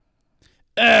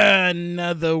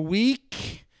Another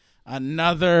week,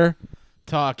 another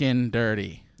talking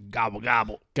dirty. Gobble,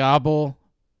 gobble. Gobble,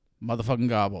 motherfucking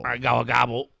gobble. All right, gobble,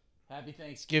 gobble. Happy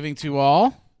Thanksgiving to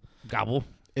all. Gobble.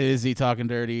 It is the Talking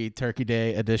Dirty Turkey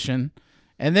Day edition.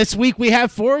 And this week we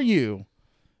have for you,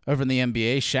 over in the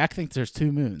NBA, Shaq thinks there's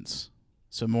two moons.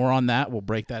 So more on that. We'll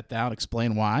break that down,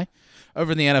 explain why.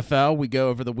 Over in the NFL, we go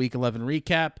over the Week 11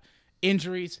 recap,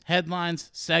 injuries, headlines,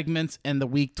 segments, and the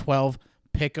Week 12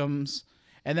 pick'ems.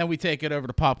 And then we take it over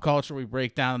to pop culture. We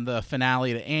break down the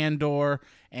finale to Andor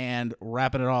and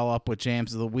wrapping it all up with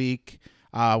Jams of the Week.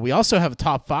 We also have a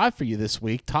top 5 for you this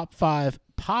week. Top 5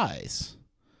 pies.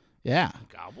 Yeah.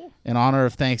 Gobble. In honor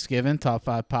of Thanksgiving, top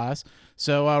 5 pies.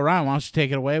 So, Ryan, why don't you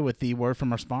take it away with the word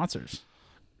from our sponsors?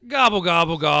 Gobble,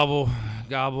 gobble, gobble.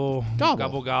 Gobble. Gobble.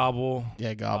 Gobble, gobble.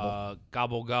 Yeah, gobble.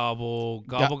 Gobble, gobble.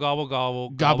 Gobble, gobble, gobble.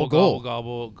 Gobble, Gobble, goal.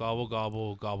 gobble. Gobble,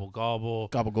 gobble. Gobble, gobble.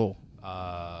 Gobble goal.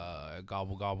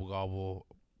 Gobble, gobble, gobble.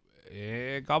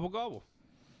 Gobble, gobble.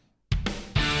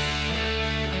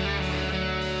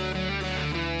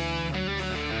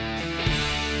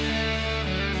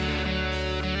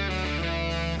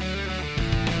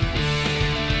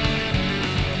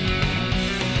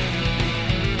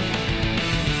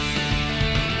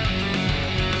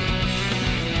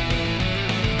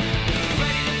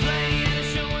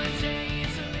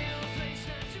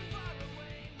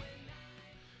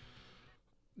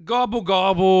 Gobble,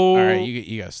 gobble. All right,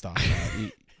 you got to stop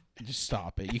that. Just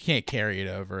stop it. You can't carry it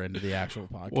over into the actual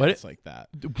podcast like that.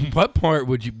 What point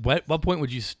would you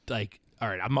like? All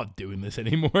right, I'm not doing this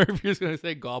anymore. If you're just gonna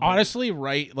say gobble, Honestly,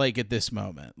 right, like at this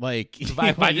moment, like if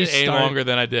I did any longer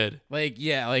than I did, like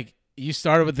you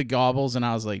started with the gobbles, and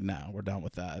I was like, no, we're done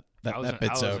with that. That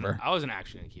bit's over. I wasn't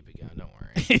actually gonna keep it going. Don't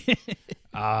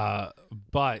worry.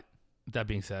 But that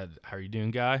being said, how are you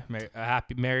doing, Guy?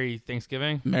 Merry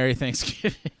Thanksgiving. Merry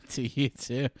Thanksgiving to you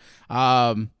too.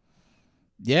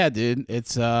 Yeah, dude,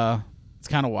 it's kind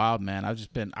of wild, man.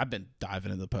 I've been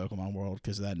diving into the Pokemon world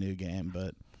because of that new game,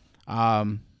 but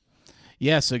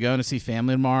yeah. So going to see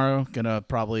family tomorrow. Gonna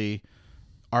probably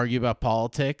argue about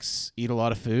politics, eat a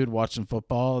lot of food, watch some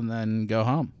football, and then go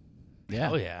home. Yeah.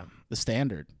 Hell yeah. The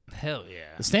standard. Hell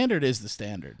yeah. The standard is the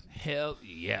standard. Hell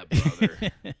yeah,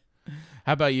 brother.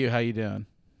 How about you? How you doing?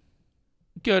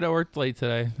 Good. I worked late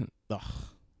today, Ugh,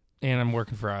 and I'm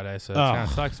working Friday, so it kind of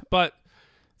sucks. But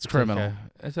it's criminal. Okay.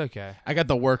 It's okay. I got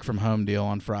the work from home deal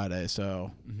on Friday,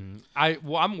 so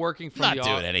I'm working from not the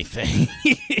doing anything.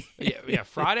 yeah.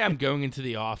 Friday I'm going into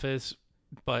the office,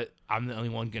 but I'm the only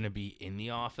one going to be in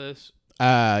the office.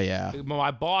 Yeah.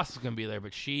 My boss is going to be there,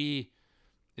 but she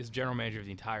is general manager of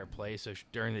the entire place. So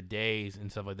during the days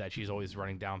and stuff like that, she's always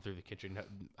running down through the kitchen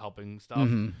helping stuff.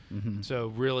 So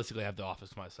realistically, I have the office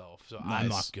to myself. So Nice. I'm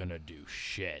not going to do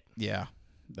shit. Yeah,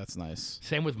 that's nice.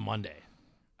 Same with Monday.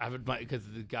 Because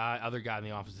the other guy in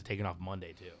the office is taking off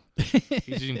Monday too.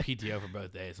 He's using PTO for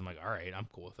both days. I'm like, all right, I'm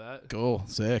cool with that. Cool,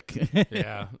 sick.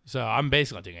 Yeah. So I'm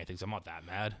basically not doing anything. So I'm not that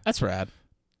mad. That's rad.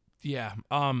 Yeah.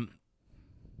 But all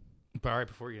right,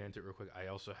 before you get into it real quick, I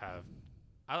also have.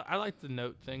 I like to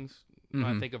note things when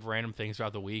I think of random things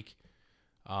throughout the week.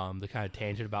 The kind of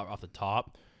tangent about off the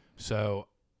top. So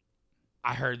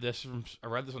I read this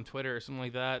on Twitter or something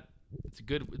like that. It's a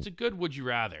good. Would you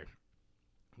rather?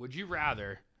 Would you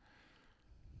rather?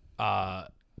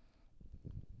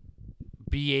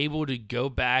 Be able to go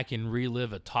back and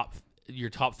relive your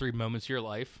top 3 moments of your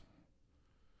life,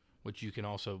 which you can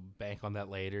also bank on that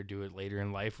later, do it later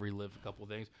in life, relive a couple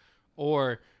things,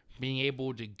 or being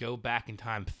able to go back in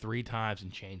time 3 times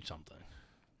and change something.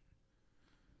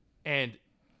 And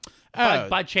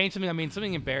by change something, I mean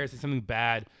something embarrassing, something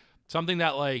bad, something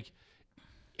that, like,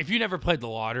 if you never played the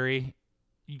lottery,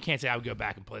 you can't say I would go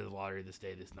back and play the lottery this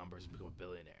day, this numbers, and become a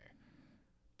billionaire.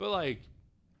 But, like,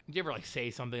 do you ever, like, say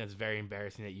something that's very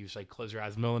embarrassing that you just, like, close your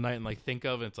eyes in the middle of the night and, like, think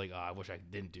of, and it's like, oh, I wish I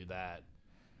didn't do that.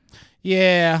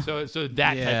 Yeah. So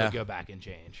that type of go back and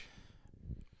change.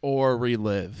 Or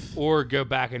relive. Or go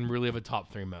back and relive a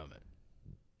top 3 moment.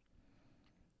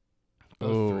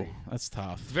 Oh, that's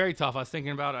tough. It's very tough. I was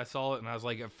thinking about it. I saw it, and I was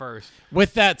like, at first.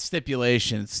 With that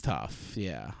stipulation, it's tough.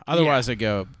 Yeah. Otherwise, I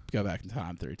go back in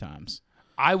time 3 times.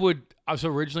 I would. So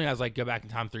originally, I was like, go back in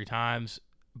time 3 times,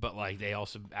 but like they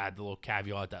also add the little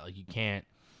caveat that like you can't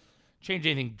change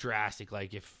anything drastic.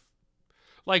 Like if,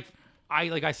 like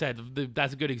I said,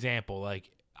 that's a good example.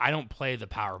 Like I don't play the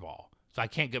Powerball, so I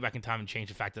can't go back in time and change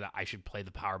the fact that I should play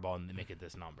the Powerball and make it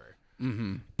this number.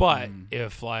 But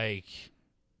if like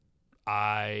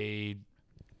I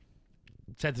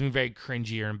said something very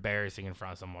cringy or embarrassing in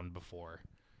front of someone before,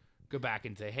 go back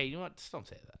and say, hey, you know what? Just don't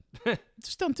say that.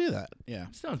 Just don't do that. Yeah.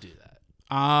 Just don't do that.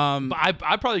 But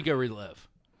I'd probably go relive.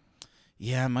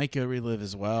 Yeah, I might go relive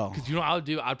as well. Because you know what I would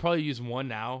do? I'd probably use one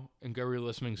now and go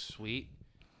relive something sweet,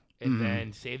 and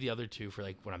then save the other two for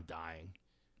like when I'm dying.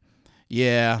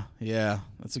 Yeah,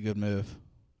 that's a good move.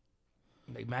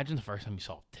 Like, imagine the first time you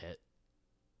saw a tit.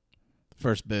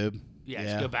 First boob. Yeah,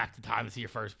 just go back to time to see your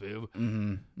first boob.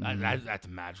 That's a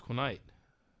magical night.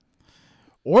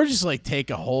 Or just like take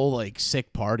a whole like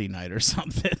sick party night or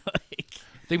something. Like,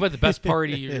 think about the best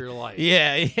party of your life.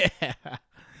 Yeah.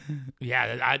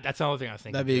 Yeah, that's another thing I was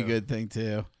thinking. That'd be a good thing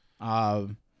too.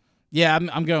 Yeah,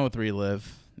 I'm going with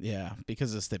relive. Yeah,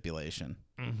 because of stipulation.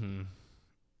 That'd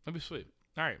be sweet.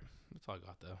 All right, that's all I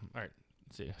got though. All right,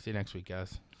 see you next week,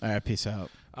 guys. All right, peace out.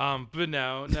 But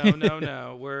no.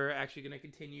 We're actually gonna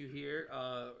continue here.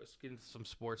 Let's get into some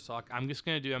sports talk. I'm just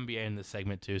gonna do NBA in this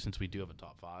segment too, since we do have a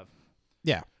top 5.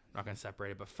 Yeah. I'm not gonna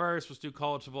separate it. But first, let's do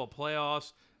college football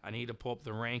playoffs. I need to pull up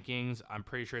the rankings. I'm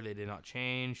pretty sure they did not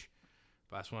change,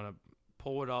 but I just want to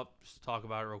pull it up, just talk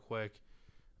about it real quick.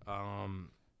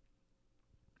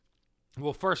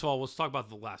 Well, first of all, let's talk about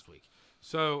the last week.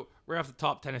 So right off the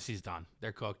top, Tennessee's done.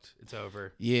 They're cooked. It's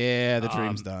over. Yeah, the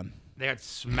dream's done. They got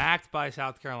smacked by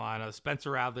South Carolina.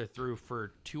 Spencer Rattler threw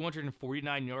for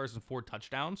 249 yards and 4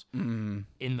 touchdowns in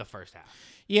the first half.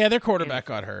 Yeah, their quarterback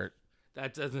got hurt.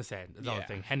 That doesn't say that's another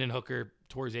thing. Hendon Hooker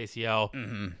tore his ACL.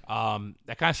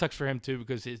 That kind of sucks for him too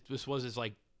because this was his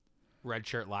like red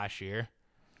shirt last year,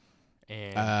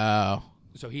 and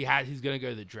so he's going to go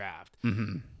to the draft.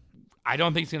 I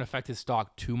don't think it's going to affect his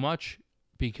stock too much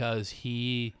because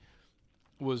he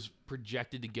was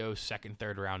projected to go second,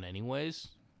 third round anyways.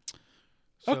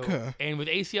 So, Okay. And with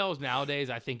ACLs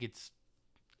nowadays, I think it's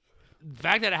the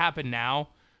fact that it happened now.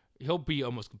 He'll be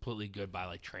almost completely good by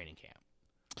like training camp.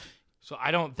 So I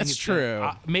don't think that's it's true.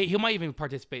 He might even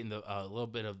participate in the a little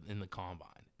bit in the combine.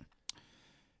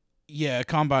 Yeah,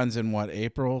 combine's in what,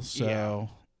 April? So Yeah.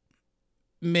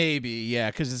 maybe, yeah,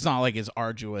 because it's not like as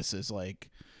arduous as like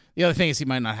the other thing is he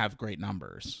might not have great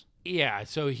numbers. Yeah,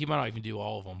 so he might not even do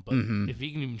all of them, but if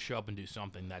he can even show up and do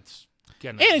something, that's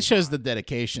and it shows the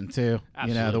dedication too. Absolutely.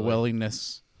 You know, the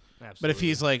willingness. Absolutely. But if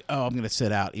he's like, oh, I'm going to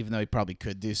sit out, even though he probably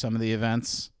could do some of the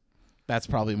events, that's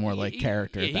probably more like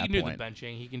character at that he can do point. the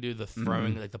benching, he can do the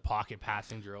throwing, like the pocket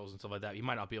passing drills and stuff like that. He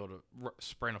might not be able to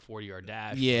sprint a 40-yard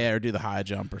dash. Yeah, or do the high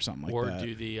jump or something like or that. Or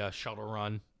do the shuttle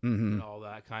run and all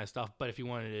that kind of stuff. But if he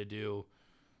wanted to do,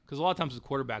 because a lot of times with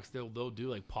quarterbacks, they'll do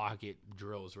like pocket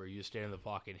drills where you just stand in the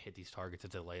pocket and hit these targets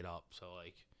that they laid up. So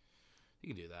like, you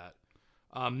can do that.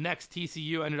 Next,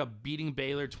 TCU ended up beating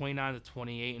Baylor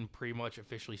 29-28 and pretty much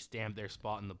officially stamped their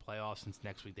spot in the playoffs since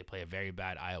next week they play a very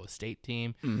bad Iowa State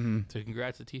team. So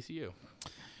congrats to TCU.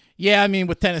 Yeah, I mean,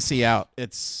 with Tennessee out,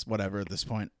 it's whatever at this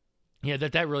point. Yeah,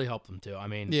 that really helped them too. I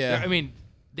mean, yeah.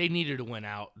 They needed to win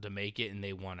out to make it, and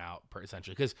they won out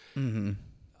essentially because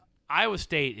Iowa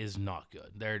State is not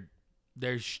good.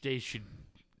 They should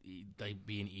like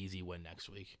be an easy win next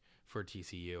week for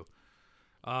TCU.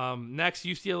 Next,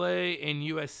 UCLA and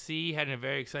USC had a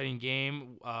very exciting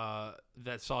game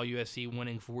that saw USC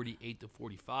winning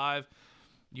 48-45.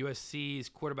 USC's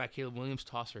quarterback Caleb Williams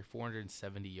tossed for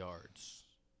 470 yards.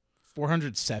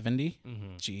 470?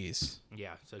 Jeez.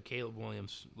 Yeah, so Caleb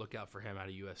Williams, look out for him out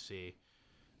of USC.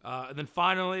 And then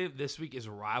finally, this week is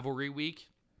rivalry week,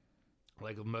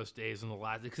 like most days in the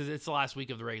last, because it's the last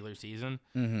week of the regular season.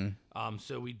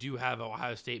 So we do have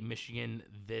Ohio State, Michigan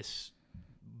this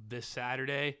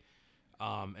Saturday,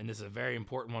 and this is a very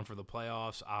important one for the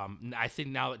playoffs. I think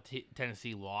now that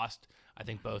Tennessee lost, I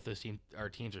think both those teams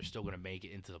are still going to make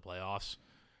it into the playoffs,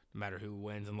 no matter who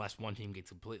wins, unless one team gets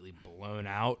completely blown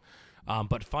out.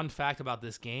 But fun fact about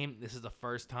this game, this is the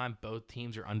first time both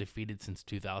teams are undefeated since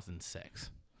 2006.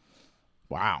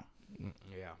 Wow.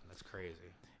 Yeah, that's crazy.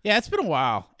 Yeah, it's been a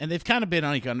while, and they've kind of been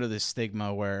like under this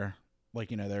stigma where,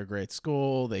 like, you know, they're a great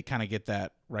school. They kind of get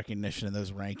that recognition in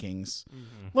those rankings,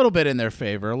 a little bit in their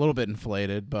favor, a little bit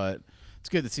inflated, but it's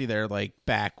good to see they're like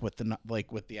back with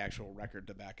the actual record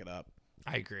to back it up.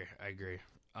 I agree.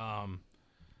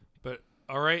 But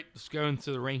all right, let's go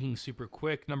into the rankings super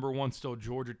quick. Number 1 still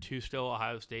Georgia, 2 still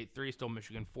Ohio State, 3 still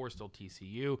Michigan, 4 still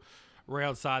TCU. Right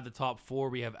outside the top 4,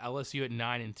 we have LSU at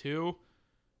 9-2,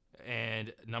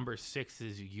 and number 6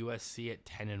 is USC at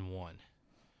 10-1.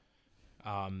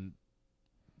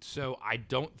 So I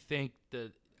don't think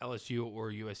that LSU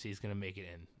or USC is going to make it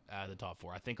in the top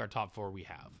 4. I think our top 4 we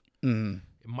have.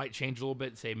 It might change a little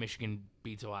bit. Say Michigan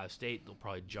beats Ohio State, they'll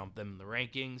probably jump them in the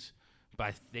rankings. But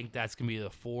I think that's going to be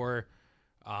the 4.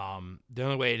 The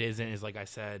only way it isn't is, like I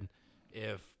said,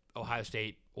 if Ohio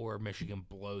State or Michigan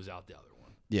blows out the other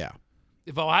one. Yeah.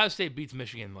 If Ohio State beats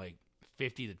Michigan like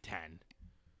 50-10,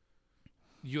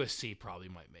 USC probably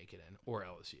might make it in, or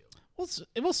LSU. We'll see.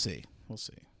 We'll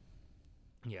see.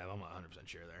 Yeah, I'm not 100%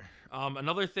 sure there.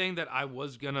 Another thing that I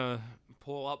was going to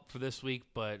pull up for this week,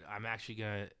 but I'm actually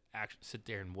going to sit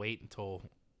there and wait until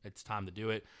it's time to do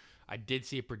it. I did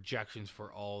see projections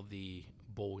for all the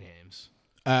bowl games.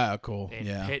 Cool. And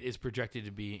yeah. Pitt is projected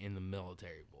to be in the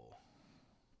Military Bowl.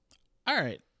 All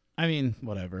right. I mean,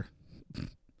 whatever.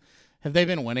 Have they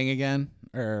been winning again,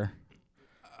 or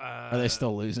are they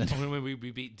still losing? When we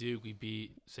beat Duke, we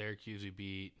beat Syracuse,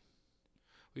 we've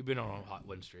been on a hot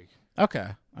win streak. Okay.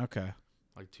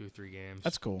 Like 2 or 3 games.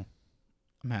 That's cool.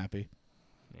 I'm happy.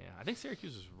 Yeah, I think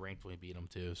Syracuse was ranked when we beat them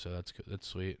too, so that's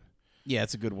sweet. Yeah,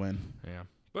 it's a good win. Yeah.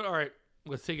 But all right,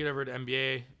 let's take it over to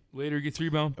NBA. Later gets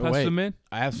rebound. Oh, Pass wait. them in.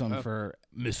 I have some for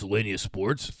Miscellaneous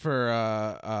sports.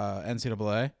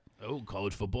 NCAA. Oh,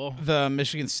 college football. The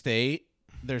Michigan State.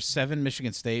 There's 7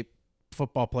 Michigan State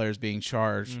football players being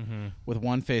charged, with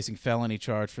one facing felony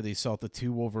charge for the assault of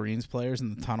 2 Wolverines players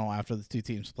in the tunnel after the 2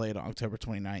 teams played on October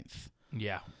 29th.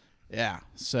 Yeah. Yeah,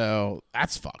 so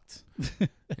that's fucked.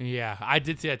 Yeah, I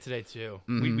did see that today too.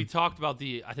 Mhm. We talked about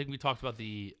the attack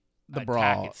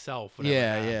brawl itself. Whenever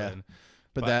Yeah, it yeah. happened.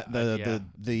 But yeah.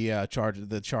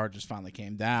 the charges finally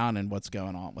came down, and what's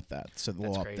going on with that? So the That's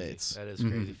little crazy. updates. That is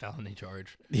crazy. Felony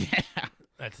charge. Yeah.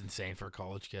 That's insane for a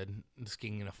college kid. Just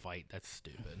getting in a fight. That's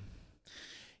stupid.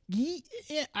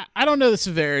 Yeah, I don't know the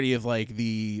severity of like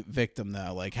the victim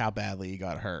though, like how badly he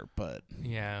got hurt, but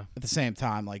Yeah, at the same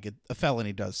time, like a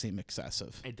felony does seem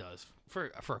excessive. it does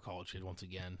for a college kid once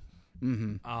again.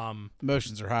 Mm-hmm.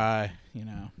 Emotions are high, you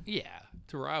know. Yeah,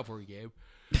 it's a rivalry game.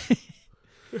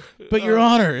 But Your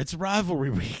Honor, it's rivalry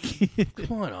week.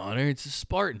 Come on, Honor. It's the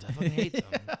Spartans. I fucking hate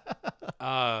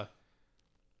them.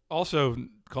 Also,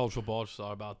 college football. Just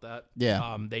thought about that.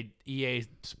 Yeah. EA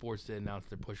Sports did announce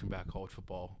they're pushing back college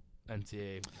football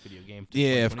NCAA video game. To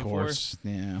Yeah, of 2024. course.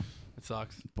 Yeah, It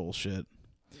sucks. bullshit.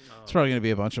 It's probably gonna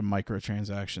be a bunch of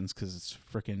microtransactions because it's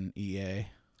freaking EA.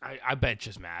 I bet it's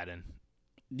just Madden.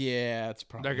 Yeah, it's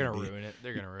probably They're gonna ruin it.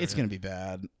 They're gonna ruin it. It's gonna be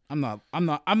bad.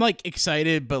 I'm like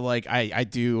excited, but like I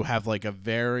do have like a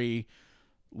very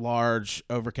large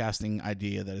overcasting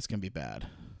idea that it's gonna be bad.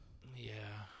 Yeah.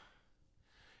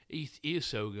 He is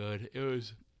so good. It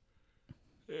was.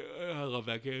 I love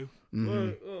that game.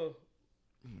 Mhm.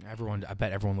 I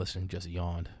bet everyone listening just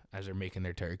yawned as they're making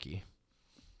their turkey.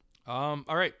 All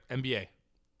right, NBA.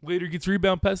 Later gets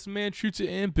rebound, passes the man, shoots it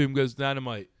in, boom goes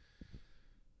dynamite.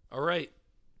 All right.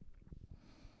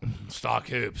 Stock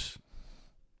hoops.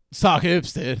 Stock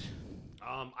hoops, dude.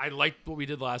 I liked what we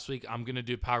did last week. I'm gonna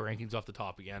do power rankings off the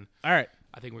top again. All right.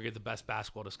 I think we get the best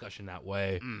basketball discussion that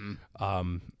way.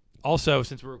 Also,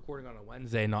 since we're recording on a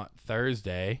Wednesday, not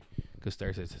Thursday, because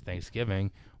Thursday's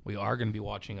Thanksgiving, we are going to be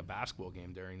watching a basketball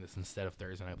game during this instead of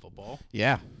Thursday Night Football.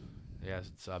 Yeah.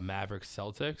 Yes, it's Mavericks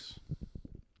Celtics.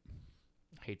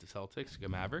 Hate the Celtics. Go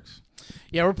Mavericks.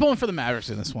 Yeah, we're pulling for the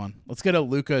Mavericks in this one. Let's get a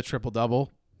Luka triple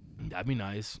double. That'd be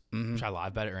nice. Should I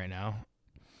live bet it right now?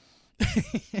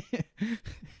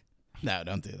 No,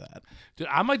 don't do that. Dude,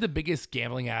 I'm like the biggest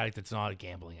gambling addict that's not a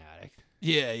gambling addict.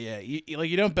 Yeah.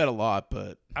 You don't bet a lot,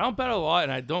 but I don't bet a lot,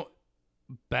 and I don't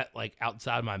bet like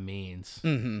outside my means.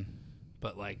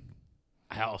 But like,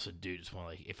 I also do just want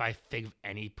like, if I think of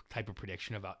any type of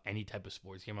prediction about any type of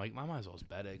sports game, I'm like, I might as well just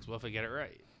bet it. 'Cause what if I get it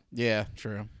right? yeah,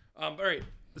 true. All right,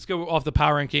 let's go off the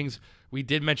power rankings. We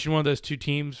did mention one of those 2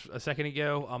 teams a second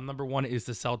ago. Number 1 is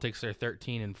the Celtics. They're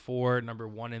 13-4. Number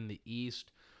 1 in the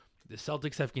East. The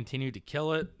Celtics have continued to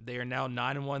kill it. They are now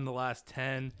 9-1 in the last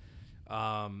 10.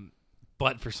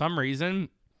 But for some reason,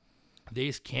 they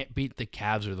just can't beat the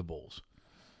Cavs or the Bulls.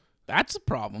 That's a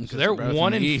problem. So they're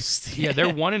 1 in East. Yeah, they're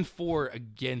 1-4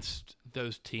 against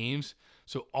those teams.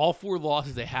 So all 4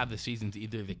 losses they have this season to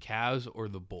either the Cavs or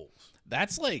the Bulls.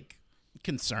 That's like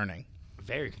concerning.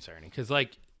 Very concerning because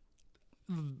like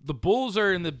the Bulls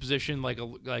are in the position like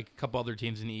a couple other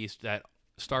teams in the East that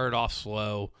started off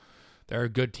slow. They're a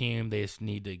good team. They just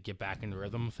need to get back in the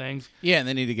rhythm of things. Yeah, and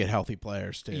they need to get healthy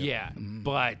players too. Yeah,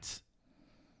 but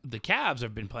the Cavs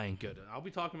have been playing good. I'll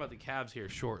be talking about the Cavs here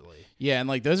shortly. Yeah, and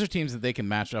like those are teams that they can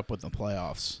match up with in the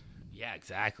playoffs. Yeah,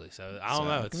 exactly. So I don't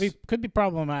know. It could be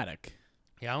problematic.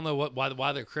 Yeah, I don't know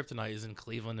why their kryptonite is in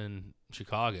Cleveland and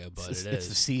Chicago, but It's it is.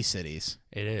 the C cities.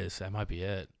 It is. That might be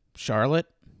it. Charlotte,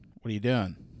 what are you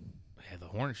doing? Yeah, the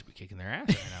Hornets should be kicking their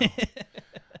ass right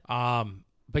now.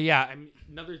 But yeah, I mean,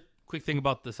 another quick thing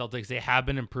about the Celtics, they have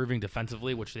been improving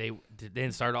defensively, which they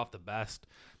didn't start off the best.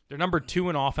 They're number 2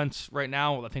 in offense right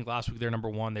now. I think last week they're number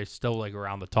 1. They're still like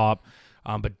around the top,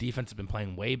 but defense has been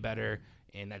playing way better,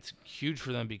 and that's huge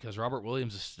for them because Robert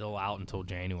Williams is still out until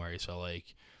January. So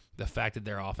like, the fact that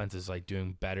their offense is like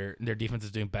doing better, their defense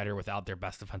is doing better without their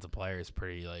best defensive player is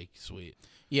pretty like sweet.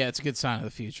 Yeah, it's a good sign of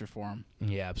the future for them.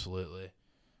 Yeah, absolutely.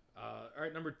 All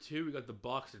right, number 2, we got the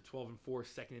Bucks. They're 12-4,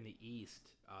 second in the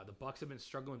East. The Bucks have been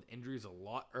struggling with injuries a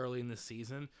lot early in the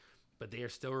season, but they are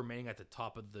still remaining at the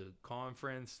top of the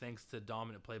conference thanks to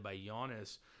dominant play by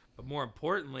Giannis. But more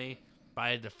importantly,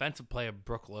 by a defensive play of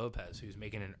Brook Lopez, who's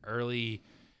making an early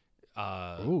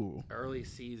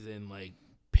season like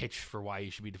pitch for why you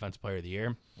should be Defensive Player of the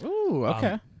Year. Ooh,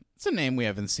 okay. It's a name we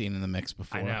haven't seen in the mix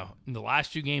before. I know. In the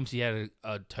last 2 games, he had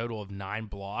a total of 9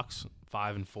 blocks,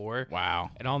 5 and 4. Wow.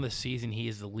 And on the season, he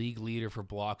is the league leader for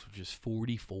blocks, which is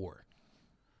 44.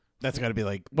 That's got to be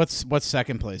like, what's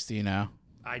second place? Do you know?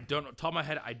 I don't know. Top of my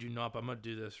head, I do not, but I'm going to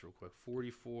do this real quick.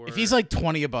 44. If he's like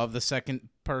 20 above the second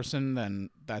person,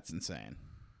 then that's insane.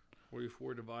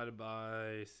 44 divided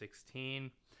by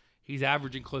 16. He's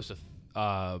averaging close to,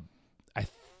 I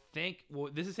think,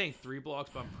 well, this is saying 3 blocks,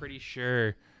 but I'm pretty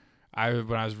sure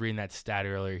when I was reading that stat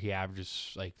earlier, he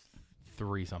averages like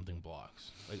 3-something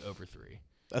blocks, like over 3.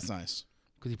 That's nice.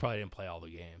 Because he probably didn't play all the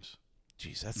games.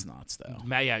 Jeez, that's nuts, though.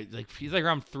 Yeah, like he's like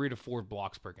around 3 to 4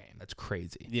 blocks per game. That's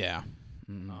crazy. Yeah.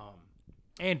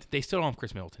 And they still don't have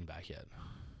Chris Middleton back yet,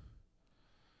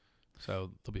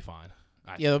 so they'll be fine.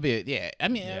 They'll be. Yeah, I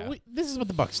mean, this is what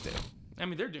the Bucks do. I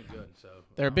mean, they're doing good. So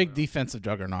they're a big defensive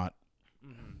juggernaut.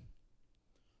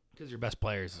 Because your best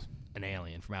player is an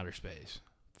alien from outer space.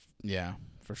 Yeah,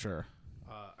 for sure.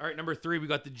 All right, number 3, we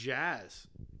got the Jazz.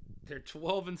 They're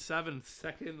 12-7,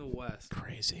 second in the West.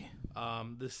 Crazy.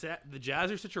 The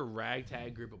Jazz are such a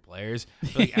ragtag group of players.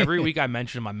 Like every week I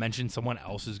mention them, I mention someone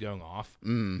else is going off.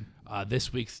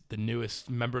 This week's the newest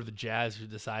member of the Jazz who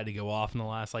decided to go off in the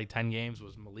last like 10 games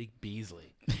was Malik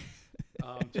Beasley.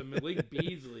 So Malik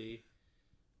Beasley,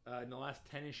 in the last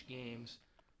 10-ish games,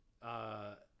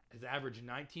 has averaged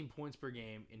 19 points per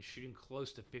game and shooting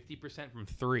close to 50% from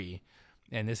 3.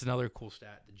 And this is another cool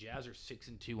stat. The Jazz are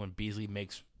 6-2 when Beasley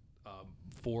makes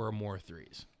 4 or more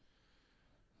threes.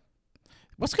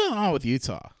 What's going on with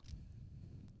Utah?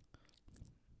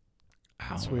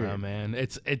 I don't know, man.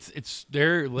 It's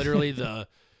they're literally the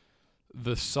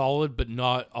solid but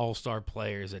not all-star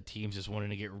players that teams just wanting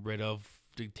to get rid of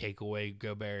to take away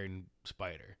Gobert and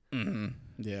Spider. Mm-hmm.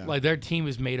 Yeah, like their team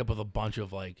is made up of a bunch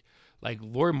of like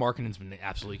Lauri Markkanen's been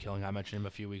absolutely killing. I mentioned him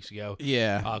a few weeks ago.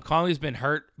 Yeah, Conley's been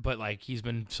hurt, but like he's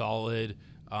been solid.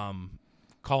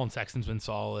 Colin Sexton's been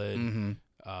solid.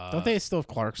 Mm-hmm. Don't they still have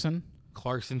Clarkson?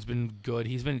 Clarkson's been good.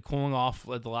 He's been cooling off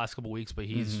the last couple weeks, but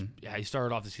he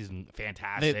started off the season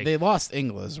fantastic. They lost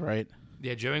Ingles, right?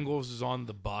 Yeah, Joe Ingles is on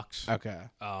the Bucks. Okay.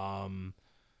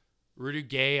 Rudy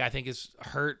Gay, I think, is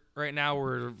hurt right now.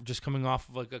 We're just coming off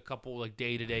of like a couple like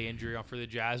day-to-day injury for the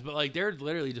Jazz, but like they're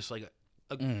literally just like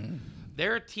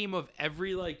they're a team of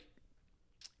every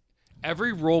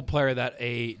role player that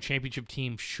a championship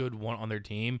team should want on their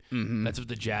team. Mm-hmm. That's what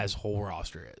the Jazz whole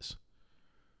roster is.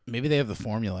 Maybe they have the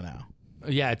formula now.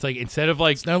 Yeah, it's like instead of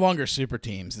like it's no longer super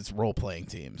teams, it's role playing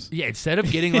teams. Yeah, instead of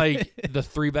getting like the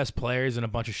 3 best players and a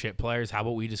bunch of shit players, how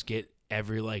about we just get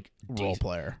every like role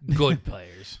player, good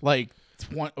players? Like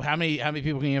how many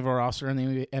people can you have a roster in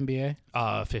the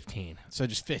NBA? 15. So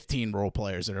just 15 role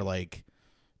players that are like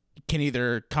can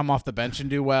either come off the bench and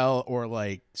do well or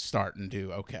like start and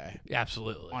do okay.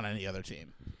 Absolutely. On any other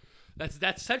team. That's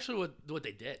essentially what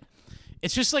they did.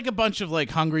 It's just like a bunch of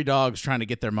like hungry dogs trying to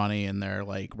get their money and their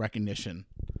like recognition.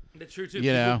 That's true too.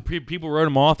 People wrote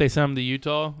him off. They sent him to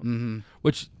Utah,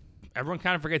 which everyone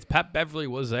kind of forgets. Pat Beverly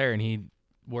was there, and he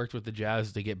worked with the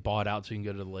Jazz to get bought out so he can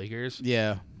go to the Lakers.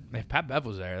 Yeah, if Pat Bev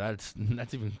was there, that's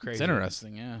even crazy. It's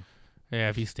interesting. Yeah.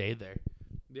 If he stayed there.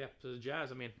 Yeah. So the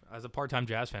Jazz. I mean, as a part-time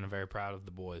Jazz fan, I'm very proud of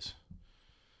the boys.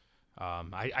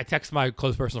 I texted my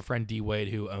close personal friend D Wade,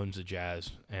 who owns the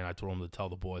Jazz, and I told him to tell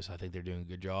the boys I think they're doing a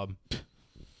good job.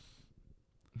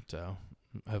 So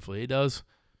hopefully he does.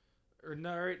 All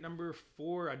right, number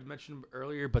 4, I mentioned them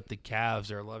earlier, but the Cavs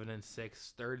are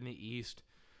 11-6, third in the East.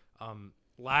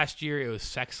 Last year it was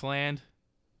Sexland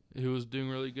who was doing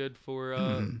really good for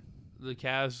the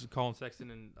Cavs, Colin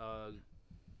Sexton and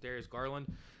Darius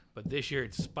Garland, but this year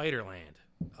it's Spiderland.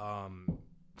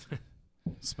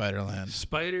 Spiderland.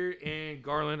 Spider and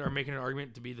Garland are making an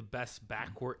argument to be the best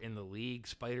backcourt in the league.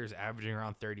 Spider's averaging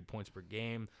around 30 points per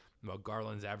game, while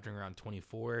Garland's averaging around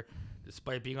 24.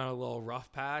 Despite being on a little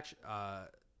rough patch,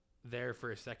 there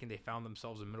for a second they found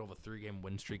themselves in the middle of a 3-game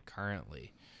win streak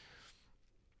currently.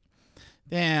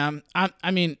 Damn,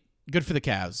 I mean, good for the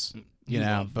Cavs,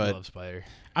 but love Spider.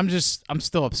 I'm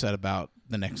still upset about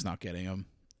the Knicks not getting him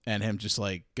and him just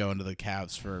like going to the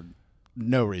Cavs for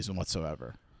no reason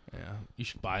whatsoever. Yeah, you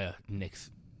should buy a Knicks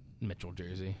Mitchell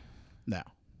jersey. No,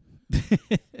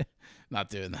 Not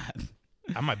doing that.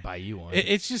 I might buy you one.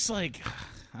 It's just like,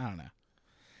 I don't know.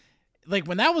 Like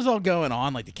when that was all going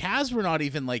on, like the Cavs were not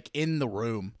even like in the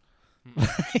room.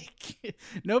 Like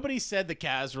nobody said the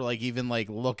Cavs were like even like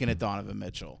looking at Donovan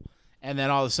Mitchell, and then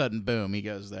all of a sudden, boom, he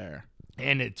goes there.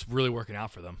 And it's really working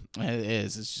out for them. And it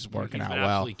is. It's just working He's out been well.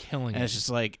 absolutely killing And it. it's just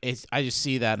like I just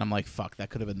see that and I'm like, fuck, that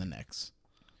could have been the Knicks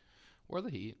Or the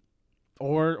Heat.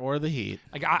 or the Heat.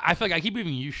 Like I feel like I keep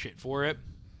giving you shit for it.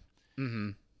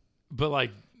 Mm-hmm. But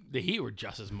like the Heat were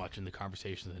just as much in the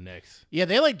conversation as the Knicks. Yeah,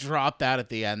 they like dropped out at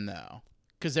the end though,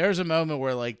 because there was a moment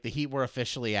where like the Heat were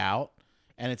officially out,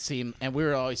 and it seemed, and we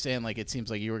were always saying like it seems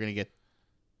like you were gonna get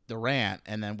Durant,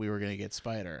 and then we were gonna get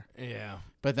Spider. Yeah.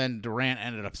 But then Durant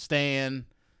ended up staying,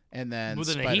 and then Well,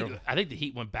 then the Spider. Heat, I think the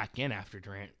Heat went back in after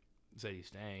Durant said he's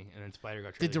staying, and then Spider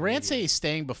got Did traded Durant say immediately. he's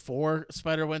staying before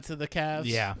Spider went to the Cavs?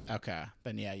 Yeah. Okay.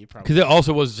 Then yeah, you probably. Because it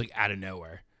also was like out of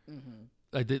nowhere. Mm-hmm.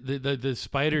 Like the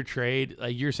Spider trade,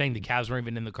 like you're saying, the Cavs weren't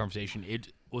even in the conversation.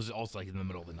 It was also like in the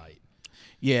middle of the night.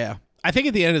 Yeah, I think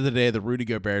at the end of the day, the Rudy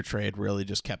Gobert trade really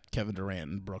just kept Kevin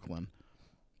Durant in Brooklyn.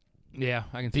 Yeah,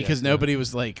 I can see Because that, too. nobody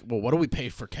was like, well, what do we pay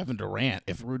for Kevin Durant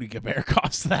if Rudy Gobert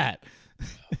costs that?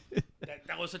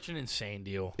 that was such an insane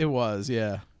deal, It was,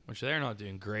 yeah. which they're not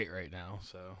doing great right now.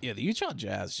 So Yeah, the Utah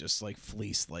Jazz just like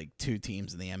fleeced like two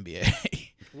teams in the NBA.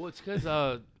 well, it's because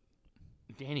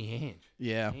Danny Ainge.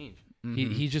 yeah. Ainge.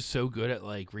 Mhm. He's just so good at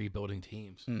like rebuilding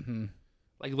teams. Mm-hmm.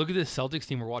 Like look at this Celtics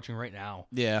team we're watching right now.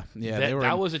 Yeah, yeah.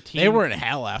 That was a team. They were in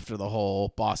hell after the whole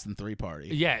Boston 3 party.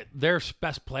 Yeah, their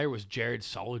best player was Jared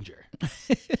Sullinger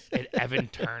and Evan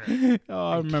Turner. Oh,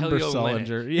 I And remember Kelly Olynyk.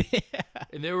 Sullinger. Yeah.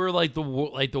 And they were like the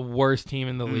worst team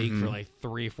in the league for like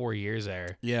 3-4 years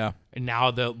there. Yeah. And now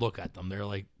look at them. They're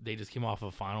like they just came off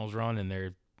a finals run and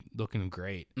they're looking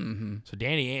great. Mm-hmm. So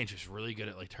Danny Ainge is really good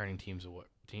at like turning teams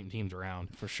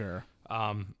around. For sure.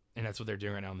 And that's what they're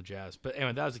doing right now in the Jazz. But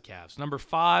anyway, that was the Cavs. Number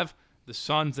 5, the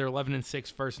Suns. They're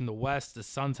 11-6, first in the West. The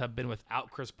Suns have been without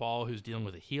Chris Paul, who's dealing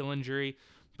with a heel injury,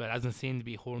 but doesn't seem to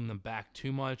be holding them back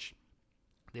too much.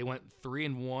 They went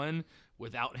 3-1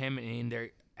 without him, and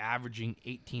they're averaging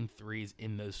 18 threes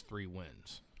in those 3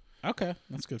 wins. Okay,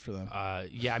 that's good for them.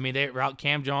 Yeah, I mean, they're without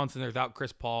Cam Johnson, they're without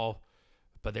Chris Paul,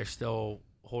 but they're still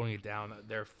holding it down.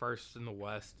 They're first in the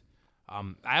West.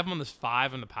 I have them on this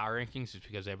 5 in the power rankings just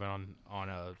because they've been on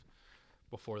a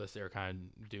before this they were kind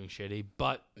of doing shitty,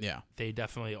 but Yeah. they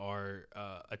definitely are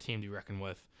a team to reckon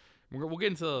with. We'll get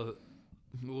into a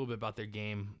little bit about their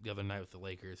game the other night with the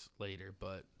Lakers later,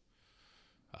 but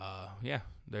yeah,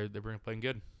 they're playing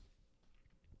good.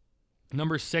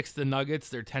 Number 6, the Nuggets.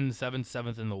 They're 10-7,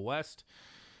 7th in the West.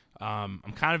 I'm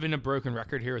kind of in a broken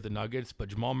record here with the Nuggets, but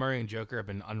Jamal Murray and Joker have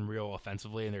been unreal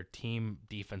offensively, and their team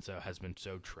defense has been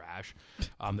so trash.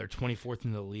 They're 24th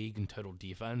in the league in total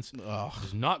defense, Ugh. which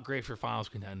is not great for finals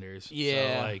contenders.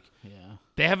 Yeah. So, like, Yeah.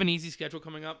 they have an easy schedule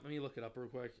coming up. Let me look it up real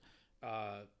quick.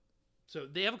 So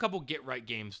they have a couple get-right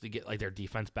games to get like their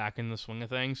defense back in the swing of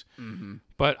things. Mm-hmm.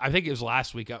 But I think it was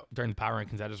last week during the power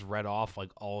rankings, I just read off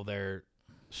like all their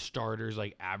starters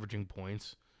like averaging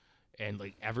points. And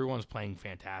like everyone's playing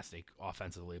fantastic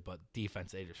offensively, but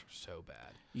defense they just are so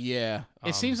bad. Yeah.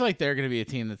 It seems like they're going to be a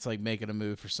team that's like making a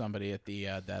move for somebody at the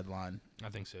deadline. I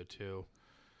think so too.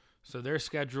 So their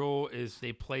schedule is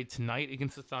they play tonight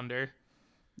against the Thunder.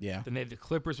 Yeah. Then they have the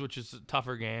Clippers, which is a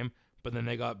tougher game, but then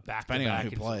they got back to Depending on back who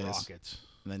against plays. the Rockets.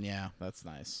 And then yeah, that's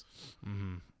nice.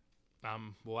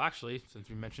 Well, actually, since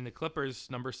we mentioned the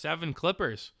Clippers, number 7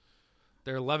 Clippers.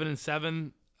 They're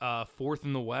 11-7, 4th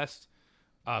in the West.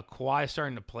 Kawhi is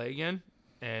starting to play again,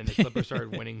 and the Clippers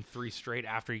started winning 3 straight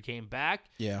after he came back.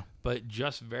 Yeah. But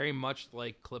just very much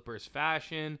like Clippers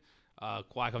fashion,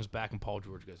 Kawhi comes back and Paul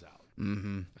George goes out.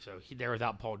 Mm-hmm. So they're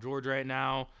without Paul George right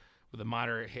now with a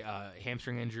minor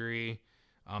hamstring injury.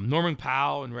 Norman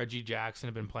Powell and Reggie Jackson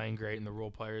have been playing great in the role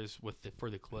players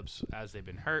for the Clips as they've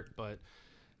been hurt, but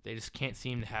they just can't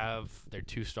seem to have their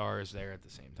 2 stars there at the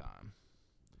same time.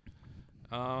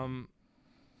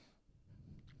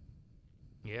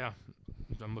 Yeah,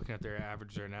 I'm looking at their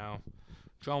average there now.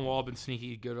 John Wall been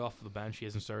sneaky good off the bench. He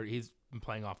hasn't started. He's been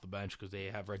playing off the bench because they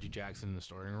have Reggie Jackson in the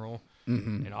starting role.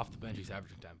 Mm-hmm. And off the bench, he's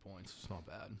averaging 10 points. It's not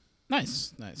bad.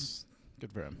 Nice.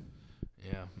 Good for him.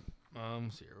 Yeah.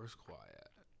 Let's see here. Where's Kawhi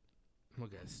at?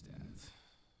 Look at his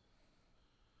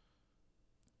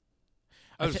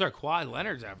stats. Sorry. Kawhi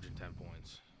Leonard's averaging 10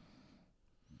 points.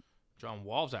 John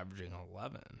Wall's averaging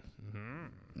 11.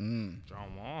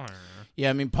 John Wall. Yeah,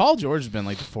 I mean, Paul George has been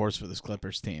like the force for this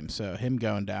Clippers team, so him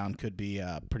going down could be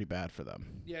pretty bad for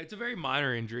them. Yeah, it's a very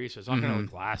minor injury, so it's not going to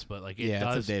look last, but like it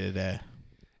does. It's a day-to-day.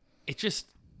 It just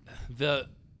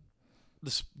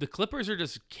the Clippers are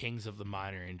just kings of the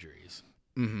minor injuries.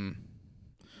 Mm-hmm.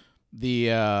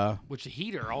 The Which the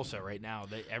Heat are also right now.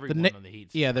 the Everyone Knick- on the Heat.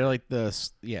 yeah, they're like the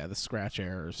scratch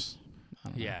errors. I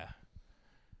don't know. Yeah.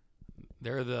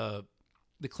 They're the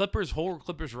Clippers whole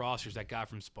Clippers rosters that got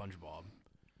from SpongeBob.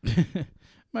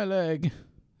 My leg.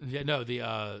 Yeah, no,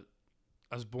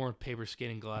 I was born with paper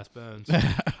skin and glass bones.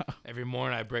 Every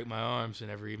morning I break my arms,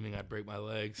 and every evening I break my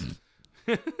legs.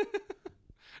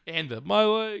 And my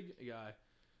leg guy.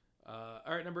 All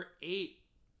right, number 8,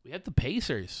 we have the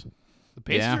Pacers. The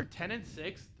Pacers Yeah. are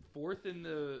 10-6, fourth in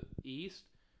the East.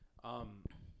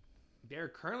 They're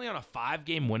currently on a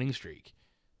 5-game winning streak,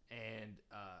 and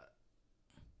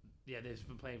they've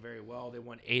been playing very well. They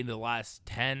won 8 of the last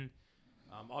 10.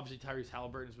 Obviously, Tyrese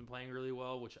Halliburton's been playing really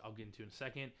well, which I'll get into in a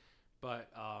second. But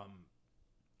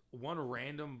one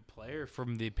random player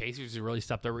from the Pacers who really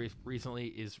stepped up recently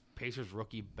is Pacers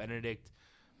rookie Benedict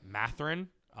Mathurin,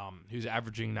 who's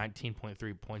averaging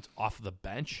 19.3 points off the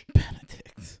bench.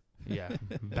 Benedict. Yeah,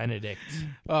 Benedict.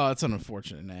 Oh, that's an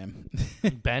unfortunate name.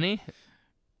 Benny?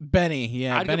 Benny.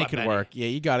 Yeah, I'd go Benny by could Benny. work. Yeah,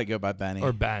 you got to go by Benny.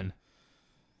 Or Ben.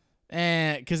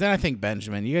 Because then I think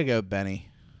Benjamin. You got to go Benny.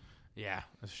 Yeah,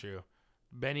 that's true.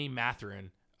 Benny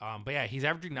Mathurin. But yeah, he's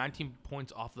averaging 19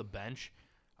 points off the bench.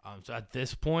 So at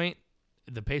this point,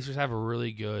 the Pacers have a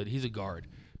really good. He's a guard,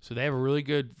 so they have a really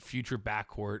good future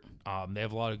backcourt. They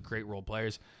have a lot of great role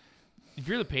players. If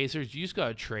you're the Pacers, you just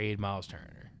gotta trade Miles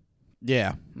Turner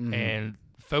Yeah. Mhm. and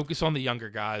focus on the younger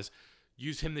guys.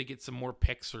 Use him to get some more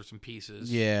picks or some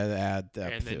pieces. Yeah, to add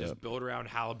depth and then to just it. build around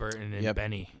Halliburton and Yep.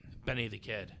 Benny the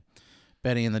kid.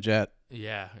 Benny and the Jet.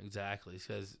 Yeah, exactly.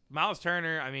 Because Miles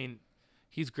Turner, I mean,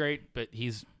 he's great, but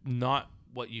he's not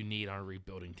what you need on a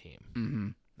rebuilding team. Mm-hmm.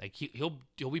 Like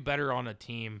he'll be better on a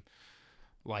team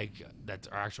like that's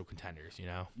our actual contenders, you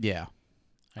know. Yeah.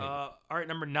 All right,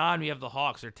 number 9, we have the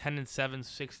Hawks. They're 10-7,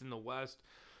 6th in the West.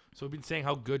 So we've been saying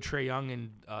how good Trae Young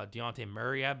and Dejounte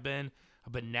Murray have been,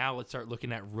 but now let's start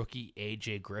looking at rookie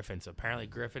AJ Griffin. So apparently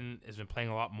Griffin has been playing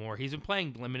a lot more. He's been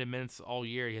playing limited minutes all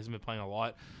year. He hasn't been playing a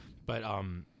lot, but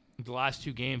the last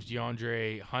 2 games,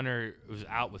 DeAndre Hunter was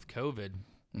out with COVID.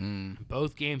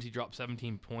 Both games he dropped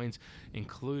 17 points,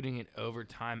 including an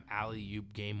overtime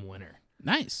alley-oop game winner.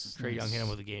 Nice. Trae Young hit him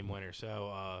with a game winner.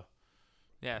 So,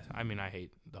 yeah, I mean, I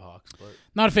hate the Hawks, but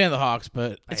Not a fan of the Hawks,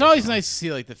 but it's hate always the nice to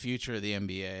see like the future of the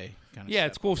NBA. Kind of yeah,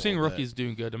 it's step cool up a seeing little bit. rookies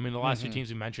doing good. I mean, the last 2 teams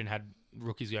we mentioned had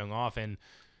rookies going off, and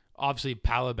obviously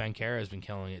Paolo Banchero has been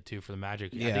killing it too for the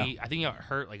Magic. Yeah. I think he got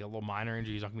hurt, like a little minor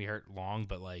injury. He's not gonna be hurt long,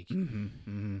 but like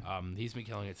he's been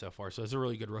killing it so far. So it's a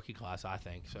really good rookie class, I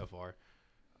think, so far.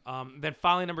 Then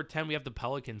finally, number 10, we have the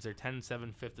Pelicans. They're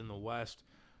 10-7, 5th in the West.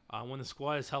 When the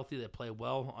squad is healthy, they play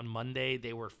well. On Monday,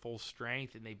 they were full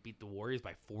strength, and they beat the Warriors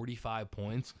by 45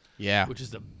 points, Yeah. which is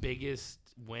the biggest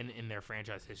win in their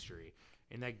franchise history.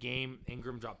 In that game,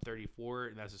 Ingram dropped 34,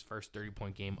 and that's his first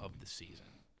 30-point game of the season.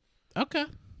 Okay.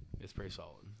 It's pretty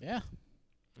solid. Yeah.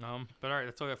 But all right,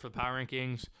 that's all I got for the power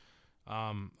rankings.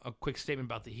 A quick statement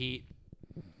about the Heat.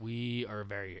 We are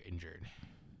very injured.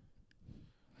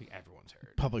 Like everyone's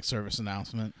hurt. Public service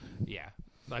announcement. Yeah.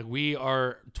 Like we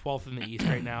are 12th in the East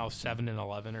right now,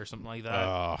 7-11 or something like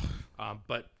that. Oh,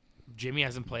 But Jimmy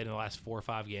hasn't played in the last 4 or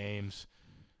 5 games.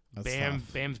 that's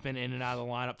tough. Bam's been in and out of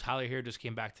the lineup. Tyler here just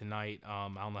came back tonight. I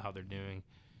don't know how they're doing.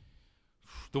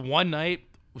 The one night,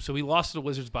 so we lost to the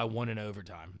Wizards by 1 in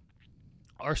overtime.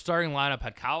 Our starting lineup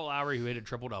had Kyle Lowry, who hit a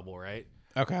triple-double, right?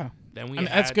 Okay. Then we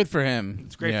That's had- good for him.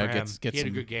 It's great Yeah, for him. Get He had a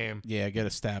some- good game. Yeah, get a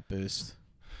stat boost.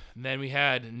 And then we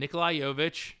had Nikolai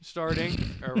Jovic starting,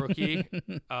 our rookie.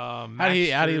 How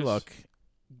do you look?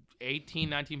 18,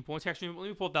 19 points. Actually, let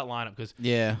me pull up that lineup because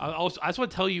Yeah. I just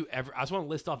want to tell you, I just want to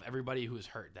list off everybody who was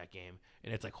hurt that game.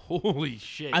 And it's like, holy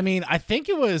shit. I mean, I think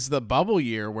it was the bubble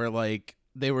year where like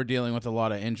they were dealing with a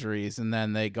lot of injuries, and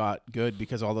then they got good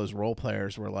because all those role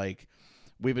players were like,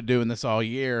 "We've been doing this all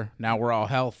year. Now we're all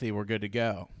healthy. We're good to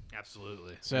go."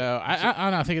 Absolutely. So I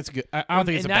don't know. I think it's good. I don't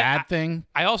think it's a And that- bad thing.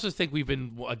 I also think we've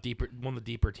been one of the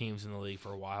deeper teams in the league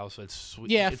for a while, so it's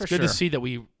sweet. Yeah, it's for good to sure. see that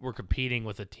we were competing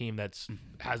with a team that's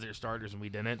has their starters and we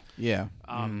didn't. Yeah.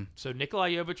 So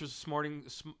Nikolai Jovic was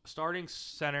starting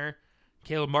center.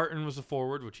 Caleb Martin was the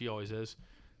forward, which he always is.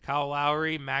 Kyle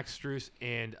Lowry, Max Strus,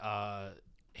 and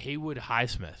Haywood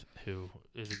Highsmith, who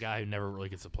is a guy who never really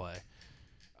gets to play.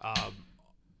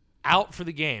 Out for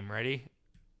the game, ready?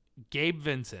 Gabe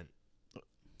Vincent,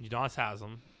 Udonis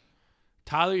Haslam,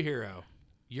 Tyler Hero,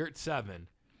 Yurt 7,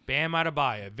 Bam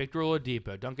Adebayo, Victor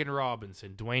Oladipo, Duncan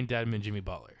Robinson, Dwayne Dedmon, Jimmy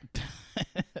Butler.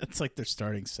 It's like they're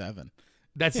starting 7.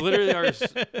 That's literally ours.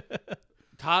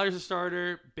 Tyler's a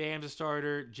starter, Bam's a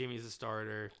starter, Jimmy's a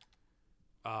starter.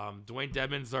 Dwayne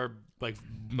Dedmon's our like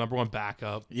number one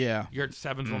backup. Yeah. Garrett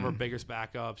Seven's one of our biggest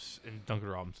backups, and Duncan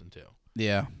Robinson too.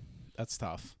 Yeah. That's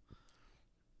tough.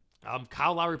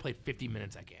 Kyle Lowry played 50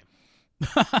 minutes that game.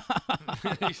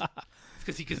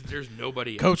 It's because there's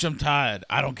nobody else. Coach, I'm tired.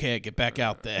 I don't care. Get back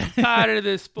out there. Tired of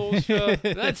this bullshit.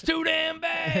 That's too damn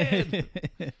bad.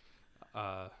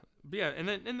 But yeah, and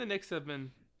then the Knicks have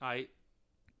been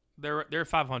they're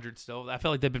 500 still. I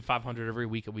feel like they've been 500 every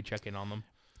week that we check in on them.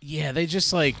 Yeah, they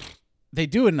just they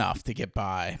do enough to get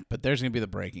by, but there's gonna be the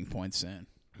breaking point soon.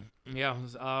 Yeah,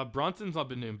 Brunson's not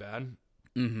been doing bad.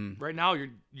 Mm-hmm. Right now,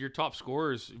 your top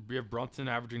scorers, we have Brunson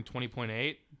averaging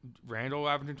 20.8, Randall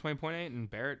averaging 20.8,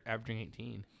 and Barrett averaging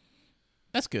 18.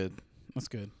 That's good. That's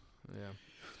good. Yeah.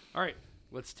 All right,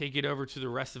 let's take it over to the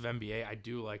rest of NBA. I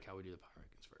do like how we do the power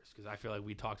rankings first because I feel like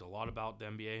we talked a lot about the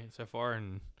NBA so far,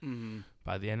 and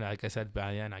by the end, like I said,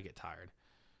 I get tired.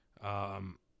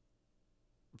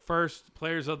 First,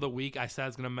 players of the week. I said I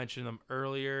was going to mention them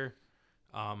earlier.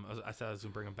 I said I was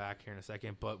going to bring them back here in a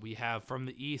second, but we have from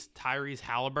the East, Tyrese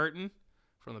Halliburton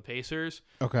from the Pacers.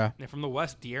 Okay. And from the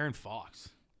West, De'Aaron Fox.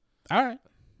 All right.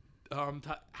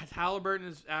 Halliburton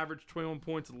has averaged 21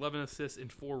 points, 11 assists,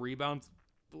 and 4 rebounds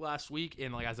last week.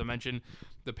 And like as I mentioned,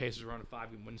 the Pacers were on a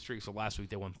 5-game win streak, so last week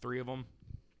they won 3 of them.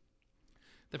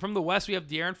 Then from the West, we have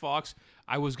De'Aaron Fox.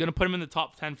 I was going to put him in the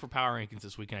top 10 for power rankings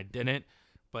this week, and I didn't.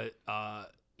 But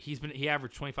he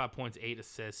averaged 25 points, 8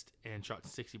 assists, and shot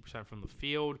 60% from the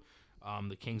field.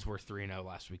 The Kings were 3-0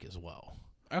 last week as well.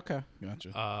 Okay,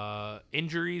 gotcha.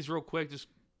 Injuries, real quick. Just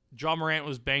John Morant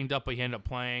was banged up, but he ended up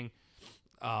playing.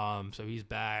 So he's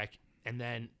back. And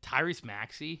then Tyrese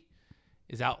Maxey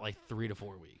is out like 3 to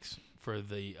 4 weeks for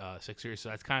the Sixers. So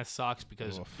that kind of sucks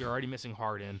because you're already missing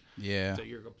Harden. Yeah. So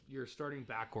your starting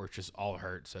backcourt just all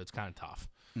hurt. So it's kind of tough.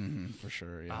 Mm-hmm, for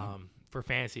sure, yeah. For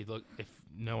fantasy, look, if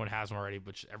no one has him already,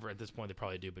 which at this point they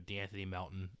probably do, but DeAnthony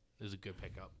Melton is a good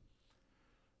pickup.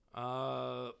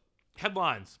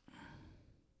 Headlines.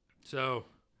 So,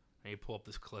 I need to pull up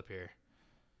this clip here.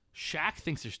 Shaq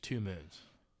thinks there's 2 moons.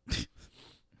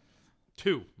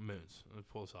 2 moons. Let me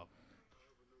pull this up.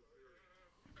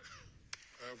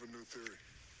 I have a new theory.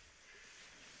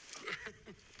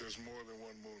 There's more than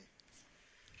one moon.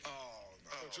 Oh,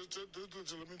 no. Just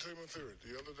let me tell you my theory.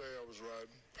 The other day I was riding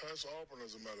past Auburn,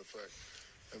 as a matter of fact,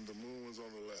 and the moon was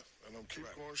on the left. And I'm keep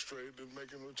going straight and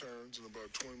making returns, and about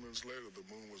 20 minutes later, the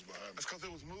moon was behind me. That's because it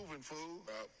was moving, fool.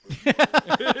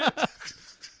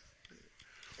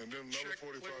 And then another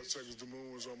 45 seconds, the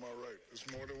moon was on my right. It's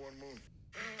more than one moon.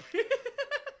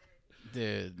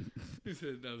 Dude. He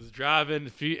said I was driving.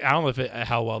 I don't know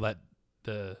how well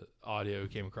the audio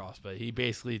came across, but he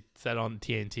basically said on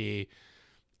TNT,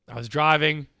 I was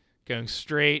driving, going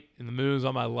straight, and the moon was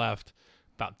on my left.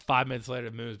 About 5 minutes later,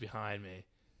 the moon was behind me.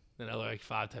 Then like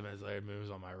 5-10 minutes later, the moon was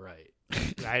on my right.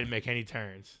 I didn't make any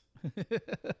turns.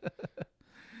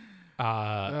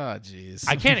 Oh, jeez.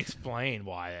 I can't explain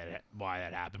why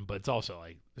that happened, but it's also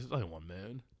like there's only one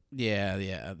moon. Yeah.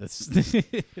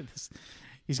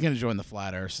 He's gonna join the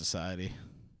Flat Earth Society.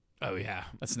 Oh yeah,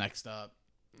 that's next up.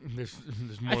 There's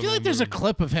more. I feel like there's a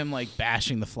clip of him like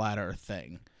bashing the Flat Earth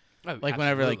thing. Oh, like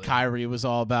whenever like Kyrie was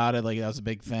all about it, like that was a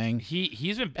big thing.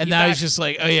 He's been, and now he's just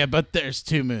like, oh yeah, but there's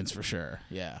 2 moons for sure.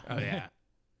 Yeah. Oh yeah.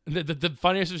 The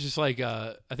funniest was just like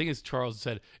I think it's Charles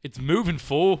said it's moving,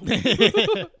 fool.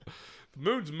 The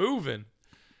moon's moving.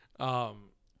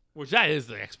 Which that is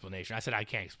the explanation. I said I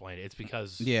can't explain it. It's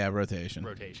because rotation.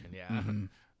 Yeah, mm-hmm.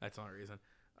 That's the only reason.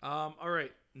 All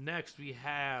right, next we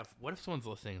have. What if someone's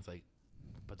listening? It's like,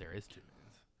 but there is 2 moons.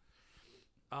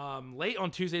 Late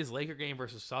on Tuesday's Laker game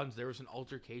versus Suns, there was an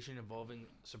altercation involving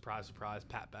surprise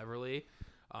Pat Beverly.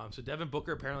 So Devin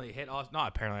Booker apparently hit Austin. Not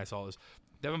apparently, I saw this.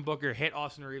 Devin Booker hit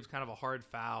Austin Reeves, kind of a hard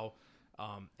foul,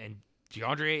 and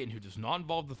DeAndre Ayton, who does not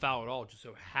involve the foul at all, just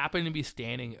so happened to be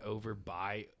standing over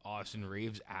by Austin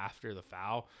Reeves after the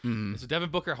foul. Mm-hmm. So Devin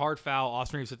Booker, hard foul.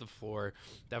 Austin Reeves hit the floor.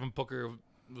 Devin Booker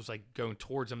was like going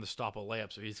towards him to stop a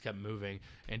layup, so he just kept moving.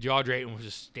 And DeAndre Ayton was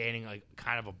just standing like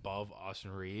kind of above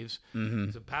Austin Reeves. Mm-hmm.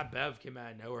 So Pat Bev came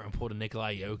out of nowhere and pulled a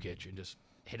Nikolai Jokic and just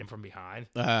hit him from behind.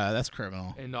 That's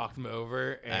criminal. And knocked him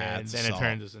over, and then it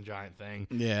turned into some giant thing.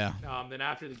 Yeah. Then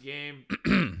after the game,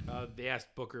 they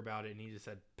asked Booker about it, and he just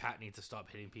said Pat needs to stop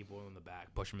hitting people in the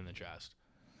back, push him in the chest.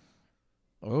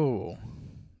 Oh.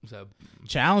 So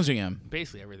challenging him.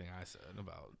 Basically everything I said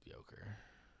about Joker.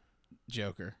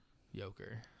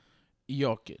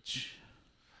 Jokic.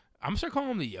 I'm gonna start calling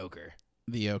him the Joker.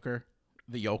 The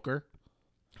Joker.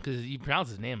 Because you pronounce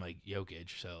his name like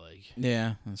Jokic, so like.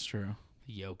 Yeah, that's true.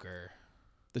 Joker.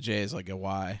 The J is like a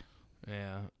Y.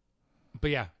 Yeah. But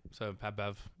yeah, so Pat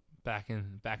Bev back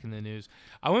in the news.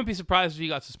 I wouldn't be surprised if he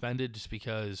got suspended just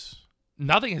because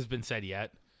nothing has been said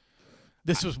yet.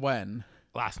 This was when?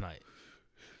 Last night.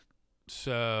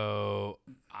 So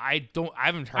I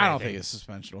haven't heard. I don't anything. think a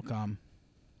suspension will come.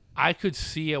 I could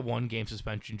see a 1-game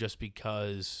suspension just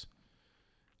because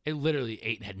it literally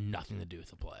Ayton had nothing to do with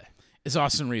the play. Is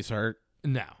Austin Reeves hurt?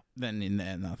 No, Then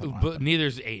nothing. but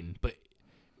neither's Ayton. But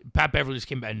Pat Beverly just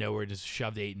came out of nowhere and just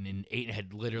shoved Ayton, and Ayton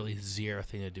had literally zero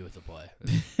thing to do with the play.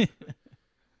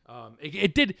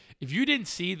 It did. If you didn't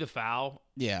see the foul,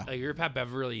 Yeah. like you're Pat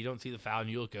Beverly, you don't see the foul, and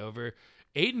you look over,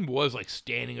 Ayton was like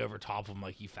standing over top of him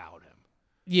like he fouled him.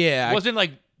 Yeah. It wasn't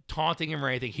like taunting him or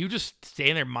anything. He was just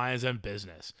standing there minding his own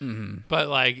business. Mm-hmm. But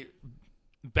like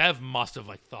Bev must have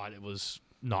like thought it was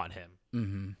not him.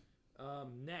 Mm-hmm.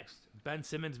 Next, Ben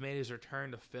Simmons made his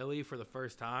return to Philly for the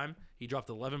first time. He dropped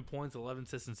 11 points, 11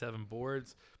 assists, and 7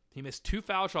 boards. He missed 2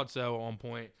 foul shots though at one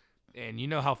point. And you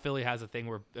know how Philly has a thing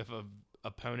where if a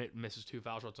opponent misses 2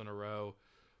 foul shots in a row,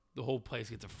 the whole place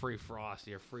gets a free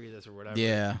Frosty or free this or whatever.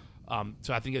 Yeah.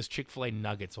 So I think it was Chick-fil-A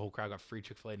Nuggets. The whole crowd got free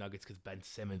Chick-fil-A Nuggets because Ben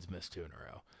Simmons missed 2 in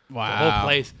a row. Wow. The whole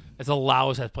place, it's the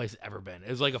loudest that place has ever been. It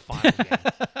was like a final game.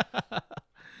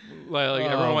 Like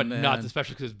everyone went man. nuts,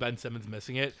 especially because Ben Simmons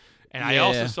missing it. And I Yeah.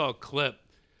 also saw a clip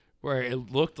where it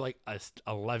looked like a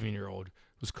 11-year-old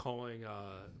was calling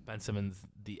Ben Simmons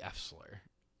the F slur.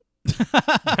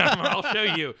 I'll show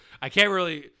you. I can't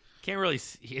really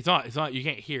see. It's not. You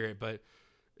can't hear it, but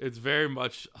it's very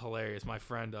much hilarious. My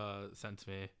friend sent to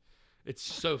me. It's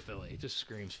so Philly. It just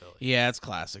screams Philly. Yeah, it's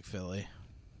classic Philly.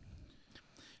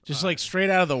 Just like straight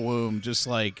out of the womb, just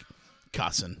like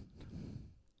cussing.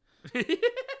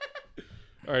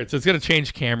 All right, so it's gonna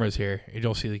change cameras here. You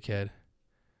don't see the kid.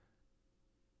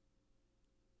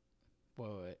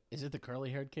 Whoa, is it the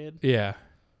curly-haired kid? Yeah.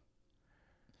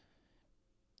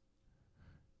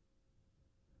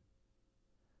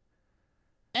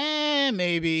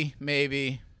 Maybe.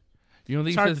 You don't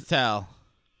think It's hard he to says, tell.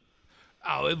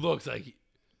 oh, it looks like.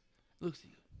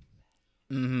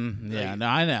 Mm-hmm. Yeah, Like- no,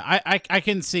 I know. I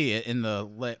can see it in the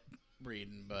lip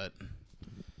reading, but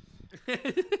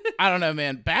I don't know,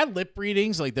 man. Bad lip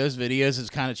readings, like those videos, has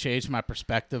kind of changed my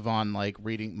perspective on like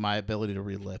reading my ability to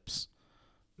read lips.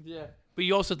 Yeah. But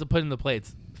you also have to put in the play.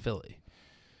 It's Philly.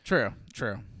 True.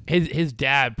 His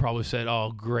dad probably said,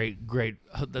 "Oh, great,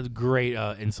 that's great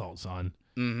insult, son.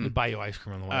 Mm-hmm. We'll buy you ice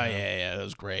cream on the way." Oh home." yeah, that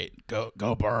was great. Go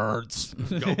birds.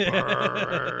 Go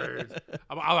Birds.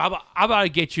 I'm about to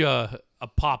get you a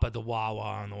pop at the Wawa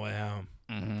on the way home.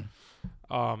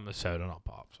 Mm-hmm. A soda, not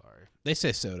pop. Sorry, They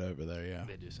say soda over there, yeah.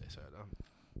 they do say soda.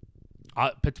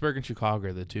 Pittsburgh and Chicago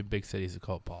are the 2 big cities that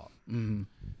call it pop. Mm-hmm. And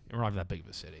we're not even that big of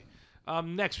a city.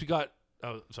 Next we got.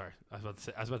 Oh, sorry. I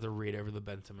was about to read over the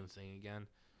Ben Simmons thing again.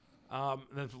 And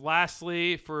then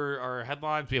lastly, for our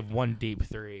headlines, we have 1 deep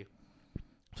 3.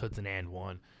 So it's an and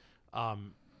 1.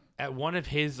 At one of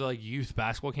his like youth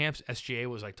basketball camps, SGA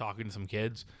was like talking to some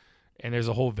kids, and there's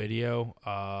a whole video.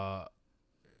 I'm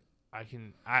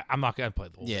not gonna play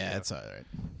the whole video. Yeah, it's all right.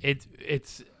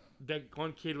 It's that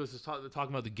one kid was just talking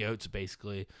about the GOATs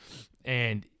basically,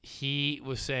 and he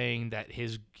was saying that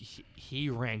he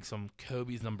ranks them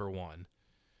Kobe's number 1,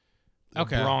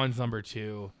 Okay. LeBron's number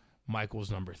 2,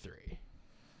 Michael's number 3,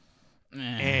 Eh.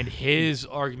 and his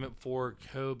argument for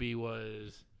Kobe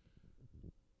was,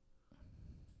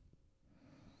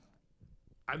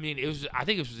 I think it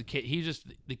was the kid.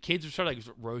 The kids were sort of like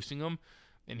roasting him.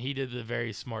 And he did the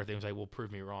very smart thing. He was like, well,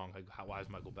 prove me wrong. Like, why is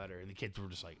Michael better? And the kids were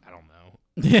just like, I don't know.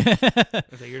 I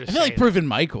It's like, you're feel just like saying proving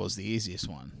Michael is the easiest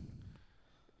one.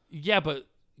 that. Yeah, but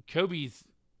Kobe's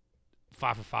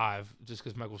 5 for 5 just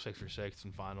because Michael's 6 for 6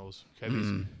 in finals.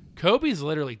 Kobe's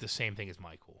literally the same thing as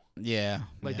Michael. Yeah.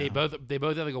 Like yeah. they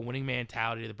both have like a winning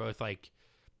mentality. They're both like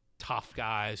tough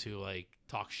guys who like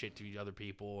talk shit to other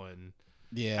people and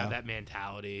have that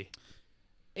mentality.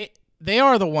 They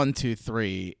are the 1, 2,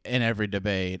 3 in every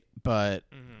debate, but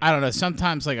I don't know.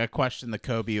 Sometimes, like, I question the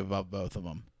Kobe above both of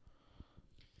them.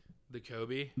 The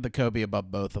Kobe? The Kobe above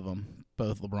both of them,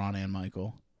 both LeBron and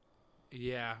Michael.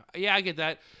 Yeah, I get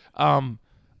that.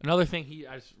 Another thing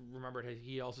I just remembered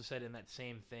he also said in that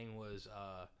same thing was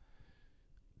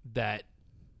that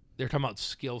they're talking about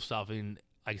skill stuff and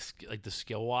like the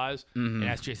skill wise, and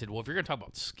SJ said, well, if you're gonna talk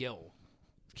about skill,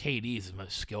 KD is the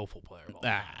most skillful player of all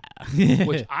time.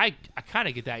 Which I kind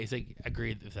of get that. He's like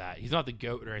agreed with that. He's not the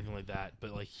GOAT or anything like that,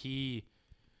 but like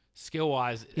skill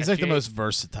wise, He's like the most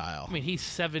versatile. I mean, he's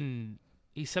 7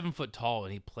 foot tall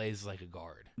and he plays like a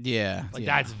guard. Yeah, Like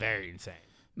yeah. that's very insane.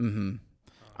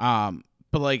 Mm-hmm.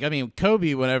 But like, I mean,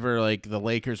 Kobe, whenever like the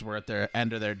Lakers were at their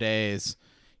end of their days,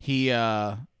 he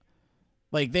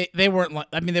like they weren't like,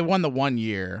 I mean, they won the 1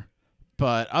 year,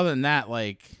 But other than that,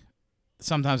 like,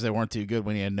 sometimes they weren't too good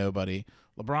when he had nobody.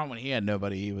 LeBron, when he had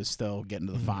nobody, he was still getting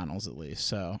to the finals at least.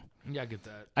 So Yeah, I get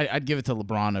that. I'd give it to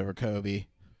LeBron over Kobe.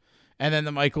 And then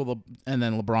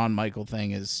LeBron Michael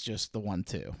thing is just the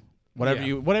 1-2.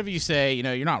 Whatever you say,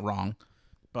 you're not wrong,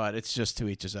 but it's just to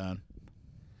each his own.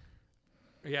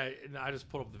 Yeah, and I just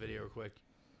pulled up the video real quick.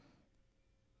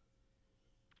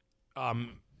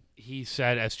 He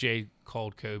said SJ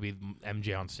called Kobe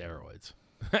MJ on steroids.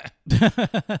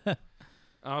 But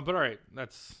all right,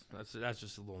 that's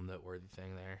just a little noteworthy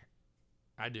thing there.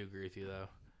 I do agree with you though.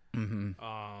 Mm-hmm.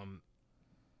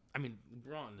 I mean,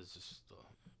 LeBron is just the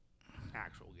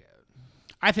actual GOAT.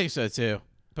 I think so too.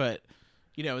 But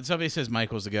when somebody says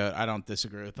Michael's the GOAT, I don't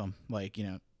disagree with them. Like,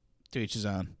 to each his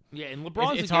own. Yeah, and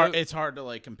LeBron's it's the hard. GOAT. It's hard to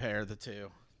like compare the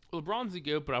two. LeBron's the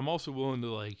GOAT, but I'm also willing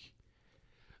to like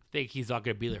think he's not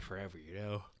gonna be there forever.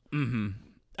 Mm-hmm.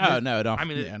 Oh no, don't. I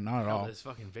mean, not at all. This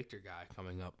fucking Victor guy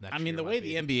coming up next. I mean, year the way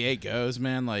the NBA goes,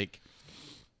 man, like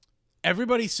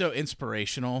everybody's so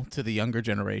inspirational to the younger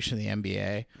generation of the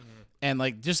NBA. And,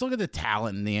 like, just look at the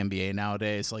talent in the NBA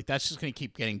nowadays. Like, that's just going to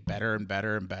keep getting better and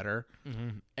better and better. Mm-hmm.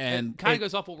 And it kind of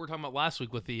goes off what we were talking about last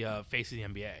week with the face of the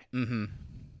NBA. Mm-hmm.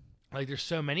 Like, there's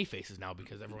so many faces now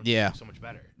because everyone's doing so much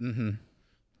better. Mm-hmm.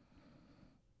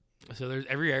 So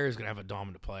every era is going to have a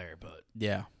dominant player.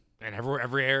 Yeah. And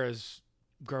every era is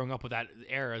growing up with that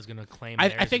era is going to claim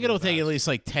I think it'll take at least,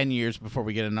 like, 10 years before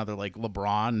we get another, like,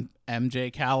 LeBron,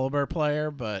 MJ caliber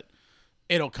player. But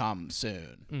it'll come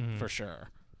soon, for sure.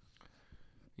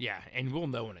 Yeah, and we'll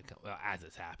know when as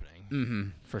it's happening. Mm-hmm,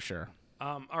 for sure.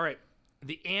 All right.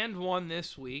 The and one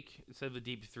this week, instead of the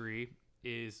deep three,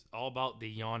 is all about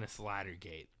the Giannis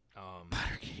Laddergate.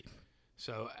 Laddergate.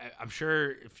 So I'm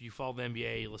sure if you follow the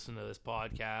NBA, you listen to this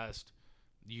podcast,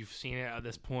 you've seen it at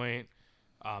this point.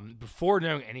 Before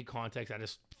knowing any context, I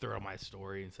just threw out my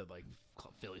story and said, like,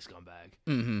 Philly scumbag.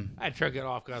 Mm-hmm. I tried to get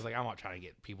off because I was like, I'm not trying to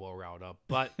get people riled up.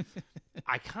 But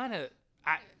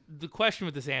the question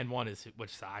with this and one is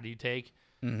which side do you take?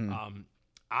 Mm-hmm.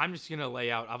 I'm just going to lay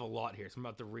out. I have a lot here, so I'm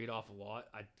about to read off a lot.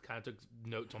 I kind of took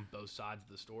notes on both sides of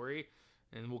the story,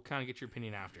 and we'll kind of get your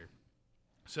opinion after.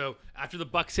 So after the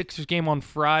Bucks-Sixers game on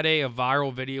Friday, a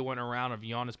viral video went around of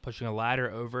Giannis pushing a ladder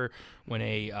over when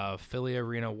a Philly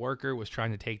arena worker was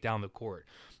trying to take down the court.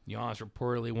 Giannis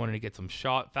reportedly wanted to get some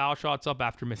foul shots up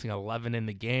after missing 11 in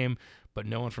the game, but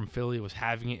no one from Philly was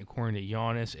having it, according to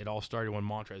Giannis. It all started when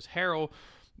Montrezl Harrell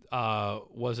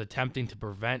was attempting to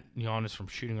prevent Giannis from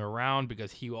shooting around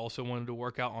because he also wanted to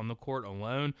work out on the court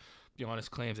alone. Giannis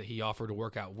claims that he offered to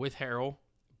work out with Harrell,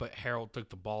 but Harrell took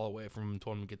the ball away from him and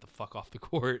told him to get the fuck off the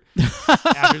court.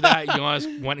 After that,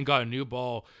 Giannis went and got a new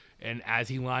ball, and as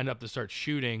he lined up to start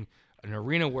shooting, an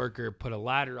arena worker put a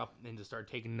ladder up and to start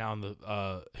taking down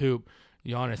the hoop.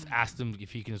 Giannis asked him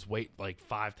if he can just wait like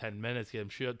 5-10 minutes, get him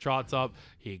shots up.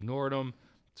 He ignored him.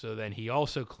 So then he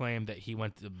also claimed that he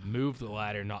went to move the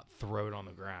ladder, not throw it on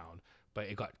the ground, but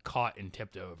it got caught and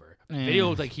tipped over. The video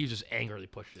looked like he just angrily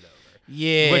pushed it over.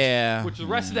 Yeah. Which the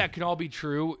rest of that can all be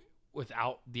true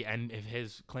without the end of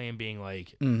his claim being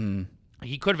like,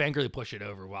 he could have angrily pushed it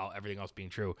over while everything else being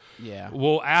true. Yeah.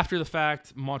 Well, after the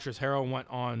fact, Montrezl Harrell went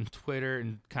on Twitter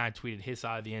and kind of tweeted his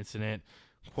side of the incident.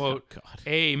 Quote,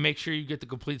 "Hey, make sure you get the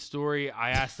complete story. I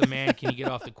asked the man, can you get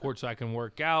off the court so I can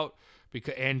work out?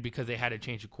 Because they had to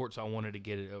change the court, so I wanted to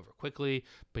get it over quickly,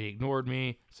 but he ignored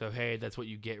me. So, hey, that's what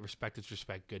you get. Respect is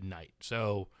respect. Good night."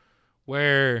 So,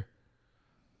 where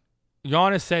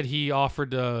Giannis said he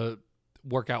offered to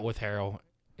work out with Harrell,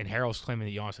 and Harrell's claiming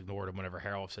that Giannis ignored him whenever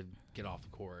Harrell said, get off the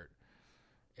court.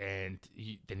 And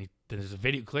then there's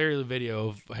clearly a video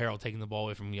of Harrell taking the ball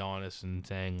away from Giannis and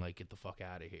saying, like, get the fuck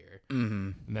out of here.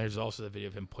 Mm-hmm. And there's also the video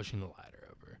of him pushing the ladder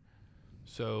over.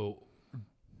 So,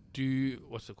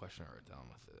 what's the question I wrote down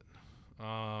with it?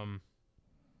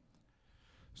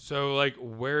 So, like,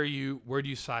 where do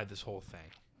you side this whole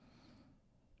thing?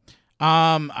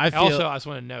 I just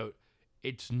want to note,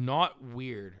 it's not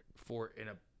weird for an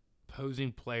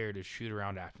opposing player to shoot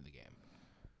around after the game.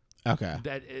 Okay.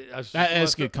 That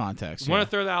is good context. I want to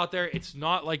throw that out there. It's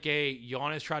not like a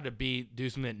Giannis tried to do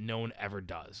something that no one ever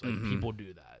does. Like, people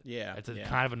do that. Yeah. It's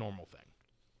kind of a normal thing.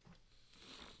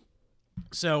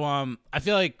 So, I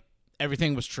feel like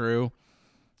everything was true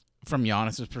from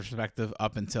Giannis's perspective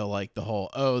up until, like, the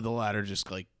whole, the ladder just,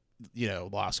 like,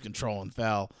 lost control and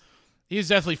fell. He was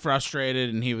definitely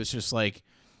frustrated, and he was just like,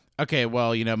 okay,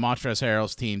 well, Montrezl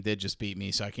Harrell's team did just beat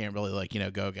me, so I can't really, like,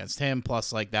 go against him.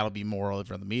 Plus, like, that'll be moral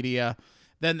for the media.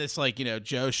 Then this, like,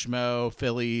 Joe Schmo,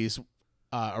 Phillies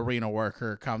arena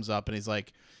worker comes up, and he's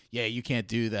like, yeah, you can't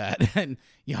do that. And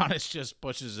Giannis just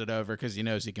pushes it over because he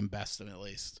knows he can best him at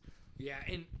least. Yeah,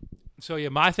 and So yeah,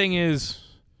 my thing is,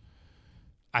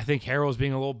 I think Harrell's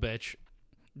being a little bitch,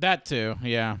 That too,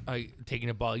 yeah. taking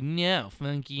a ball. Like, no,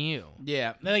 thank you.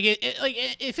 Yeah, like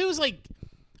if it was like,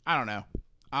 I don't know,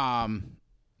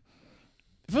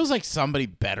 if it was like somebody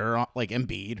better, like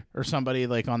Embiid or somebody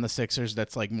like on the Sixers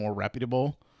that's like more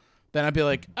reputable, then I'd be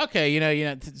like, okay,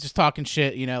 just talking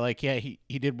shit, like yeah, he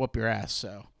did whoop your ass,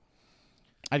 so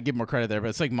I'd give more credit there. But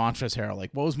it's like Montrezl Harrell.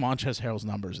 Like, what was Montrezl Harrell's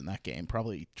numbers in that game?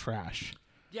 Probably trash.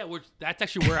 Yeah, that's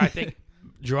actually where I think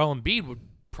Joel Embiid would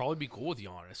probably be cool with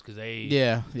Giannis because they.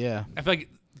 Yeah. I feel like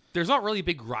there's not really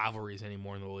big rivalries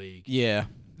anymore in the league. Yeah.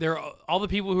 There are all the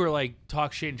people who are like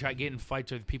talk shit and try to get in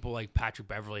fights with people like Patrick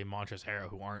Beverly and Montrezl Harrell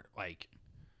who aren't like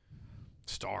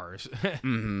stars.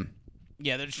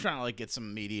 Yeah, they're just trying to like get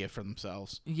some media for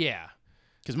themselves. Yeah.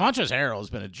 Because Montrezl Harrell has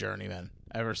been a journeyman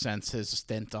ever since his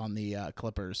stint on the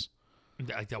Clippers.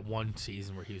 Like that one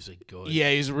season where he was like good. Yeah,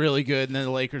 he's really good. And then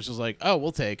the Lakers was like, oh,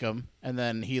 we'll take him. And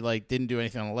then he like didn't do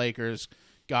anything on the Lakers,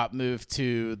 got moved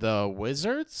to the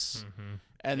Wizards.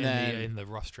 And then in the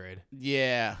Russ trade.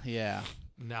 Yeah.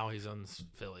 Now he's on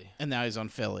Philly. And now he's on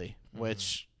Philly,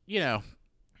 which,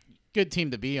 good team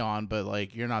to be on, but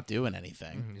like you're not doing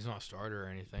anything. He's not a starter or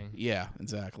anything. Yeah,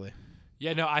 exactly.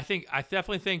 Yeah, no, I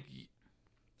definitely think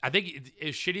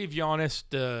it's shitty of Giannis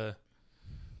to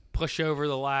push over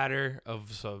the ladder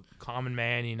of some common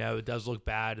man. It does look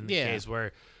bad in the case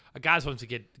where a guy just wants to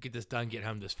get this done, get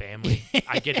home to his family.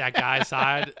 I get that guy's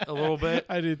side a little bit.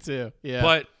 I do too. Yeah.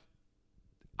 But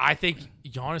I think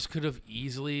Giannis could have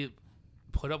easily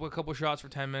put up a couple shots for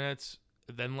 10 minutes,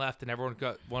 then left, and everyone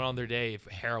went on their day if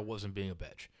Harrell wasn't being a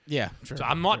bitch. Yeah, sure. So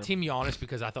I'm not Team Giannis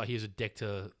because I thought he was a dick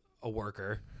to a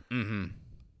worker. Mm-hmm.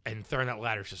 And throwing that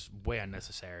ladder is just way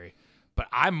unnecessary. But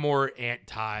I'm more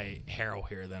anti-Harrell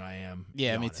here than I am.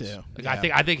 Yeah, Giannis. me too. Like,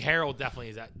 Yeah. I think Harrell definitely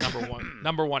is that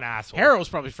number one asshole. Harrell's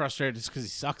probably frustrated just because he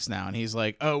sucks now, and he's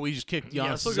like, "Oh, we just kicked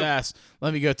Giannis' ass.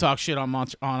 Let me go talk shit on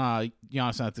Giannis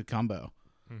Antetokounmpo.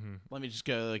 Let me just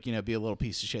go be a little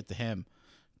piece of shit to him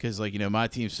because my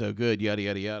team's so good. Yada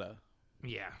yada yada."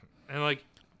 Yeah, and like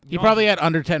he probably had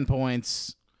under 10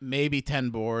 points, maybe 10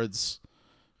 boards,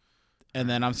 and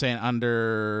then I'm saying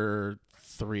under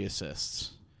 3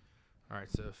 assists. All right,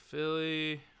 so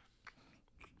Philly.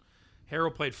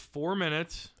 Harrell played 4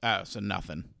 minutes. Oh, so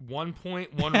nothing. 1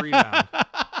 point, 1 rebound.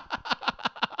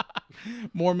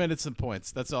 More minutes than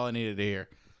points. That's all I needed to hear.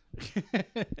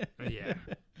 Yeah.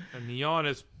 And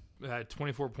Giannis had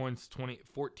 24 points,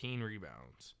 14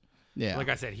 rebounds. Yeah. Like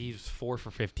I said, he's 4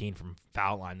 for 15 from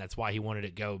foul line. That's why he wanted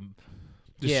to go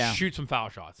just shoot some foul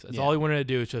shots. That's all he wanted to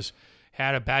do is just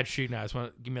had a bad shoot now. I just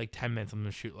want to give me like 10 minutes. I'm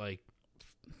going to shoot like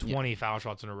 20 foul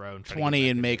shots in a row. And 20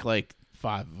 and make like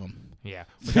 5 of them. Yeah.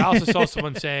 Which I also saw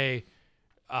someone say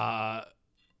I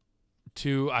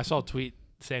saw a tweet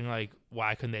saying like,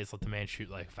 why couldn't they just let the man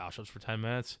shoot like foul shots for 10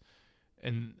 minutes?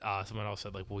 And someone else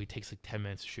said like, well, he takes like 10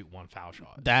 minutes to shoot 1 foul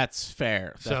shot. That's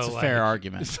fair. That's so, a fair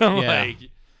argument. So yeah. like,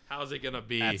 how's it gonna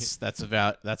be? That's a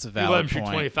valid you let him shoot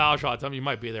point. 20 foul shots. I mean, you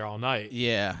might be there all night.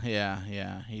 Yeah.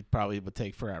 He probably would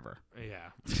take forever.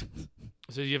 Yeah.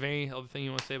 So do you have any other thing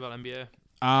you want to say about NBA?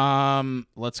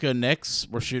 Let's go Knicks.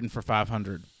 We're shooting for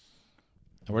 500.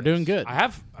 And we're doing good. I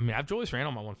have Julius Randle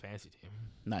on my one fantasy team.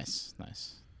 Nice.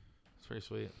 It's pretty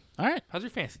sweet. All right. How's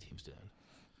your fantasy teams doing?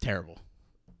 Terrible.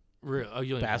 Real? Oh,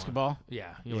 you only have Basketball? one.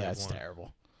 Yeah. You only have it's one.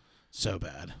 terrible. So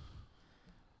bad.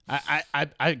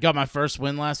 I got my first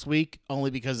win last week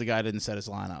only because the guy didn't set his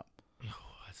lineup. Oh,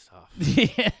 that's tough.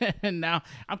 Yeah, and now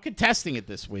I'm contesting it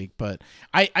this week, but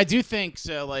I do think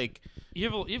so. Like You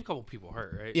have a couple people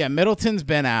hurt, right? yeah, Middleton's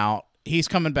been out. He's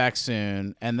coming back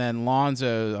soon, and then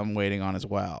Lonzo I'm waiting on as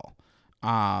well.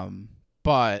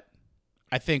 But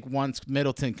I think once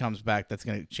Middleton comes back, that's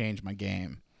going to change my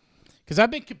game because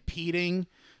I've been competing.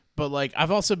 But like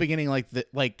I've also been getting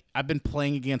I've been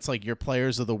playing against like your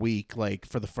players of the week like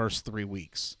for the first 3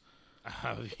 weeks.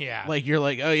 Yeah. Like you're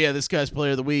like, oh yeah, this guy's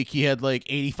player of the week. He had like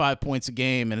 85 points a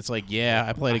game, and it's like, yeah,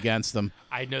 I played against him.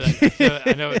 I know that.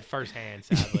 I know it firsthand.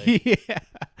 Sadly. Yeah.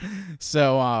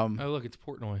 So Oh look, it's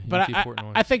Portnoy. but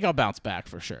Portnoy. I think I'll bounce back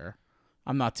for sure.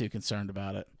 I'm not too concerned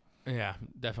about it. Yeah,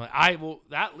 definitely.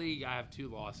 That league I have 2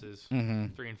 losses, 3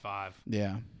 and 5.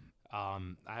 Yeah.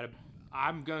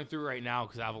 I'm going through right now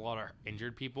because I have a lot of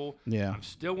injured people. Yeah. I'm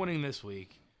still winning this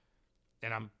week,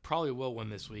 and I'm probably will win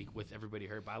this week with everybody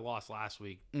hurt. But I lost last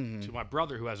week to my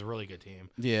brother, who has a really good team.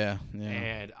 Yeah.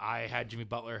 And I had Jimmy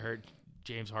Butler hurt,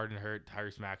 James Harden hurt,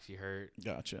 Tyrese Maxey hurt,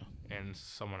 Gotcha. and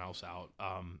someone else out.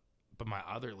 But my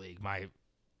other league, I'm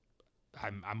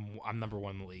number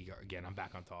 1 in the league again. I'm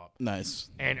back on top. Nice.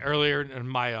 And earlier in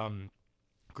my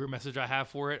group message I have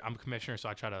for it, I'm commissioner, so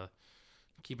I try to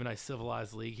keep a nice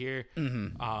civilized league here.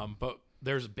 Mm-hmm. But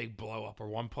there's a big blow up where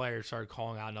one player started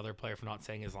calling out another player for not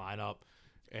saying his lineup,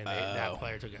 and that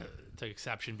player took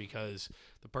exception because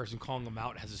the person calling him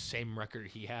out has the same record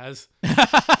he has. So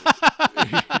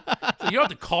you don't have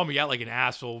to call me out like an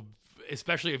asshole,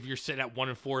 especially if you're sitting at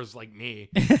 1-4 like me.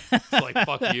 It's like,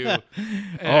 fuck you.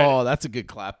 Oh, that's a good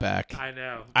clapback. I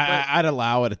know. I'd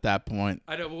allow it at that point.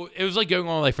 I know. Well, it was like going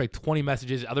on like for like 20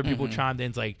 messages. Other people chimed in.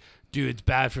 It's like, dude, it's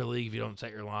bad for the league if you don't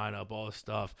set your lineup, all this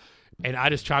stuff. And I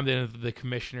just chimed in with the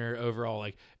commissioner overall.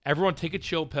 Like, everyone take a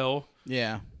chill pill.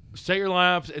 Yeah. Set your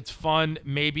lineups. It's fun.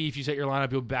 Maybe if you set your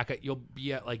lineup, you'll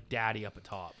be at like daddy up at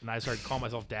top. And I started calling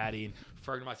myself daddy and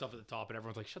referring to myself at the top. And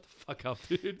everyone's like, shut the fuck up,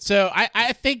 dude. So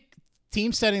I think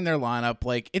teams setting their lineup,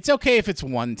 like, it's okay if it's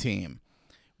one team.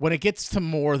 When it gets to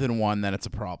more than one, then it's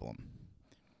a problem.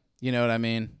 You know what I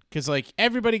mean? Because, like,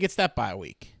 everybody gets that bye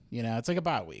week. You know, it's like a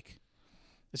bye week.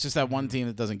 It's just that one team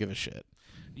that doesn't give a shit.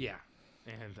 Yeah.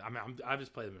 And I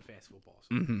just play them in fantasy football.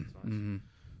 So it's nice.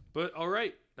 But, all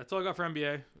right. That's all I got for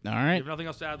NBA. All right. If nothing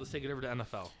else to add, let's take it over to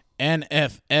NFL.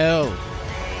 NFL.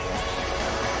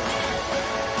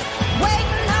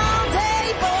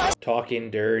 Talking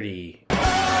dirty.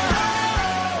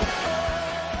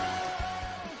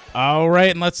 All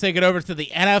right, and let's take it over to the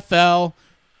NFL,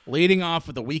 leading off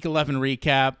with the Week 11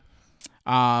 recap.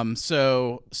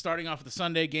 So starting off with the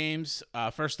Sunday games,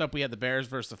 first up we had the Bears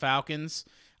versus the Falcons.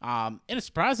 In a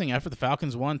surprising effort, the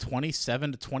Falcons won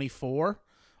 27-24,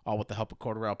 all with the help of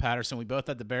Cordarrelle Patterson. We both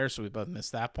had the Bears, so we both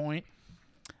missed that point.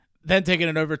 Then taking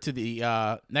it over to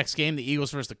the next game, the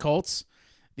Eagles versus the Colts.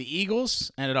 The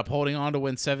Eagles ended up holding on to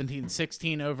win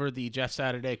 17-16 over the Jeff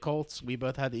Saturday Colts. We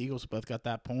both had the Eagles, both got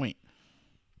that point.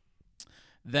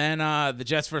 Then the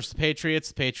Jets versus the Patriots.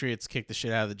 The Patriots kicked the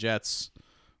shit out of the Jets,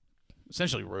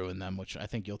 essentially ruined them, which I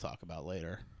think you'll talk about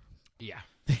later. Yeah.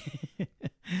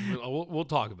 we'll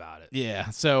talk about it. Yeah.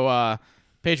 So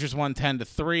Patriots won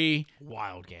 10-3.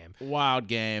 Wild game.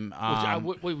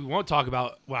 Which we won't talk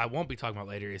about. What I won't be talking about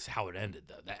later is how it ended,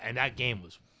 though. That game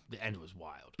was. The end was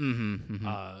wild.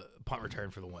 Punt return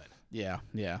for the win. Yeah.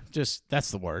 Just that's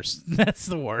the worst. That's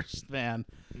the worst, man.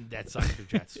 That sucks for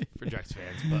Jets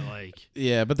fans, but like.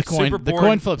 Yeah, but the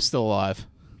coin flip's still alive.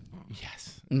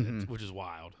 Yes, which is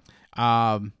wild.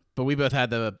 But we both had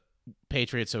the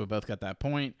Patriots, so we both got that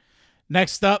point.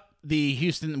 Next up, the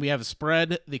Houston. We have a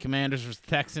spread. The Commanders versus the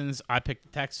Texans. I picked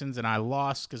the Texans and I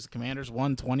lost because the Commanders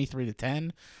won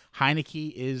 23-10.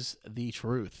 Heineke is the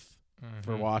truth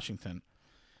for Washington.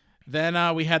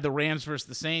 Then we had the Rams versus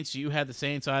the Saints. You had the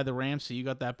Saints. I had the Rams, so you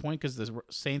got that point because the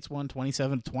Saints won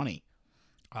 27-20.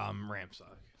 Rams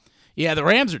suck. Yeah, the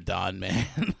Rams are done,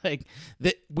 man. Like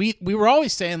we were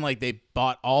always saying like they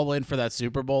bought all in for that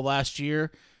Super Bowl last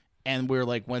year, and we were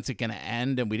like, when's it gonna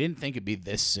end? And we didn't think it'd be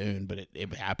this soon, but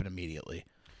it happened immediately.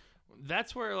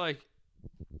 That's where like,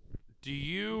 would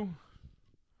you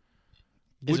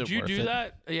worth do it?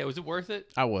 that? Yeah, was it worth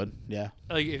it? I would. Yeah.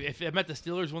 Like if it meant the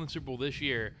Steelers won the Super Bowl this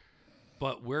year,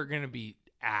 but we're gonna be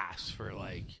ass for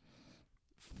like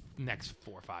next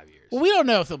 4 or 5 years. Well, we don't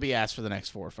know if they'll be asked for the next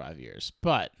 4 or 5 years,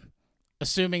 but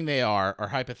assuming they are, or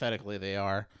hypothetically they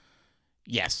are,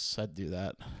 yes, I'd do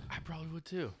that. I probably would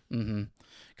too.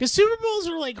 Because Super Bowls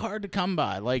are like hard to come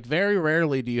by. Like very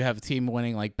rarely do you have a team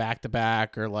winning like back to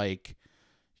back or like,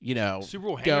 you know, Super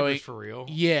Bowl going hangovers for real.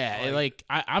 Yeah, like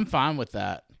I'm fine with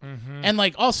that. And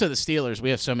like also the Steelers, we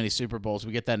have so many Super Bowls.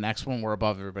 We get that next one, we're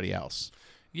above everybody else.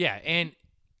 Yeah, and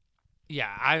yeah,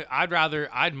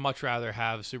 I'd much rather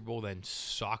have a Super Bowl than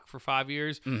suck for 5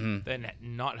 years than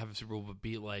not have a Super Bowl but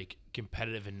be like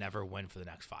competitive and never win for the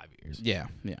next 5 years. Yeah.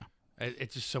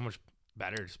 It's just so much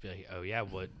better to just be like, oh yeah,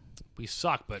 we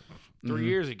suck, but 3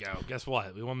 years ago, guess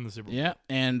what? We won the Super Bowl. Yeah,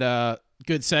 and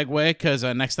good segue because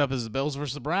next up is the Bills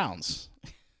versus the Browns.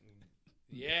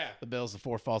 Yeah. The Bills, the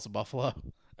Four Falls of Buffalo.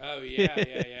 Oh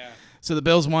yeah. So the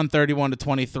Bills won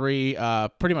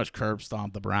 31-23. Pretty much curb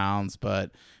stomped the Browns,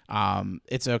 but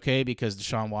it's okay because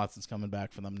Deshaun Watson's coming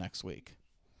back for them next week.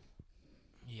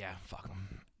 Yeah, fuck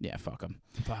them. Yeah, fuck them.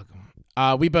 Fuck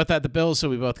them. We both had the Bills, so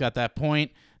we both got that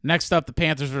point. Next up, the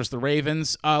Panthers versus the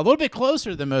Ravens. A little bit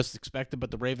closer than most expected, but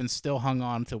the Ravens still hung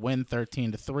on to win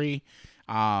 13-3.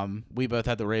 We both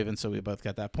had the Ravens, so we both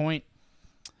got that point.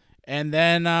 And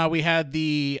then we had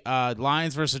the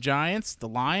Lions versus Giants. The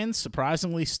Lions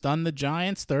surprisingly stunned the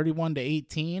Giants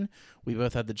 31-18. We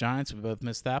both had the Giants. We both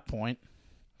missed that point.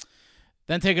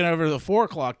 Then taking over the 4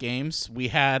 o'clock games, we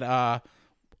had, I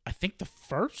think, the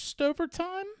first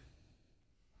overtime?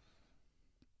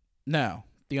 No,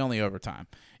 the only overtime.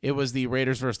 It was the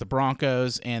Raiders versus the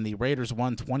Broncos, and the Raiders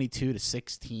won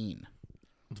 22-16.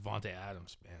 Devontae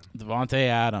Adams, man. Devontae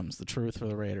Adams, the truth for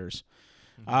the Raiders.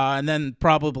 And then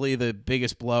probably the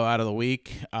biggest blowout of the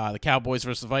week, the Cowboys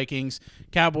versus the Vikings.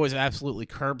 Cowboys absolutely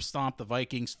curb stomped the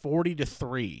Vikings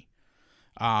 40-3.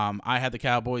 I had the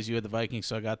Cowboys, you had the Vikings,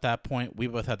 so I got that point. We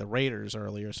both had the Raiders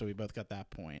earlier, so we both got that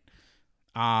point.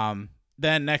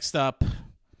 Then next up,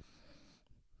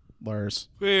 Lurs.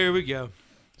 Here we go.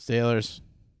 Steelers.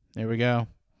 There we go.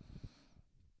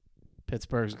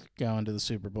 Pittsburgh's going to the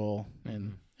Super Bowl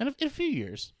in a few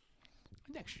years.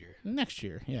 Next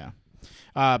year, yeah.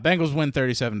 Bengals win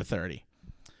 37-30.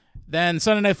 Then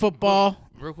Sunday Night Football.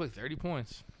 Real quick, 30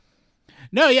 points.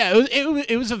 No, yeah,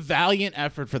 it was a valiant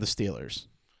effort for the Steelers.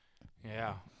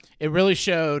 Yeah. It really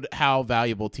showed how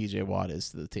valuable T.J. Watt is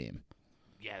to the team.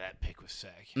 Yeah, that pick was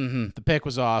sick. Mm-hmm. The pick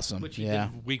was awesome. Which he yeah.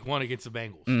 did week 1 against the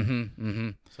Bengals. Mm-hmm. Mm-hmm.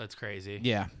 So that's crazy.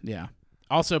 Yeah, yeah.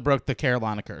 Also broke the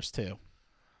Carolina curse, too.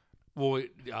 Well,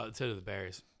 so did the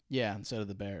Bears. Yeah, and so did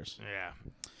the Bears. Yeah.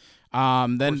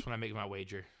 Then Of course, when I make my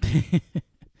wager.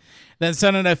 Then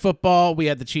Sunday Night Football, we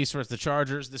had the Chiefs versus the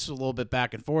Chargers. This was a little bit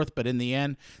back and forth, but in the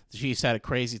end, the Chiefs had a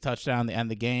crazy touchdown to end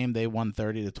the game. They won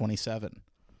 30-27.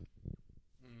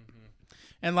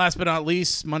 And last but not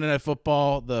least, Monday Night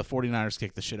Football, the 49ers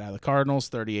kicked the shit out of the Cardinals,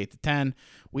 38-10.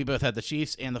 We both had the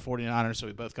Chiefs and the 49ers, so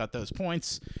we both got those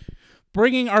points,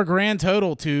 bringing our grand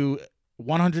total to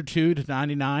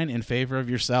 102-99 in favor of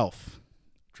yourself.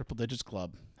 Triple Digits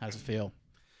Club. How's it feel?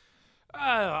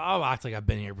 I'll act like I've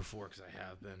been here before because I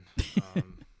have been.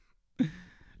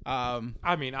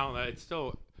 I mean, I don't know. It's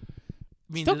still...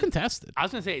 Still contested. I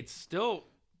was going to say, it's still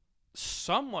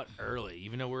somewhat early,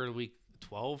 even though we're in week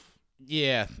 12.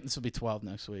 Yeah, this will be 12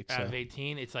 next week. Out So. of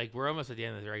 18, it's like we're almost at the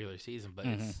end of the regular season, but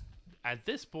it's at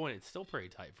this point, it's still pretty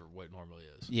tight for what it normally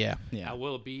is. Yeah, yeah. Now,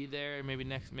 will it be there? Maybe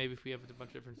if we have a bunch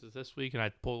of differences this week and I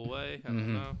pull away. I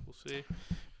don't know. We'll see.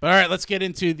 But all right, let's get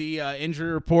into the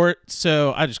injury report.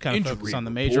 So I just kind of focus on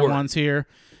the major ones here.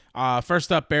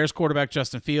 First up, Bears quarterback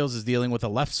Justin Fields is dealing with a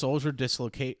left shoulder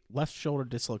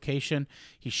dislocation.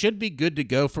 He should be good to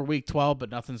go for Week 12,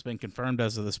 but nothing's been confirmed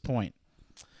as of this point.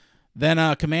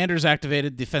 Then Commanders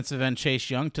activated defensive end Chase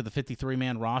Young to the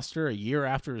 53-man roster a year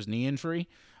after his knee injury.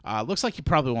 Looks like he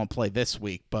probably won't play this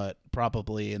week, but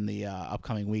probably in the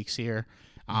upcoming weeks here.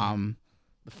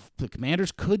 The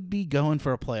Commanders could be going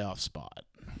for a playoff spot,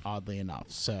 oddly enough.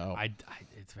 So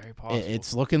it's very possible.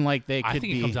 it's looking like they could be. I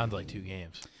think it comes down to like 2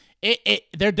 games.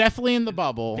 They're definitely in the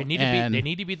bubble. They need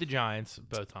to beat the Giants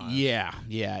both times. Yeah.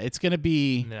 It's going to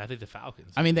be. And then I think the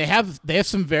Falcons. I mean, they have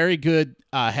some very good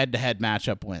head-to-head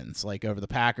matchup wins, like over the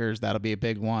Packers. That'll be a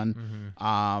big one.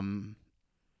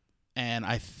 And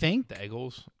I think the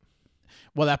Eagles.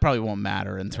 Well, that probably won't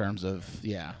matter in terms of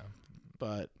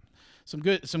but some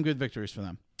good victories for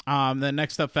them. Then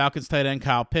next up, Falcons tight end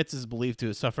Kyle Pitts is believed to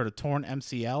have suffered a torn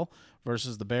MCL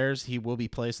versus the Bears. He will be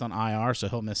placed on IR, so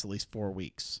he'll miss at least 4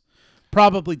 weeks.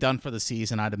 Probably done for the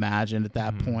season, I'd imagine, at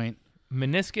that point.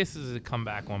 Meniscus is a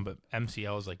comeback one, but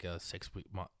MCL is like a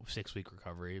 6-week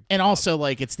recovery. And also,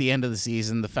 like, it's the end of the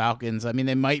season. The Falcons, I mean,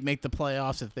 they might make the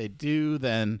playoffs. If they do,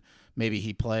 then maybe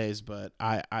he plays, but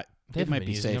it might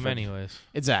be safer. Him anyways.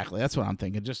 Exactly. That's what I'm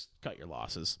thinking. Just cut your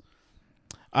losses.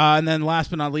 And then last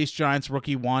but not least, Giants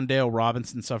rookie Wan'Dale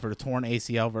Robinson suffered a torn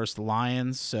ACL versus the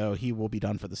Lions, so he will be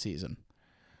done for the season.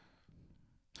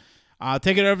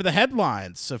 Take it over the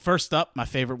headlines. So first up, my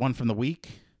favorite one from the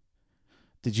week.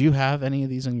 Did you have any of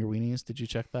these on your weenies? Did you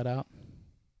check that out?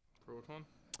 For which one?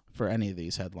 For any of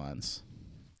these headlines.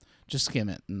 Just skim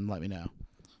it and let me know.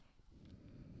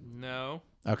 No.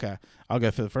 Okay. I'll go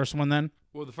for the first one then.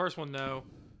 Well, the first one, no.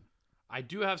 I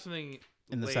do have something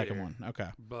in the second one. Okay.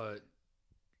 But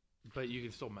you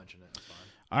can still mention it. It's fine.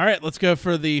 All right, let's go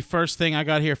for the first thing I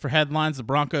got here for headlines. The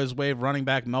Broncos waive running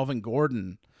back Melvin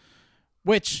Gordon,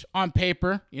 which on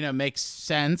paper, makes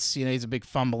sense. He's a big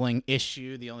fumbling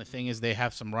issue. The only thing is they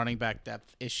have some running back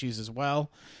depth issues as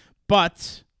well.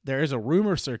 But there is a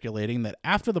rumor circulating that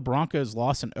after the Broncos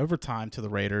lost in overtime to the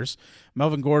Raiders,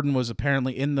 Melvin Gordon was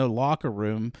apparently in the locker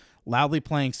room loudly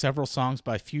playing several songs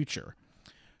by Future.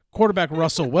 Quarterback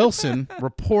Russell Wilson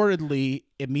reportedly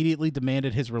immediately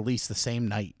demanded his release the same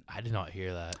night. I did not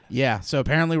hear that. Yeah, so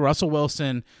apparently Russell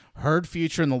Wilson heard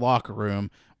Future in the locker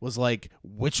room, was like,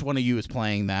 which one of you is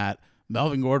playing that?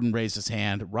 Melvin Gordon raised his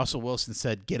hand. Russell Wilson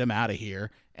said, get him out of here,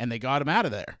 and they got him out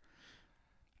of there.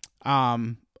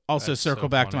 Also, That's circle so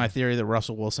back to funny. my theory that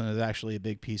Russell Wilson is actually a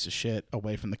big piece of shit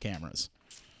away from the cameras.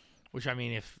 Which, I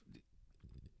mean, if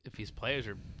these players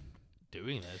are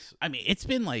doing this, I mean, it's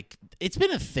been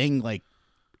a thing like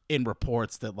in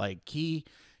reports that like he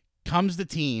comes to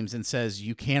teams and says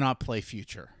you cannot play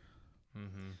Future.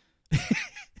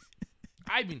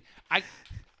 I mean, I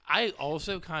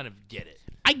also kind of get it.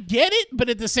 I get it, but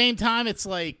at the same time, it's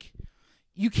like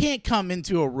you can't come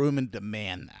into a room and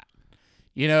demand that.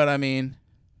 You know what I mean?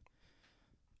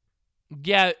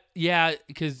 Yeah,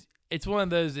 because it's one of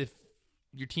those, if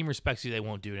your team respects you, they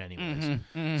won't do it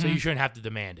anyways. So you shouldn't have to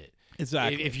demand it.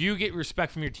 Exactly. If you get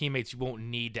respect from your teammates, you won't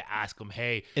need to ask them,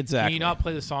 hey, Exactly. can you not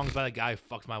play the songs by the guy who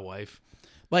fucked my wife?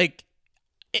 Like,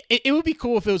 it would be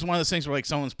cool if it was one of those things where, like,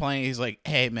 someone's playing, he's like,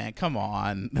 hey, man, come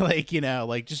on. Like, you know,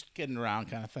 like, just getting around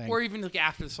kind of thing. Or even, like,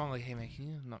 after the song, like, hey, man, can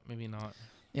you maybe not?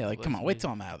 Yeah, like, come on, wait till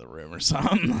I'm out of the room or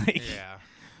something. Like, Yeah.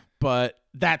 But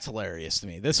that's hilarious to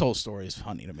me. This whole story is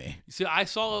funny to me. See, I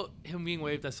saw him being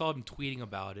waved. I saw him tweeting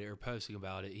about it or posting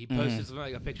about it. He posted something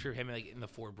like a picture of him, like, in the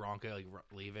Ford Bronco, like,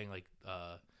 leaving, like,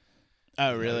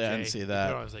 Oh, really? OJ. I didn't see He that.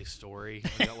 put it on his, like, story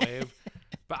when he got waved.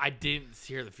 But I didn't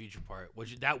hear the future part,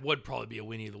 which that would probably be a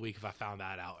Winnie of the Week if I found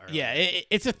that out early. Yeah,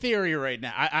 it's a theory right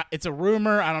now. It's a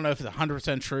rumor. I don't know if it's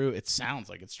 100% true. It sounds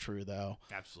like it's true, though.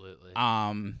 Absolutely.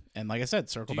 And like I said,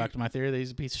 circle back to my theory that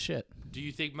he's a piece of shit. Do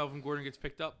you think Melvin Gordon gets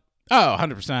picked up? Oh,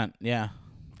 100%. Yeah.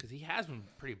 Because he has been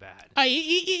pretty bad.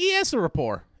 He has the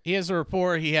rapport. He has the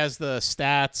rapport. He has the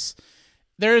stats.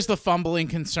 There is the fumbling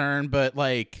concern, but,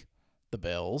 like, the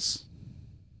Bills,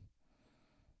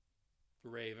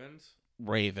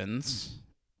 Ravens,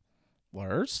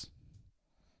 Lurs.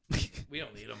 We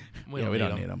don't need him. We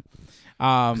don't need him.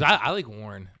 'Cause I like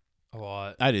Warren a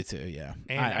lot. I do too. Yeah,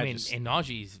 And I mean, and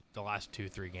Najee's the last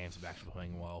 2-3 games have actually been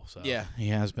playing well. So yeah, he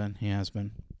has been.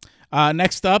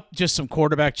 Next up, just some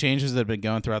quarterback changes that have been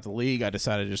going throughout the league. I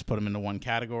decided to just put them into one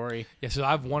category. Yeah, so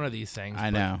I have one of these things. I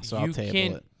know, so I'll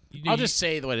table it. I'll just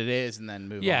say what it is and then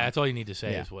move on. Yeah, that's all you need to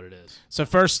say is what it is. So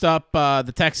first up,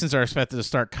 the Texans are expected to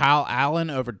start Kyle Allen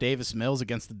over Davis Mills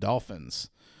against the Dolphins.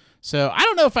 So I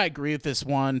don't know if I agree with this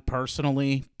one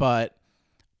personally, but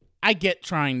I get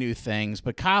trying new things.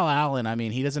 But Kyle Allen, I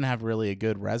mean, he doesn't have really a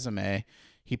good resume.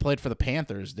 He played for the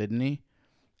Panthers, didn't he?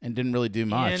 And didn't really do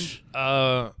much.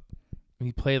 And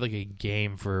he played like a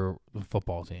game for the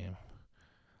football team.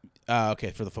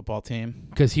 Okay, for the football team.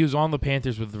 Because he was on the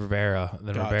Panthers with Rivera.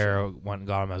 Then Gotcha. Rivera went and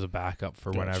got him as a backup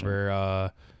for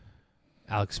whenever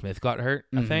Alex Smith got hurt,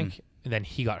 I think. And then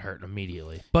he got hurt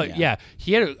immediately. But yeah,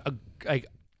 he had like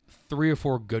 3 or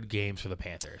 4 good games for the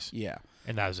Panthers. Yeah.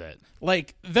 And that was it.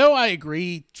 Like, though I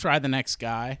agree, try the next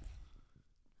guy.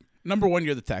 Number 1,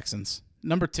 you're the Texans.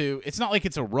 Number 2, it's not like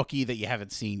it's a rookie that you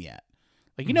haven't seen yet.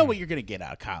 Like, you know what you're going to get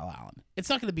out of Kyle Allen. It's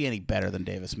not going to be any better than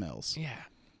Davis Mills. Yeah.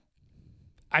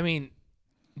 I mean,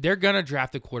 they're going to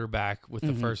draft a quarterback with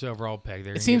the first overall pick.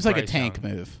 It seems like a tank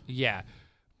move. Yeah.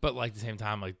 But, like, at the same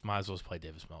time, like, might as well just play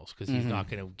Davis Mills because he's not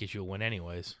going to get you a win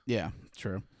anyways. Yeah,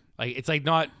 true. Like, it's like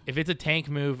not – if it's a tank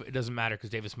move, it doesn't matter because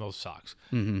Davis Mills sucks.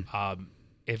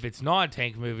 If it's not a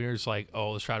tank move and you're just like,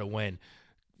 oh, let's try to win,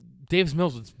 Davis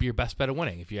Mills would be your best bet of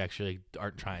winning if you actually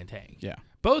aren't trying to tank. Yeah.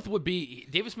 Both would be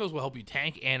 – Davis Mills will help you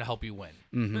tank and help you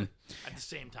win at the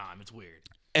same time. It's weird.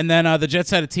 And then the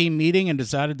Jets had a team meeting and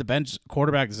decided to bench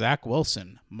quarterback Zach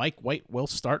Wilson. Mike White will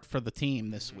start for the team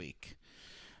this week.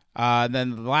 Then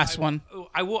the last one.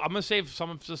 I'm going to save some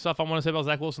of the stuff I want to say about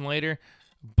Zach Wilson later,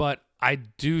 but I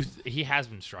do. He has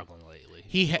been struggling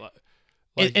lately.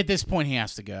 At this point, he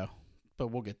has to go. But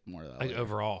we'll get more of that later.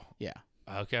 Overall. Yeah.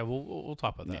 Okay, we'll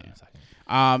talk about that in a second.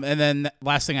 And then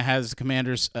last thing I have is the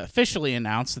Commanders officially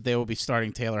announced that they will be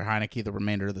starting Taylor Heineke the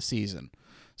remainder of the season.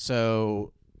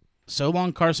 So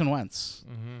long, Carson Wentz.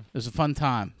 It was a fun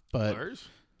time, but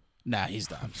nah, he's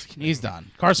done. He's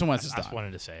done. Carson Wentz is done. I just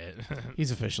wanted to say it.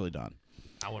 He's officially done.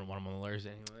 I wouldn't want him on the Lurs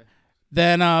anyway.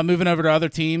 Then moving over to other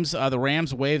teams, the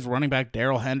Rams waived running back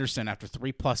Darrell Henderson after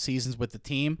 3+ seasons with the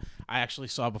team. I actually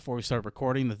saw before we started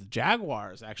recording that the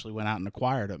Jaguars actually went out and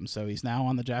acquired him, so he's now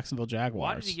on the Jacksonville Jaguars.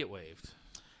 Why did he get waived?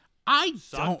 I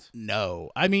don't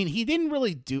know. I mean, he didn't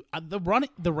really do the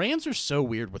Rams are so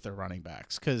weird with their running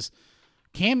backs because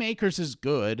Cam Akers is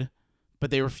good,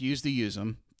 but they refuse to use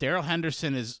him. Darrell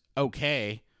Henderson is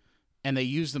okay, and they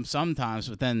use them sometimes,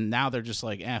 but then now they're just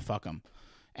like, fuck them.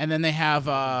 And then they have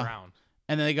Brown.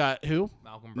 And then they got who?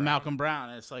 Malcolm Brown.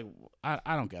 And it's like,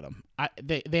 I don't get them.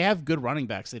 They have good running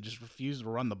backs. They just refuse to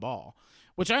run the ball,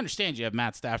 which I understand. You have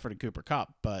Matt Stafford and Cooper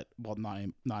Kupp, but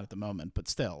not at the moment. But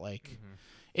still, like,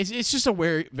 it's just a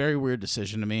very weird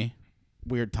decision to me.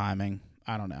 Weird timing.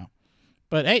 I don't know.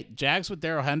 But hey, Jags with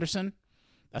Darrell Henderson.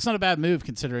 That's not a bad move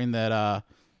considering that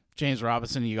James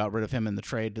Robinson, you got rid of him in the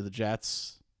trade to the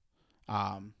Jets.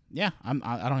 Yeah, I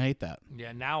don't hate that.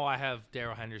 Yeah, now I have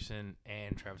Darrell Henderson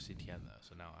and Travis Etienne though.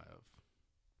 So now I have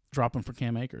drop him for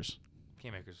Cam Akers.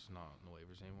 Cam Akers is not on the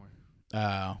waivers anymore.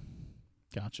 Oh,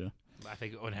 gotcha. I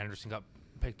think when Henderson got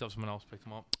picked up, someone else picked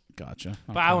him up. Gotcha.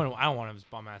 But I don't want him to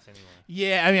bum ass anyway.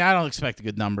 Yeah, I mean, I don't expect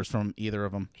good numbers from either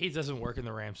of them. He doesn't work in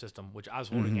the Ram system, which I was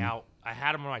holding out. I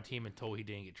had him on my team until he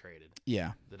didn't get traded.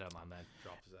 Yeah. The deadline that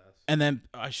dropped his ass. And then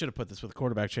I should have put this with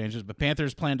quarterback changes, but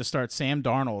Panthers plan to start Sam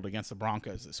Darnold against the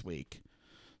Broncos this week.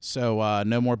 So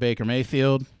no more Baker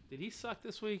Mayfield. Did he suck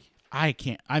this week? I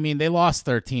can't. I mean, they lost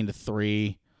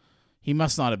 13-3. He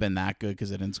must not have been that good because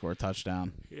they didn't score a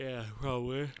touchdown. Yeah,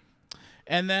 probably.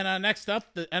 And then next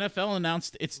up, the NFL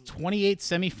announced its 28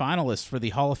 semifinalists for the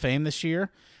Hall of Fame this year.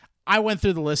 I went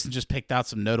through the list and just picked out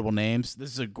some notable names.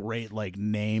 This is a great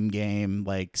name game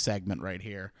segment right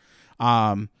here.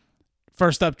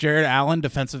 First up, Jared Allen,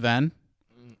 defensive end.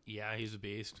 Yeah, he's a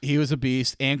beast. He was a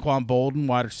beast. Anquan Bolden,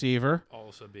 wide receiver.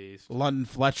 Also a beast. London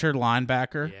Fletcher,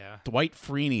 linebacker. Yeah. Dwight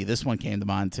Freeney, this one came to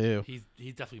mind too. He's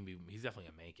definitely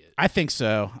gonna make it. I think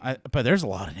so. But there's a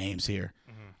lot of names here.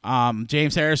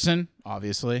 James Harrison,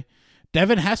 obviously.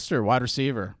 Devin Hester, wide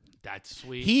receiver. That's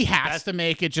sweet. He has to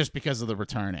make it just because of the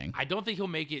returning. I don't think he'll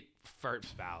make it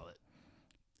first ballot.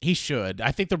 He should.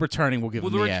 I think the returning will give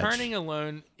him the edge. The returning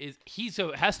alone is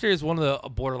so Hester is one of the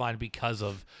borderline because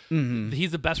of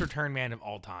he's the best return man of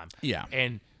all time. Yeah.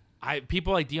 And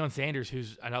people like Deion Sanders,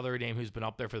 who's another name who's been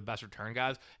up there for the best return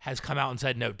guys, has come out and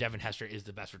said no, Devin Hester is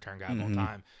the best return guy of all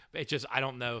time. It's just I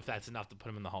don't know if that's enough to put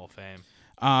him in the Hall of Fame.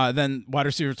 Then wide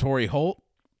receiver Torrey Holt,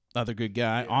 other good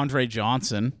guy. Yeah. Andre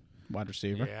Johnson, wide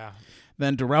receiver. Yeah.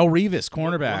 Then Darrelle Revis,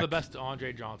 cornerback. One of the best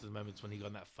Andre Johnson moments when he got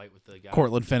in that fight with the guy.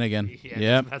 Cortland Finnegan. Yeah,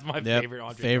 yep. That's my favorite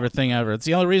Andre favorite Johnson. thing ever. It's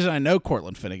the only reason I know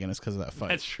Cortland Finnegan is because of that fight.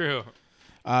 That's true.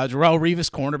 Darrelle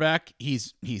Revis, cornerback.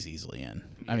 He's easily in.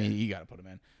 Yeah. I mean, you got to put him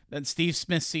in. Then Steve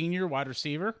Smith Sr., wide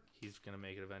receiver. He's going to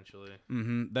make it eventually.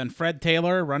 Then Fred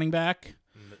Taylor, running back.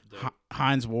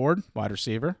 Hines Ward, wide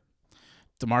receiver.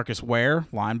 DeMarcus Ware,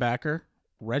 linebacker.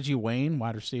 Reggie Wayne,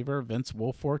 wide receiver. Vince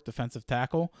Wilfork, defensive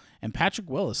tackle. And Patrick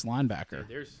Willis, linebacker. Yeah,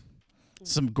 there's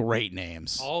some great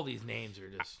names. All these names are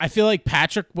just... I feel like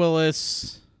Patrick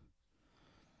Willis,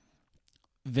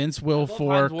 Vince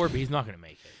Wilfork. Hines Ward, but he's not going to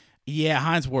make it. Yeah,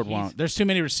 Hines Ward won't. There's too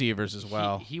many receivers as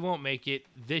well. He won't make it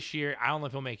this year. I don't know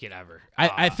if he'll make it ever.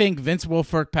 I think Vince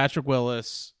Wilfork, Patrick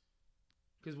Willis.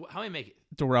 Because how many make it?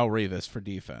 Darrelle Revis for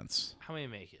defense. How many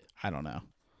make it? I don't know.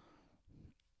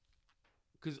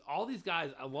 Because all these guys,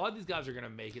 a lot of these guys are going to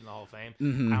make it in the Hall of Fame.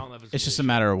 Mm-hmm. I don't know if it's just a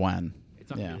matter of when. It's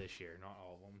not going to be this year, not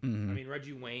all of them. I mean,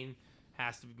 Reggie Wayne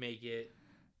has to make it.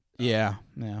 Yeah.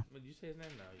 Did you say his name?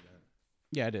 No, you didn't.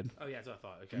 Yeah, I did. Oh, yeah, that's what I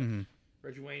thought. Okay.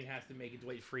 Reggie Wayne has to make it.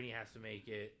 Dwight Freeney has to make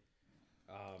it.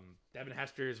 Devin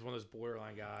Hester is one of those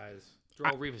borderline guys.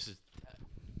 Darrelle Revis is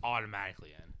automatically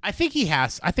in. I think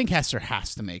Hester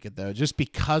has to make it though, just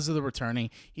because of the returning.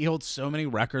 He holds so many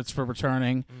records for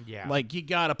returning. Yeah, you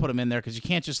got to put him in there because you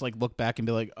can't just look back and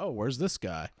be like, oh, where's this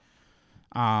guy?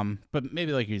 But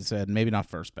maybe like you said, maybe not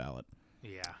first ballot.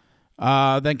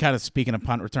 Yeah. Then kind of speaking of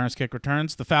punt returns, kick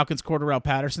returns, the Falcons' Cordarrelle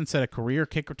Patterson set a career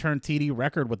kick return TD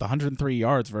record with 103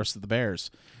 yards versus the Bears.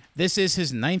 This is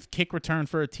his 9th kick return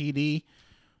for a TD.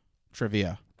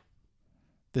 Trivia.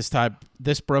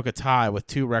 This broke a tie with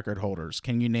 2 record holders.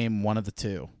 Can you name one of the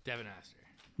 2? Devin Hester.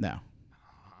 No.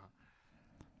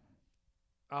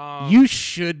 You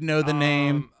should know the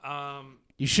name.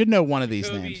 You should know one of these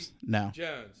names. No.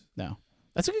 Jones. No.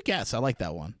 That's a good guess. I like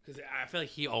that one. Because I feel like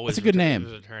he always. That's a good name.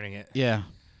 Was returning it. Yeah.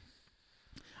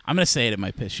 I'm gonna say it. It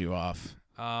might piss you off.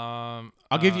 I'll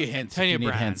give you hints if you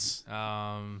need hints.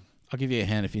 I'll give you a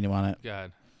hint if you want it. Go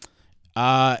ahead.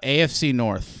 AFC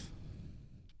North.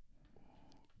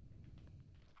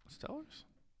 Steelers?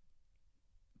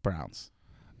 Browns.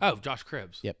 Oh, Josh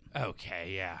Cribbs. Yep.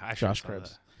 Okay, yeah. Josh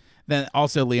Cribbs. Then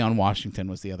also Leon Washington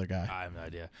was the other guy. I have no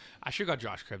idea. I should have got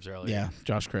Josh Cribbs earlier. Yeah,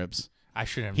 Josh Cribbs. I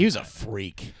shouldn't. He was a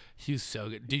freak. He was so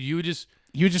good. Dude, you would just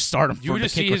start him. You would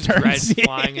just see his dreads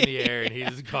flying in the air, and he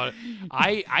just caught it.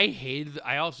 I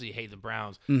obviously hate the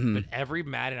Browns, but every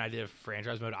Madden I did a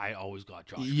franchise mode, I always got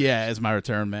Josh. Yeah, as my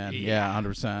return man. Yeah,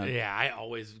 100%. Yeah, I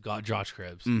always got Josh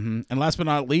Cribbs. And last but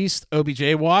not least,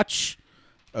 OBJ watch.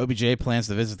 OBJ plans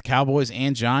to visit the Cowboys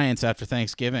and Giants after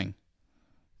Thanksgiving.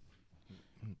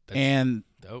 And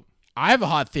dope. I have a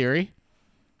hot theory.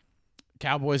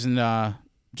 Cowboys and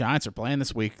Giants are playing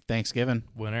this week, Thanksgiving.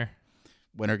 Winner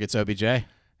gets OBJ.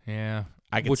 Yeah.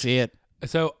 I can see it.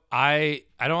 So I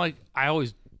don't like, I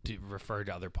always do refer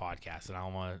to other podcasts, and I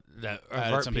don't want to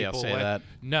avert somebody people else say away. that.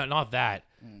 No, not that.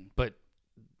 But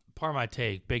part of my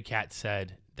take, Big Cat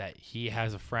said that he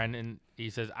has a friend, and he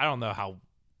says, I don't know how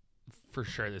for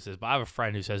sure this is, but I have a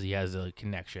friend who says he has a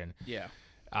connection. Yeah.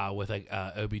 With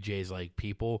OBJ's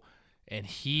people, And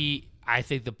I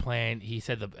think the plan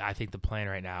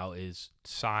right now is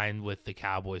sign with the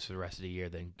Cowboys for the rest of the year,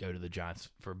 then go to the Giants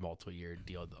for a multiple-year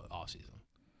deal the offseason.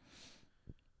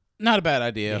 Not a bad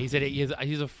idea. Yeah, he said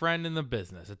he's a friend in the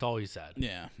business. That's all he said.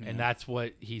 Yeah. And that's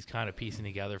what he's kind of piecing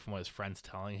together from what his friend's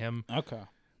telling him. Okay.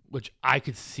 Which I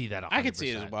could see that 100%. I could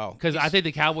see it as well. Because I think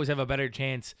the Cowboys have a better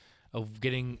chance of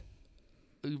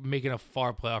making a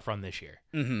far playoff run this year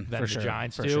than the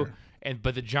Giants do. Sure.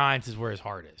 But the Giants is where his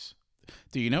heart is.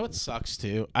 Do you know what sucks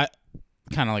too? I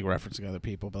kind of like referencing other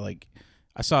people, but like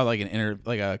I saw like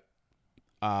an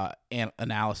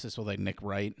analysis with like Nick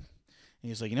Wright. And he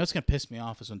was like, what's gonna piss me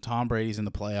off is when Tom Brady's in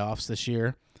the playoffs this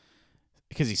year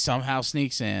because he somehow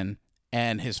sneaks in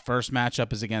and his first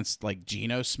matchup is against like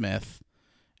Geno Smith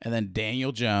and then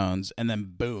Daniel Jones and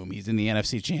then boom, he's in the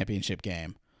NFC Championship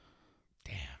game.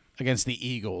 Damn. Against the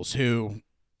Eagles, who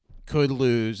could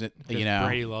lose.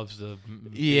 Brady loves the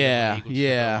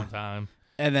yeah. Time.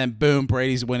 And then boom,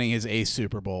 Brady's winning his 8th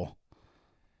Super Bowl.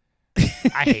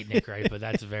 I hate Nick Wright, but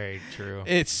that's very true.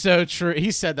 It's so true. He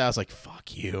said that. I was like,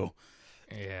 fuck you.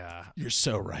 Yeah. You're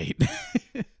so right.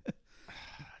 That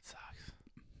sucks.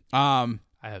 I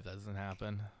hope that doesn't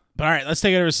happen. But all right, let's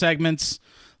take it over to segments.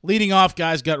 Leading off,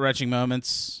 guys, gut-wrenching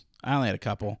moments. I only had a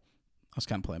couple. I was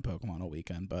kind of playing Pokemon all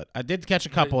weekend, but I did catch a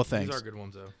couple of things. These are good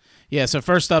ones, though. Yeah, so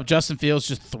first up, Justin Fields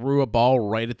just threw a ball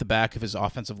right at the back of his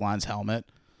offensive line's helmet.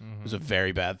 It was a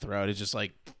very bad throw. It just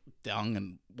like dung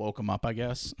and woke him up, I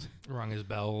guess. Rung his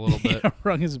bell a little bit. Yeah,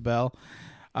 rung his bell.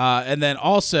 And then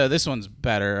also, this one's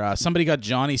better. Somebody got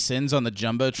Johnny Sins on the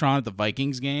Jumbotron at the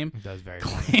Vikings game. That was very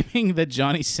claiming that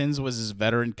Johnny Sins was his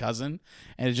veteran cousin,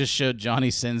 and it just showed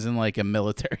Johnny Sins in like a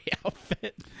military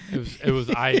outfit. It was.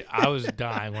 I was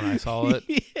dying when I saw it.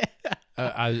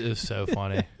 Yeah. It was so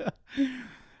funny.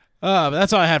 But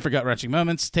that's all I had for gut wrenching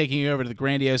moments. Taking you over to the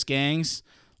grandiose gangs.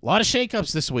 A lot of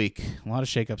shakeups this week.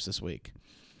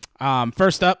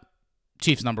 First up,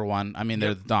 Chiefs number 1. I mean,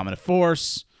 they're the dominant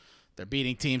force. They're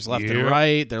beating teams left and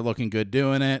right. They're looking good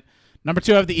doing it. Number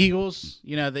 2, I have the Eagles.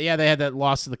 They had that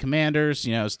loss to the Commanders.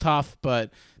 It was tough,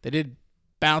 but they did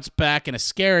bounce back in a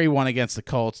scary one against the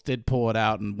Colts. Did pull it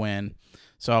out and win.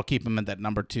 So I'll keep them at that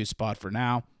number 2 spot for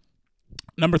now.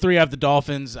 Number 3, I have the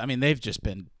Dolphins. I mean, they've just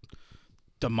been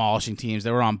demolishing teams. They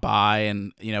were on bye,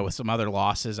 and with some other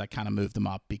losses, I kind of moved them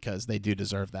up because they do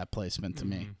deserve that placement to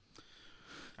me.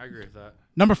 I agree with that.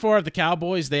 Number 4 are the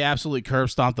Cowboys. They absolutely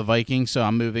curb stomped the Vikings, so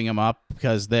I'm moving them up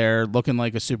because they're looking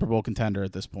like a Super Bowl contender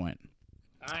at this point.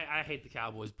 I hate the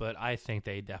Cowboys, but I think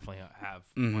they definitely have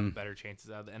one of the better chances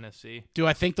out of the NFC. Do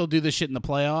I think they'll do this shit in the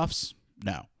playoffs?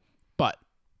 No. But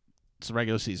it's the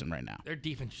regular season right now. Their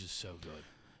defense is just so good.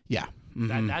 Yeah.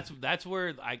 That's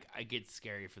where I get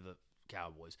scary for the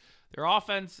Cowboys. Their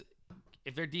offense,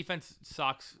 if their defense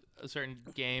sucks a certain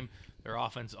game, their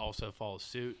offense also follows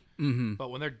suit. Mm-hmm. But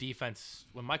when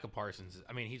Micah Parsons,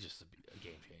 I mean, he's just a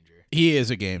game changer. He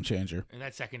is a game changer. And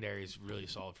that secondary is really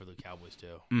solid for the Cowboys,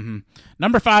 too. Mm-hmm.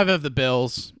 Number 5 of the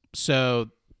Bills. So,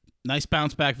 nice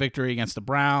bounce back victory against the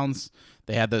Browns.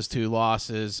 They had those 2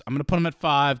 losses. I'm going to put them at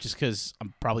 5 just because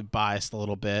I'm probably biased a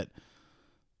little bit.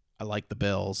 I like the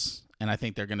Bills, and I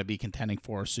think they're going to be contending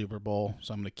for a Super Bowl,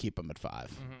 so I'm going to keep them at 5.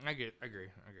 Mm-hmm. I agree.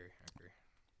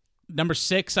 Number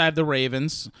 6, I have the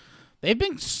Ravens. They've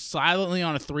been silently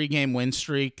on a 3-game win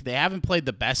streak. They haven't played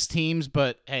the best teams,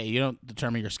 but hey, you don't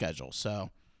determine your schedule.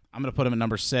 So I'm going to put them at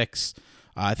number 6.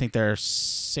 I think they're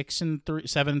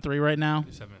 7-3 right now.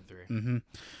 7-3. Mm-hmm.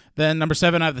 Then number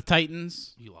 7, I have the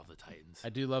Titans. You love the Titans. I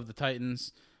do love the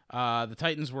Titans. The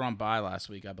Titans were on bye last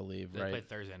week, I believe, right? They played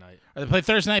Thursday night. Or they played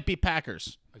Thursday night, beat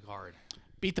Packers. Like hard.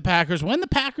 Beat the Packers. When the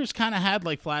Packers kind of had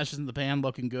like flashes in the pan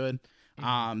looking good.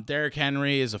 Derrick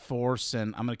Henry is a force,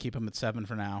 and I'm going to keep him at 7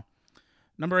 for now.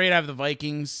 Number 8, I have the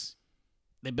Vikings.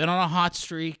 They've been on a hot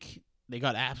streak. They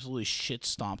got absolutely shit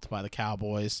stomped by the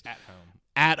Cowboys.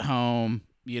 At home,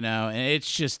 and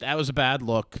it's just, that was a bad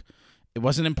look. It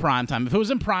wasn't in prime time. If it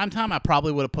was in prime time, I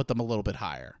probably would have put them a little bit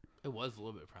higher. It was a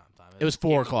little bit prime time. It was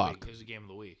 4 o'clock. It was a game of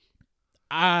the week.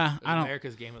 I don't.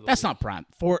 America's game of the That's week. not prime.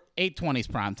 8:20 is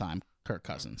prime time. Kirk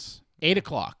Cousins. 8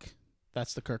 o'clock.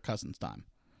 That's the Kirk Cousins time.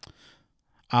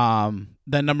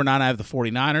 Then number 9, I have the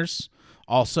 49ers.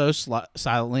 Also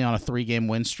silently on a 3-game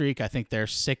win streak. I think they're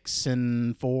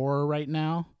 6-4 right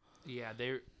now. Yeah,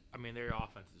 their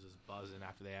offense is just buzzing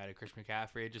after they added Chris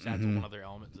McCaffrey. It just adds one other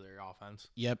element to their offense.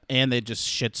 Yep, and they just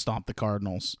shit stomped the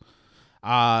Cardinals.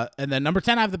 And then number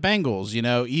 10, I have the Bengals.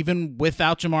 Even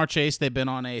without Jamar Chase, they've been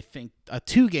on a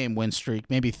 2-game win streak,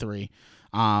 maybe 3.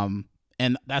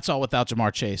 And that's all without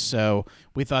Jamar Chase. So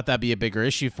we thought that'd be a bigger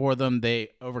issue for them. They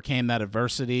overcame that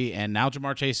adversity, and now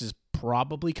Jamar Chase is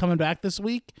probably coming back this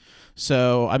week.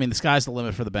 So, I mean, the sky's the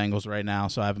limit for the Bengals right now.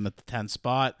 So I have them at the 10th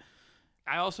spot.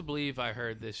 I also believe I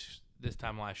heard this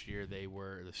time last year they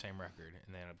were the same record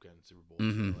and they ended up getting the Super Bowl.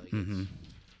 So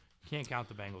can't count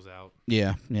the Bengals out.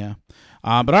 Yeah. But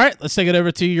all right, let's take it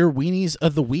over to your weenies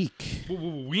of the week.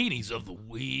 Weenies of the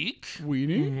week.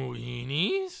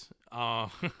 Weenies?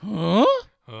 Weenies.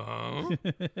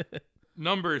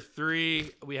 Number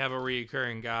 3, we have a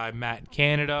recurring guy, Matt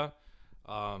Canada.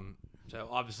 So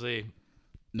obviously,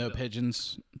 no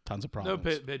pigeons, tons of problems.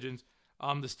 No pigeons.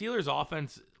 The Steelers'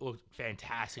 offense looked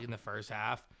fantastic in the first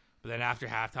half, but then after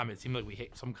halftime, it seemed like we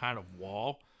hit some kind of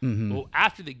wall. Well,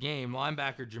 after the game,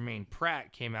 linebacker Jermaine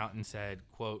Pratt came out and said,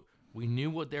 quote, "We knew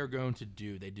what they were going to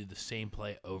do. They do the same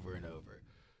play over and over."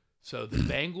 So the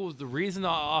Bengals, the reason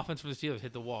the offense for the Steelers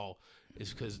hit the wall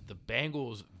is because the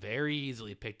Bengals very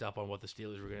easily picked up on what the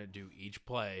Steelers were going to do each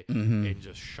play and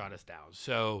just shut us down.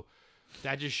 So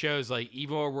that just shows, like,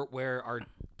 even where our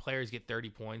players get 30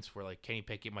 points, where, like, Kenny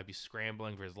Pickett might be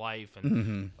scrambling for his life,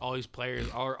 and all these players,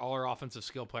 all our offensive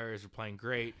skill players are playing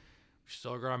great. We're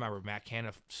still going to remember Matt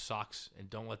Canada sucks, and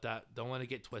don't let it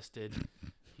get twisted.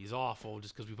 He's awful.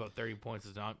 Just because we put 30 points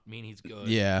does not mean he's good.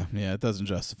 Yeah, it doesn't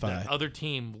justify. The other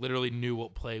team literally knew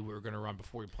what play we were going to run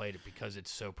before we played it because it's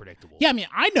so predictable. Yeah, I mean,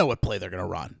 I know what play they're going to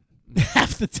run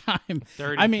half the time.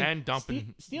 30-10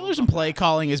 dumping. Steelers and play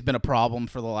calling has been a problem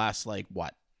for the last, like,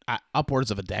 what,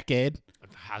 upwards of a decade?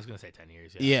 I was going to say 10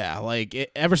 years. Yeah, like,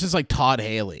 ever since, like, Todd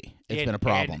Haley, it's been a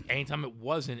problem. And anytime it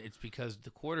wasn't, it's because the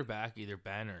quarterback, either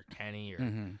Ben or Kenny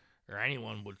or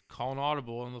anyone, would call an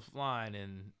audible on the line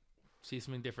and see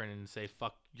something different and say,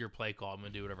 "Fuck your play call. I'm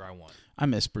going to do whatever I want." I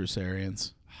miss Bruce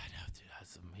Arians. I know, dude.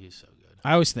 He's so good.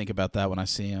 I always think about that when I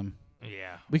see him.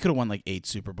 Yeah. We could have won, like, 8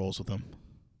 Super Bowls with him.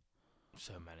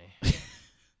 So many.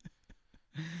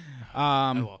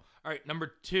 Um, All right,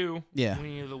 number 2, Yeah.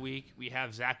 Weenie of the week, we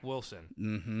have Zach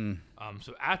Wilson.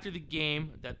 So after the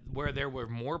game, where there were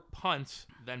more punts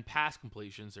than pass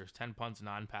completions, there's 10 punts,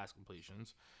 9 pass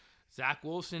completions. Zach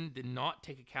Wilson did not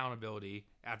take accountability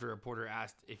after a reporter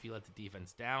asked if he let the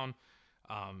defense down.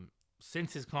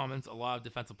 Since his comments, a lot of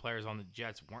defensive players on the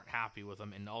Jets weren't happy with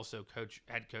him, and also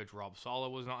head coach Rob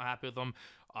Saleh was not happy with him,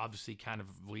 obviously kind of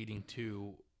leading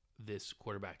to this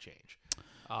quarterback change.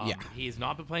 He has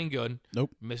not been playing good.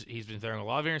 Nope. He's been throwing a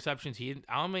lot of interceptions.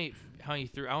 I don't know how he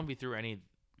threw. I don't know if he threw any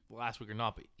last week or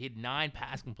not, but he had 9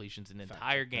 pass completions in the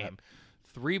entire game.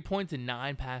 3 points and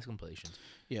 9 pass completions.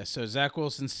 Yeah, so Zach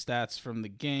Wilson's stats from the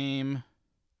game.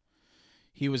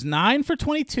 He was 9 for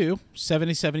 22,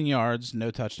 77 yards,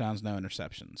 no touchdowns, no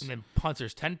interceptions. And then punts,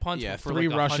 there's 10 punts for 3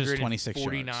 like rushes, 26 yards.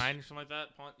 49 or something like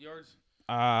that, punt yards.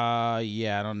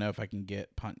 Yeah, I don't know if I can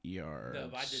get punt yards. No,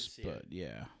 but I did see it.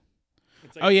 Yeah.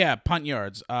 It's like, punt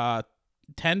yards.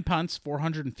 10 punts,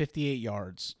 458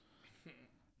 yards.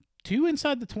 2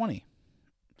 inside the 20.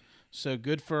 So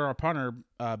good for our punter,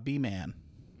 B-Man.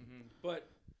 But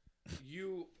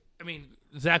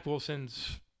Zach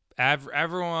Wilson's,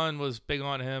 everyone was big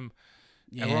on him.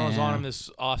 Yeah. Everyone was on him this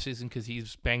offseason because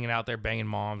he's banging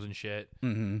moms and shit.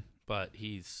 But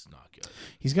he's not good.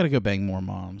 He's got to go bang more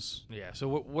moms. Yeah. So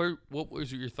what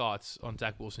was your thoughts on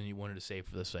Zach Wilson you wanted to say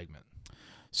for this segment?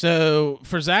 So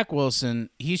for Zach Wilson,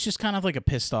 he's just kind of like a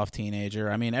pissed off teenager.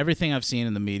 I mean, everything I've seen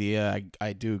in the media,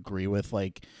 I do agree with.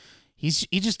 Like, he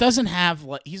just doesn't have,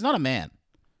 like, he's not a man.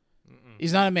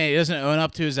 He's not a man. He doesn't own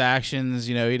up to his actions.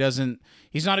 You know,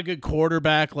 he's not a good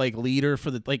quarterback, like, leader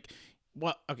for the, like,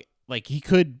 what, okay, like, he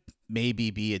could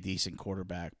maybe be a decent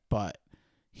quarterback, but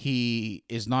he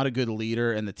is not a good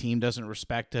leader, and the team doesn't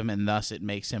respect him, and thus it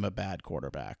makes him a bad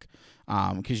quarterback.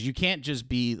 Because you can't just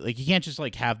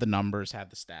have the numbers, have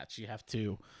the stats. You have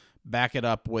to back it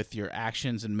up with your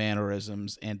actions and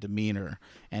mannerisms and demeanor,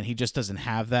 and he just doesn't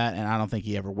have that, and I don't think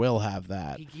he ever will have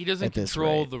that. He doesn't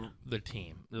control the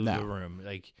team, the room.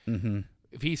 Like,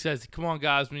 if he says, "Come on,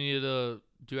 guys, we need to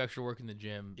do extra work in the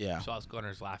gym," Sauce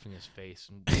Gardner's laughing in his face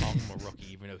and calling him a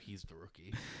rookie, even though he's the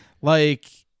rookie. Like,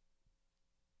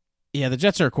 yeah, the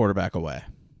Jets are a quarterback away.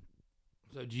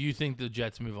 So do you think the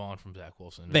Jets move on from Zach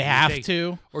Wilson? They have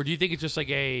to. Or do you think it's just like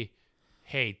hey,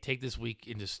 take this week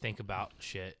and just think about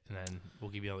shit, and then we'll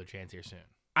give you another chance here soon?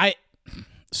 I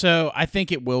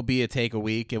think it will be a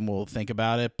week, and we'll think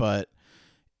about it, but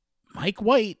Mike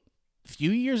White,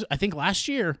 I think last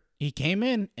year, he came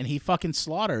in and he fucking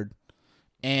slaughtered.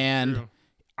 And true.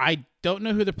 I don't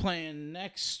know who they're playing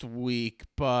next week,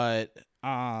 but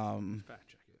fact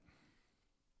check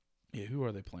it. Yeah, who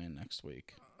are they playing next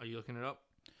week? Are you looking it up?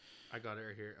 I got it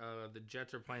right here. The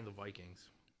Jets are playing the Vikings.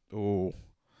 Oh,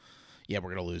 yeah, we're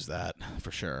gonna lose that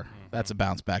for sure. That's a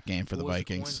bounce back game for the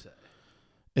Vikings.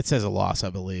 It says a loss, I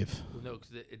believe. Well, no,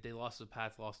 because they lost to the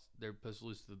Pats. They're supposed to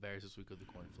lose to the Bears this week with the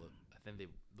coin flip. I think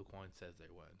the coin says they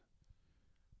win.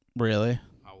 Really?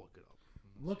 I'll look it up.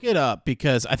 Look it up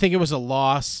because I think it was a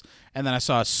loss, and then I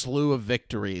saw a slew of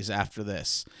victories after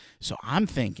this. So I'm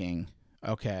thinking,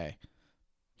 okay,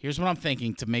 here's what I'm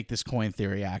thinking to make this coin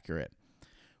theory accurate.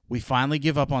 We finally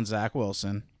give up on Zach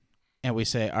Wilson, and we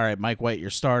say, all right, Mike White, you're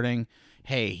starting.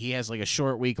 Hey, he has like a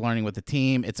short week learning with the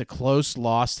team. It's a close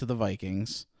loss to the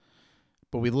Vikings,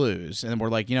 but we lose. And we're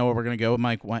like, you know what, we're going to go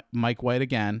with Mike White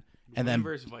again. And then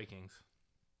versus Vikings.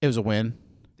 It was a win.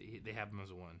 They have them as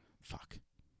a win. Fuck.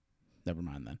 Never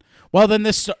mind then. Well, then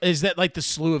this is that like the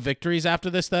slew of victories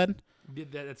after this then?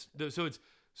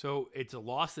 So it's a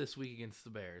loss this week against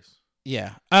the Bears.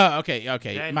 Yeah. Oh, okay.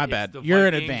 Then My it's bad. the You're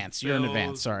in Vikings, advance. You're in Bills,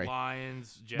 advance. Sorry.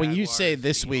 Lions, Jaguars, When you say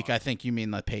this week, I Seahawks. think you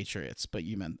mean the Patriots, but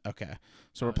you meant okay.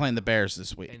 So we're playing the Bears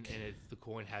this week. And it's the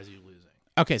coin has you losing.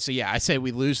 Okay, so yeah, I say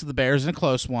we lose to the Bears in a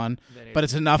close one, Then but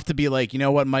it's enough to be like, you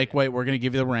know what, Mike White, we're going to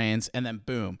give you the reins, and then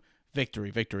boom,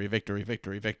 victory, victory, victory,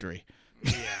 victory, victory.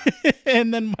 Yeah.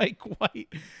 And then Mike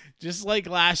White, just like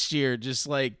last year, just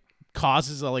like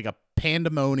causes a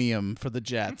pandemonium for the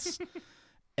Jets,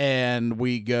 and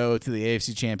we go to the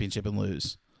AFC Championship and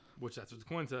lose. Which that's what the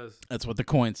coin says. That's what the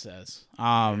coin says.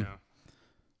 Yeah.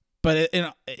 But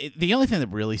the only thing that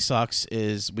really sucks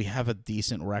is we have a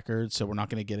decent record, so we're not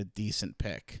going to get a decent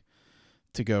pick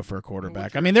to go for a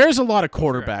quarterback. I mean, there's a lot of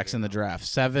quarterbacks in the draft.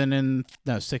 6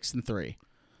 and 3.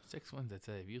 6 wins, I'd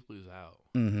say. If you lose out.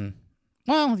 Mm-hmm.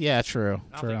 Well, yeah, true. I don't True.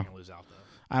 think you're going to lose out,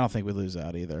 though. I don't think we lose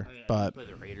out either. But Play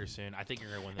the Raiders soon. I think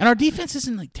you're going to win. and our defense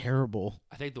isn't like terrible.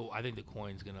 I think the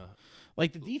coin's going to.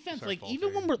 Like the defense, Start like even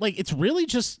when faltering. we're like, it's really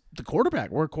just the quarterback.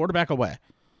 We're a quarterback away.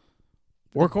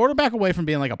 We're a quarterback away from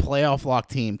being like a playoff lock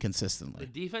team consistently.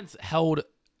 The defense held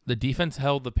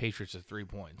the Patriots to 3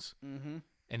 points,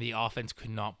 and the offense could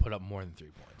not put up more than 3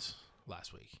 points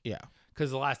last week. Yeah,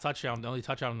 because the only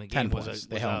touchdown in the 10 game was points.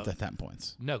 They held it to 10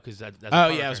 points. No, because that's Oh,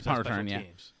 yeah, it was punt special return, yeah.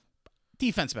 teams.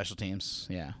 Defense, special teams.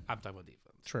 Yeah, I'm talking about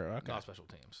defense. true. Okay. Not special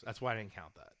teams. That's why I didn't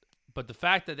count that. But the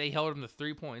fact that they held them to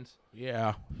 3 points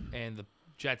Yeah, and the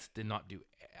Jets did not do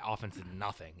offense did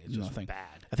nothing. It's just Nothing.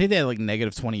 bad. I think they had like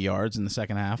negative 20 yards in the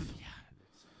second half. Yeah,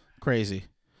 crazy.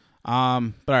 But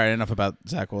all right, enough about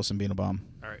Zach Wilson being a bum.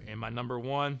 All right, and my number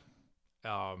one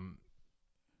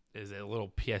is a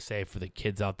little PSA for the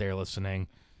kids out there listening.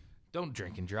 Don't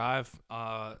drink and drive.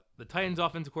 The Titans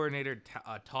offensive coordinator,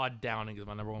 Todd Downing, is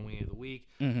my number one wing of the week.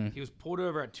 Mm-hmm. He was pulled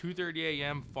over at 2:30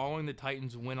 a.m. following the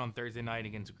Titans' win on Thursday night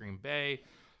against Green Bay.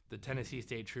 The Tennessee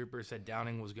State Trooper said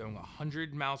Downing was going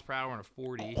 100 miles per hour on a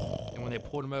 40, and when they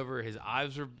pulled him over, his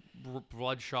eyes were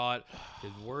bloodshot,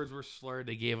 his words were slurred.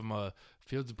 They gave him a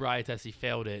field sobriety test. He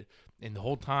failed it, and the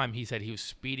whole time he said he was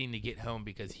speeding to get home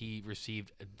because he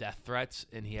received death threats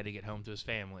and he had to get home to his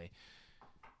family.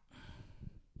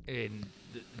 And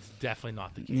it's definitely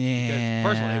not the case. Yeah.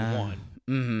 Because, first of all, they won.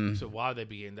 Mm-hmm. So why would they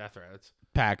be getting death threats?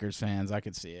 Packers fans, I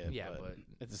could see it. Yeah, but but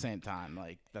at the same time,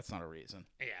 like that's not a reason.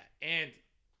 yeah, and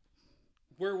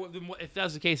if that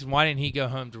was the case, then why didn't he go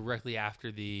home directly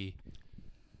after the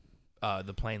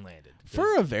plane landed?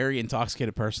 For a very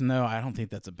intoxicated person, though, I don't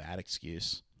think that's a bad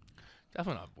excuse.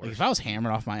 Definitely not worse. Like, if I was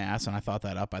hammered off my ass and I thought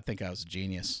that up, I think I was a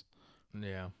genius.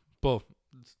 Yeah, both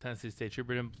Tennessee State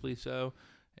Trooper didn't believe so,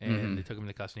 and they took him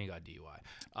into custody and got DUI.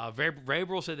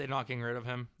 Vrabel said they're not getting rid of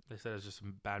him. They said it was just a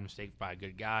bad mistake by a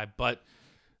good guy, but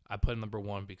I put him number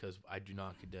one because I do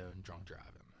not condone drunk driving.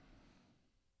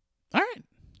 All right.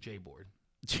 J-board.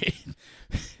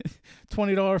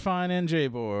 $20 fine and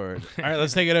J-board. All right,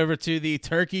 let's take it over to the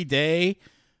Turkey Day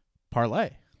parlay.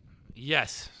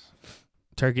 Yes.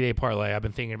 Turkey Day parlay. I've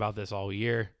been thinking about this all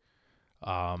year.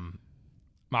 My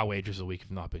wagers a week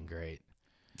have not been great.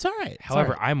 It's all right.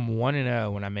 However, I'm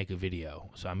 1-0 when I make a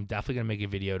video, so I'm definitely gonna make a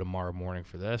video tomorrow morning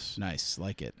for this. Nice,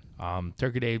 like it.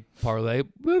 Turkey Day parlay.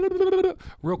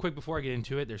 Real quick before I get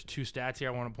into it, there's 2 stats here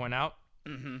I want to point out.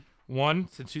 Mm-hmm. One,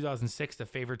 since 2006, the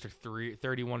favorites are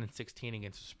 31-16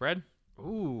 against the spread.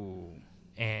 Ooh.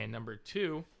 And number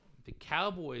 2, the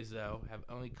Cowboys though have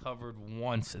only covered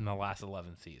once in the last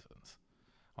 11 seasons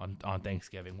on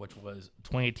Thanksgiving, which was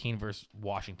 2018 versus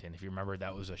Washington. If you remember,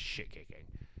 that was a shit kicking.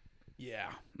 Yeah.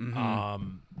 It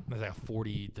was like a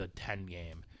 40-10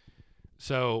 game.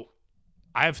 So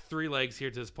I have 3 legs here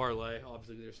to this parlay.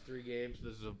 Obviously, there's 3 games.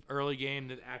 There's an early game,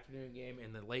 the afternoon game,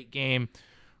 and the late game.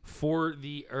 For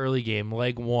the early game,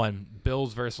 leg 1,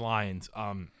 Bills versus Lions.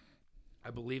 I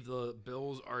believe the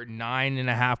Bills are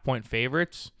 9.5-point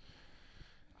favorites.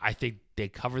 I think they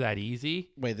cover that easy.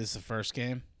 Wait, this is the first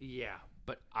game? Yeah,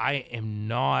 but I am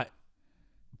not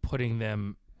putting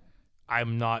them.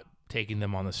 I'm not taking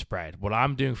them on the spread. What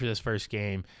I'm doing for this first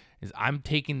game is I'm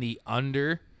taking the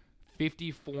under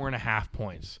 54.5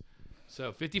 points.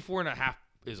 So 54.5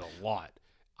 is a lot.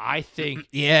 I think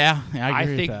Yeah, I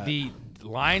agree think with that. the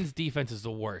Lions defense is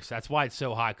the worst. That's why it's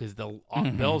so high, because the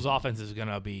Bills offense is going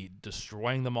to be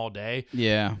destroying them all day.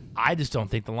 Yeah. I just don't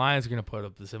think the Lions are going to put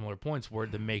up the similar points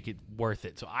to make it worth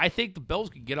it. So I think the Bills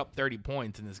could get up 30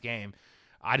 points in this game.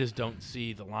 I just don't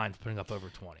see the Lions putting up over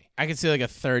 20. I could see like a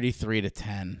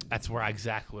 33-10. That's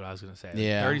exactly what I was going to say.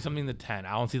 Yeah. 30-something to 10.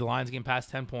 I don't see the Lions getting past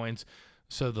 10 points.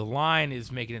 So the line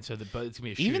is making it so that it's going to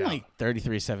be a shootout. Even like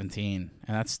 33-17, and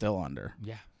that's still under.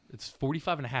 Yeah. It's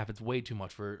 45.5. It's way too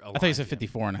much for a I thought you said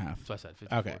 54.5. That's what I said.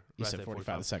 54. Okay, you said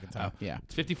 45 the second time. Yeah.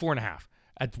 It's 54.5.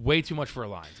 That's way too much for a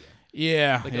Lions game.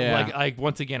 Yeah, Like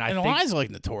once again, I and think the Lions are like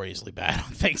notoriously bad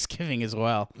on Thanksgiving as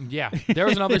well. Yeah, there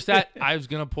was another stat I was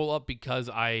gonna pull up because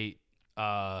it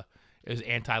was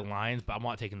anti-Lions, but I'm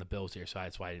not taking the Bills here, so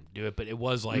that's why I didn't do it. But it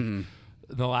was like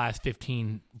the last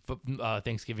 15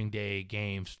 Thanksgiving Day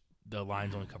games, the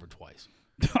Lions only covered twice.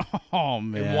 Oh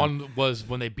man, And one was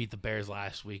when they beat the Bears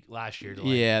last year. To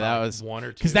that was one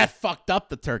or two. because that fucked up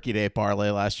the Turkey Day parlay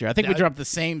last year. I think we dropped the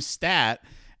same stat,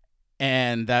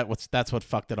 and that's what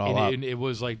fucked it all up. And it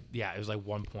was like it was like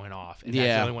 1 point off. And Yeah.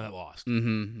 that's the only one that lost.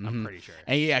 Mm-hmm, I'm pretty sure.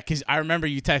 And yeah, because I remember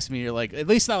you texted me. You're like, at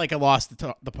least not like I lost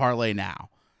the parlay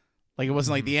now. Like it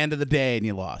wasn't like the end of the day and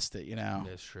you lost it. You know.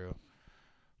 That's true.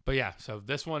 But yeah, so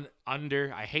this one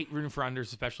under. I hate rooting for unders,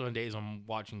 especially on days I'm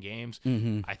watching games.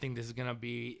 I think this is gonna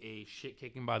be a shit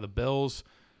kicking by the Bills.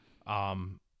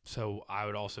 So I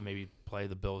would also maybe play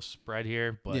the Bills spread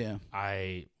here, but Yeah.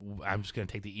 I'm just gonna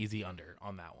take the easy under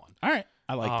on that one. All right,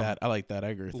 I like that. I like that. I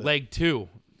agree with that. Leg 2,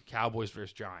 Cowboys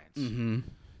versus Giants. Mm-hmm.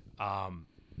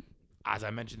 As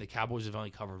I mentioned, the Cowboys have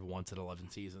only covered once in 11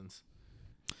 seasons.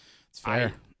 It's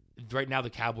fair. Right now, the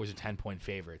Cowboys are 10-point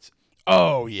favorites.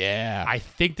 Oh yeah. I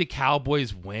think the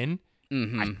Cowboys win.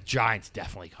 Mm-hmm. Giants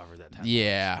definitely cover that 10.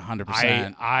 Yeah,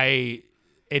 100%.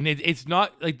 It's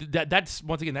not like that. That's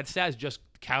once again that stat is just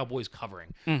Cowboys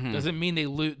covering. Doesn't mean they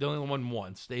lose. They only won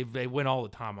once. They win all the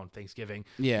time on Thanksgiving.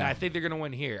 Yeah. and I think they're gonna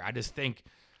win here. I just think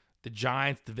the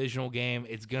Giants divisional game,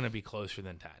 it's gonna be closer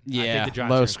than 10. I Yeah, think the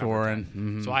Giants low are gonna cover scoring. 10.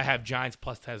 Mhm. So I have Giants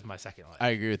plus 10 as my second leg. I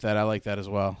agree with that. I like that as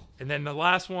well. And then the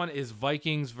last one is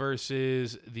Vikings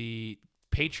versus the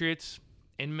Patriots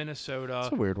in Minnesota.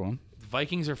 It's a weird one. The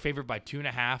Vikings are favored by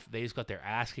 2.5. They just got their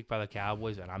ass kicked by the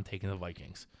Cowboys, and I'm taking the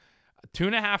Vikings.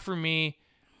 2.5 for me.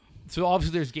 So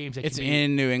obviously there's games that It's can be,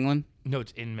 in New England. no,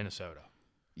 it's in Minnesota.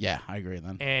 Yeah, I agree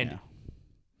then. And yeah.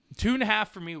 2.5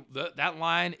 for me. That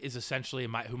line is essentially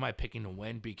who am I picking to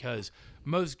win, because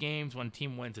most games when a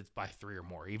team wins, it's by 3 or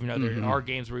more. Even though there are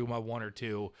games where we win 1 or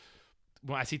 2.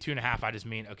 When I see 2.5, I just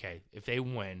mean okay, if they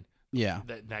win, Yeah.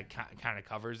 that kind of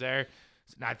covers there.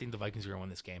 So I think the Vikings are going to win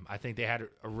this game. I think they had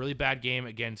a really bad game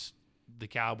against the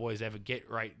Cowboys. They have a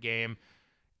get-right game.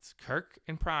 It's Kirk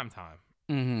in primetime.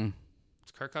 Mm-hmm.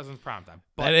 It's Kirk Cousins primetime.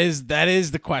 But, That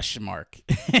is the question mark.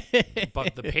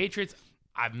 but the Patriots,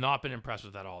 I've not been impressed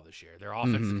with that all this year. Their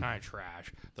offense is kind of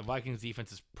trash. The Vikings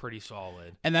defense is pretty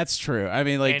solid. And that's true. I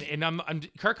mean, like, And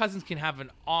Kirk Cousins can have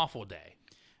an awful day.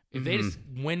 If they just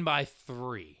win by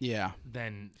 3, yeah.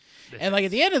 then And like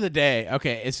at the end of the day,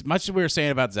 okay, as much as we were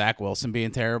saying about Zach Wilson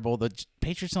being terrible, the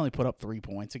Patriots only put up 3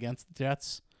 points against the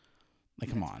Jets. Like,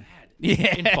 come on.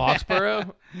 Yeah. in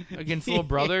Foxborough against little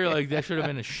brother, like that should have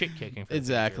been a shit kicking. For the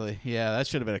Exactly. Yeah, that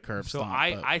should have been a curb So stomp.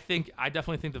 I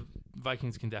definitely think the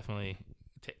Vikings can definitely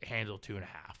handle 2.5.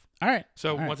 All right.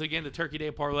 So All right. once again, the Turkey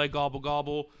Day parlay, gobble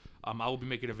gobble. I will be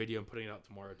making a video and putting it out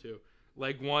tomorrow too.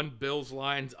 Leg 1, Bills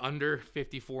Lions under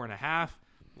 54.5.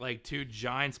 Leg 2,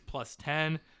 Giants plus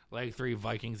 10. Leg 3,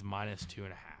 Vikings minus 2.5.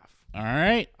 All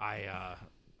right.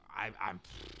 I'm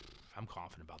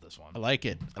confident about this one. I like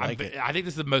it. I like it. I think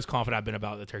this is the most confident I've been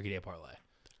about the Turkey Day parlay.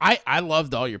 I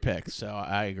loved all your picks, so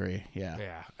I agree. Yeah.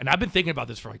 Yeah, and I've been thinking about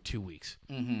this for like 2 weeks.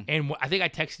 And I think I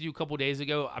texted you a couple days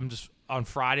ago. I'm just on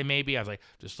Friday maybe. I was like,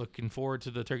 just looking forward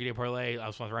to the Turkey Day parlay. I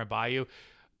was want to run by you.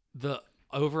 The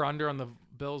over under on the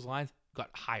Bills lines got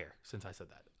higher since I said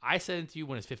that. I said it to you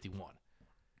when it's 51.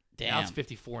 Damn. Now it's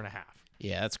 54.5.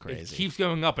 Yeah, that's It crazy. keeps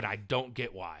going up, and I don't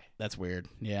get why. That's weird.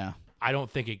 Yeah. I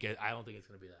don't think it's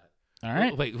gonna be that. All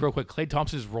right. Wait, real quick. Klay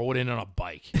Thompson just rolled in on a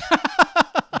bike.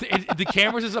 the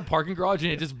camera's in a parking garage,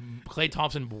 and it just Klay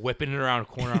Thompson whipping it around a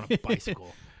corner on a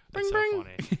bicycle. That's so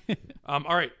funny.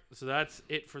 All right, so that's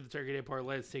it for the Turkey Day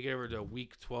parlay. Let's take it over to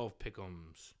Week 12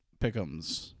 pick'ems.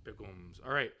 Pick'ems.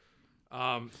 All right.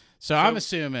 So I'm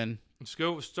assuming. Let's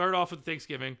go start off with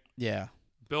Thanksgiving. Yeah.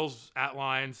 Bills at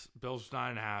Lions. Bills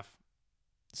 9.5.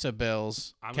 So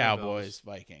Bills, I'm going Cowboys,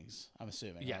 Vikings. I'm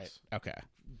assuming. Yes. Right? Okay.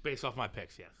 Based off my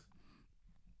picks, yes.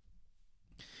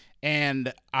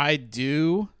 And I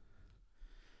do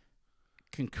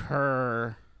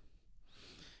concur.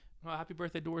 Well, happy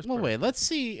birthday, Doris. Well, Burke. wait. Let's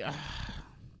see. What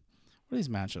are these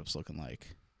matchups looking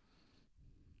like?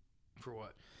 For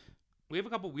what? We have a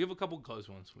couple close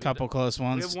ones. Close We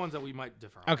ones. have ones that we might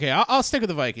differ on. Okay, I'll stick with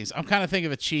the Vikings. I'm kind of thinking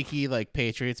of a cheeky like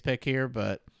Patriots pick here,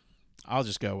 but I'll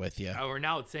just go with you. Or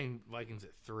now it's saying Vikings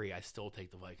at 3. I still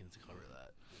take the Vikings to cover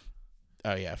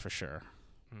that. Oh yeah, for sure.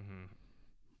 Mm-hmm.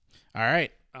 All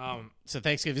right. Um. So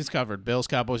Thanksgiving's covered. Bills,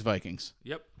 Cowboys, Vikings.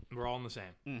 Yep. We're all in the same.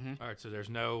 Mm-hmm. All right. So there's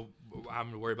no. I'm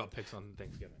gonna worry about picks on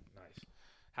Thanksgiving. Nice.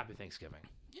 Happy Thanksgiving.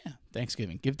 Yeah,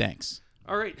 Thanksgiving. Give thanks.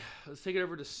 All right, let's take it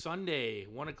over to Sunday,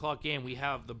 1:00 game. We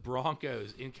have the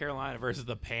Broncos in Carolina versus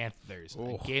the Panthers,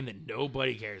 Oh. a game that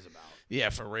nobody cares about. Yeah,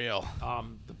 for real.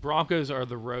 The Broncos are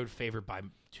the road favorite by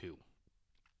 2.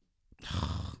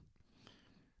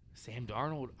 Sam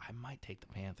Darnold, I might take the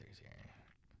Panthers here.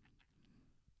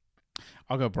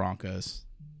 I'll go Broncos.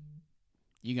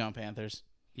 You going Panthers?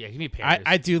 Yeah, give me Panthers.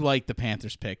 I do like the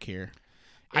Panthers pick here.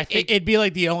 I think it'd be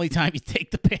like the only time you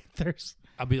take the Panthers.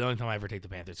 I'll be the only time I ever take the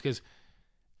Panthers because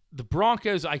the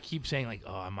Broncos, I keep saying like,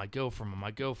 oh, I might go for them,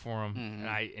 Mm-hmm.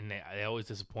 and they always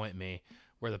disappoint me.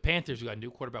 Where the Panthers, we got a new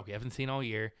quarterback we haven't seen all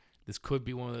year. This could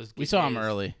be one of those. We saw him days.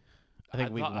 early. I think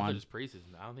week I thought it one. was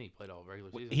preseason. I don't think he played all regular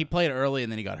season. He played early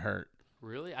and then he got hurt.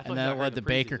 Really? I thought And he then got it hurt led in to the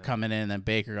Baker preseason. coming in, and then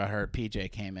Baker got hurt.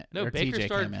 PJ came in. No, or Baker TJ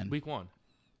started came in. week 1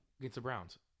 against the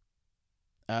Browns.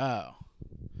 Oh.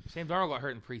 Sam Darnold got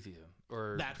hurt in preseason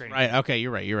or That's training. right. Okay,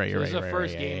 you're right. So this is the You're right,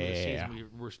 first yeah, game yeah, of the yeah, season yeah.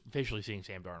 we're officially seeing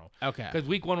Sam Darnold. Okay. Because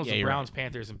week 1 was Yeah, the you're right. Browns,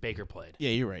 Panthers, and Baker played.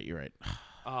 Yeah, you're right. You're right.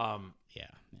 Yeah. Yeah.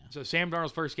 So Sam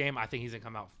Darnold's first game, I think he's gonna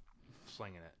come out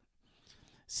slinging it.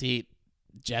 See,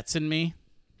 Jetson me?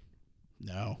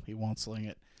 No, he won't sling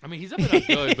it. I mean, he's up and up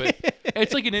good, but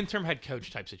it's like an interim head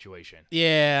coach type situation.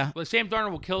 Yeah. But Sam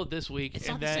Darnold will kill it this week. It's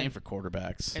and not then, the same for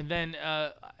quarterbacks. And then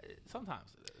sometimes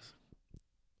it is.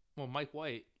 Well, Mike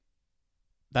White.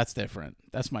 That's different.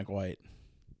 That's Mike White.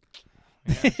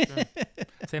 Yeah, that's true.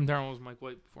 Sam Darnold was Mike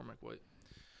White before Mike White.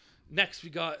 Next, we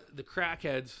got the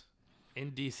Crackheads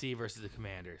in DC versus the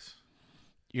Commanders.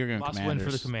 You're going Must Commanders.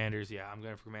 win for the Commanders. Yeah, I'm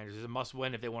going for Commanders. It's a must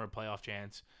win if they want a playoff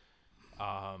chance.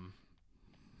 I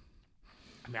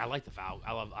mean, I like the foul.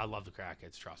 I love the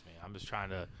Crackheads. Trust me. I'm just trying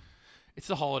to. It's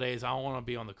the holidays. I don't want to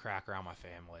be on the crack around my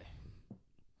family.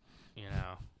 You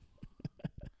know.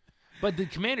 But the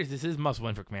Commanders. This is must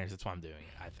win for Commanders. That's why I'm doing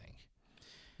it. I think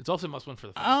it's also must win for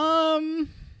the Falcons.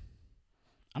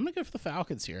 I'm gonna go for the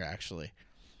Falcons here. Actually,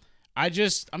 I'm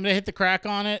gonna hit the crack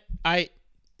on it. I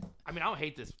mean, I don't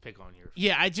hate this pick on here.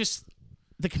 Yeah,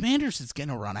 the Commanders is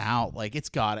gonna run out. Like it's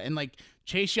got it, and like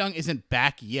Chase Young isn't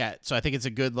back yet, so I think it's a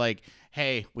good like,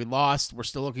 hey, we lost, we're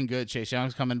still looking good. Chase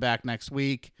Young's coming back next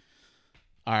week.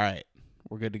 All right,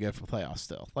 we're good to go for playoffs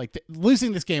still. Like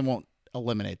losing this game won't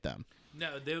eliminate them. No,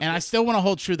 And I still want to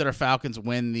hold true that our Falcons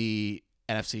win the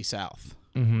NFC South.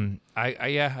 Mm-hmm. I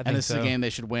think And this so. is a game they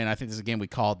should win. I think this is a game we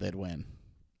called they'd win.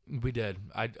 We did.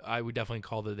 I would definitely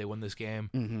call that they win this game.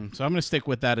 Mm-hmm. So I'm going to stick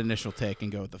with that initial take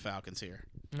and go with the Falcons here.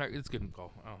 All right, it's a good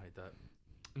call. I don't hate that.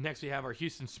 Next, we have our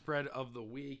Houston spread of the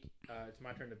week. It's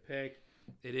my turn to pick.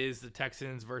 It is the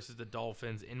Texans versus the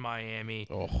Dolphins in Miami.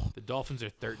 Oh. The Dolphins are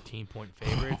 13-point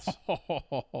favorites,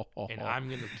 and I'm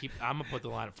gonna put the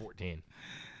line at 14.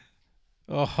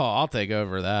 Oh, I'll take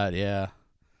over that, yeah.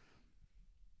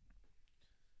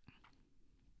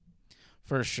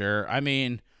 For sure. I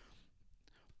mean,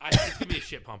 It's gonna be a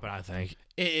shit pumping. I think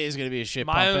it is going to be a shit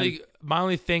my pumping.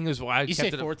 only thing is why I You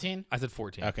kept say it. 14? I said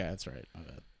 14. Okay, that's right. My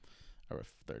bad. I wrote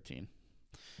 13.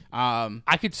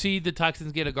 I could see the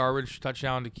Texans get a garbage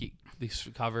touchdown to keep this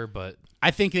cover, but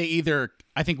I think we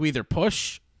either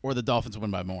push or the Dolphins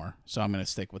win by more. So I'm going to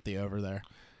stick with the over there.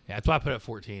 yeah, that's why I put it at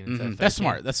 14. instead of That's 13.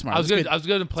 smart. That's smart. I was That's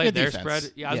gonna good. play good their defense.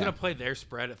 spread. Yeah, I was Yeah. gonna play their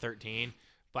spread at 13,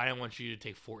 but I didn't want you to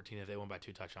take 14 if they won by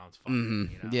 2 touchdowns. Fine,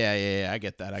 Mhm. you know? Yeah. I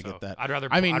get that. I So, get that. I'd rather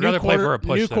I mean, I'd new rather play for a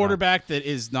push new than a- quarterback that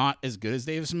is not as good as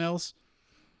Davis Mills.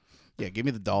 Yeah, give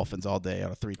me the Dolphins all day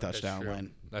on a 3 touchdown true.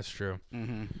 win. That's true.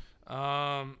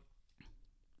 Mm-hmm.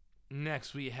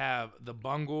 Next we have the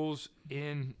Bungles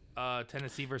in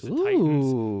Tennessee versus the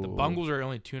Titans. The Bungles are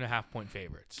only 2.5-point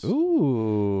favorites.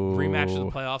 Ooh. Rematch of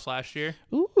the playoffs last year.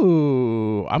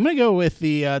 Ooh. I'm going to go with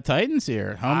the Titans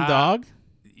here. Home dog.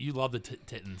 You love the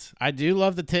Titans. I do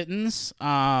love the Titans.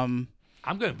 I'm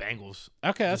going Bengals.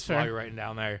 Okay, that's That's while fair. you're writing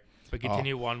down there. But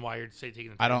continue one while you're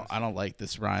taking the I Titans. don't like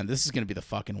this, Ryan. This is going to be the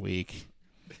fucking week.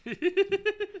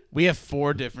 We have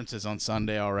 4 differences on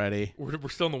Sunday already. We're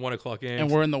still in the 1 o'clock games.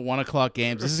 And we're in the 1 o'clock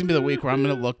games. This is going to be the week where I'm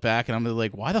going to look back and I'm going to be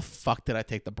like, why the fuck did I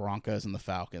take the Broncos and the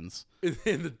Falcons?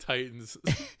 in the Titans.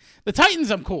 The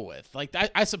Titans I'm cool with. Like,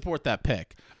 I support that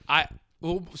pick. I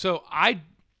think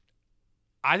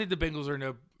the Bengals are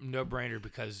no brainer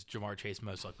because Jamar Chase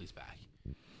most likely is back.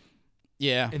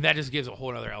 Yeah. And that just gives a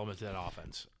whole other element to that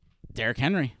offense. Derrick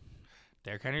Henry.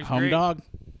 Derrick Henry's Home great. dog.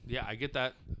 Yeah, I get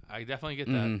that. I definitely get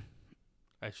Mhm. that.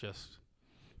 That's just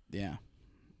Yeah.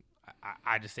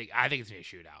 I think it's gonna be a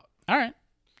shootout. All right.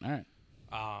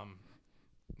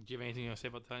 Do you have anything you want to say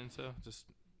about the Titans though? Just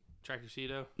Tractor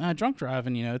Cito? Drunk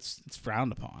driving, it's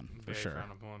frowned upon for Very sure.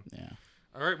 frowned upon. Yeah.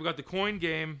 All right, we got the coin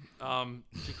game.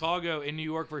 Chicago in New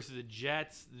York versus the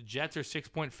Jets. The Jets are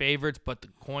 6-point favorites, but the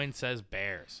coin says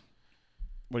Bears.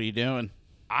 What are you doing?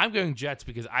 I'm going Jets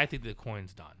because I think the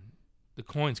coin's done. The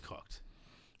coin's cooked.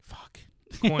 Fuck.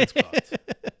 The coin's cooked.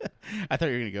 I thought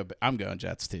you were going to go. I'm going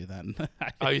Jets too then.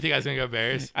 Oh, you think I was going to go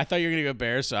Bears? I thought you were going to go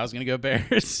Bears, so I was going to go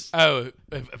Bears. Oh,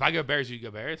 if I go Bears, you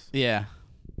go Bears? Yeah.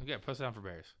 Okay, post it down for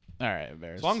Bears. All right,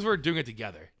 Bears. As long as we're doing it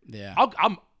together. Yeah.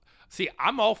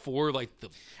 I'm all for like the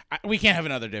We can't have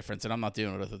another difference, and I'm not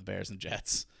doing it with the Bears and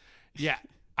Jets. yeah.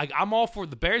 I'm all for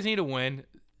the Bears need to win.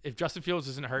 If Justin Fields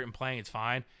isn't hurt and playing, it's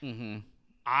fine. Mm-hmm.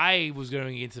 I was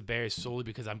going against the Bears solely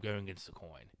because I'm going against the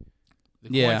coin. The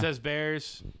Yeah. coin says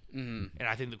Bears, Mm-hmm. and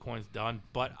I think the coin's done.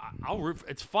 But I'll root.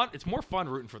 It's fun. It's more fun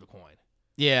rooting for the coin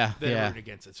Yeah. than Yeah. rooting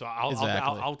against it. So I'll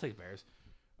Exactly. I'll take Bears.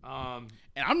 And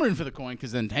I'm rooting for the coin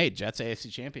because then, hey, Jets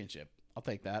AFC Championship. I'll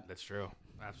take that. That's true.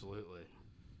 Absolutely.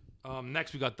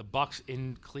 Next, we got the Bucks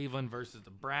in Cleveland versus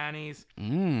the Brownies.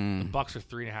 The Bucks are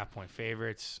 3.5-point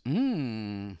favorites.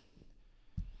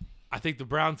 I think the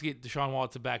Browns get Deshaun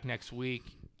Watson back next week.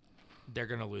 They're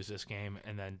going to lose this game,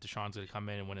 and then Deshaun's going to come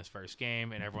in and win his first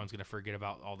game, and everyone's going to forget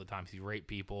about all the times he raped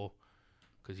people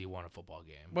because he won a football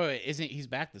game. Wait, isn't he's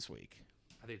back this week?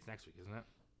 I think it's next week, isn't it?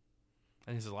 I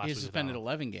think this is the last He week. suspended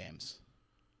 11 games.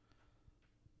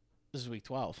 This is week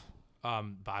 12.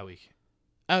 Bye week.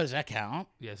 Oh, does that count?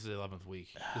 Yeah, this is the 11th week.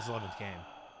 This is the 11th game.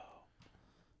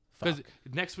 Because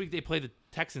next week they play the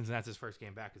Texans, and that's his first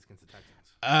game back is against the Texans.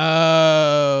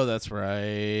 Oh, that's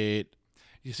right.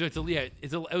 So it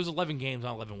was 11 games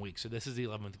on 11 weeks. So this is the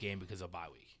 11th game because of bye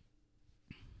week.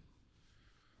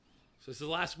 So it's the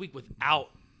last week without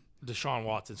Deshaun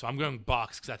Watson. So I'm going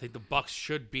Bucks because I think the Bucks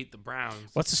should beat the Browns.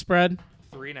 What's the spread?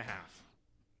 3.5.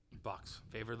 Bucks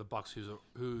favor the Bucks.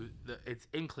 It's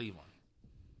in Cleveland.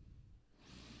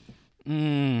 I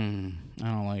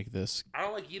don't like this. I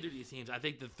don't like either of these teams. I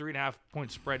think the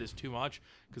 3.5-point spread is too much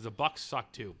because the Bucks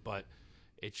suck too. But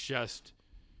it's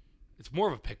more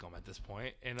of a pick 'em at this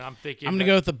point. And I'm thinking I'm gonna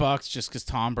go with the Bucks just because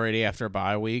Tom Brady after a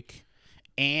bye week,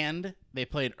 and they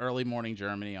played early morning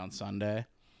Germany on Sunday,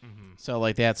 so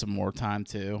like they had some more time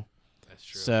too. That's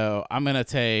true. So I'm gonna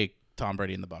take Tom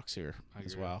Brady and the Bucks here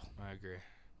as well. I agree.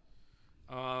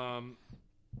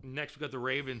 Next, we got the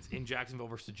Ravens in Jacksonville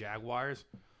versus the Jaguars.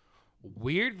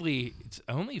 Weirdly, it's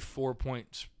only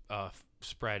 4-point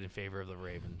spread in favor of the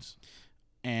Ravens.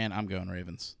 And I'm going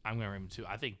Ravens. I'm going Ravens too.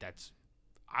 I think that's.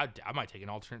 I might take an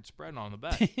alternate spread on the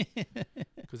bet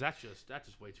because that's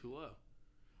just way too low.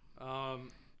 All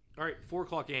right, 4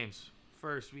 o'clock games.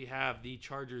 First, we have the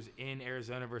Chargers in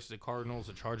Arizona versus the Cardinals.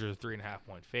 The Chargers are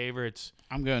 3.5-point favorites.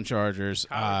 I'm going Chargers.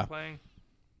 Kyler's playing.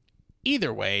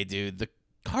 Either way, dude, the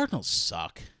Cardinals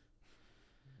suck.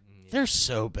 They're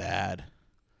so bad.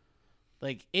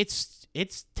 Like it's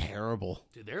terrible.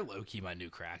 Dude, they're low key my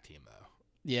new crack team though.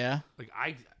 Yeah. Like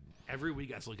every week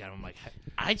I just look at them. I'm like,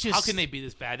 how how can they be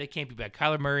this bad? They can't be bad.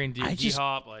 Kyler Murray and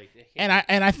D-Hop, like. And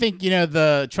I think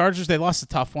the Chargers, they lost a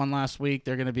tough one last week.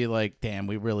 They're gonna be like, damn,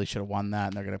 we really should have won that,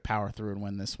 and they're gonna power through and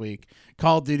win this week.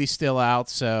 Call of Duty's still out,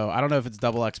 so I don't know if it's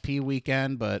double XP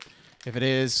weekend, but if it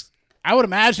is, I would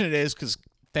imagine it is because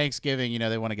Thanksgiving,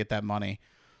 they want to get that money.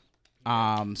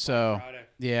 So Friday.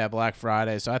 yeah, Black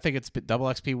Friday. So I think it's double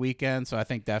XP weekend. So I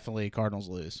think definitely Cardinals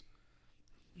lose.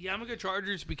 Yeah, I'm going to go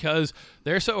Chargers because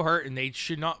they're so hurt and they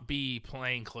should not be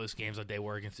playing close games like they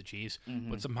were against the Chiefs.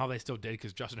 But somehow they still did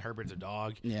because Justin Herbert's a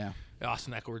dog. Yeah.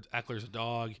 Austin Eckler's a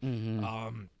dog.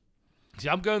 See,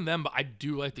 I'm going them, but I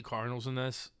do like the Cardinals in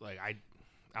this. Like I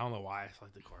don't know why I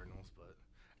like the Cardinals, but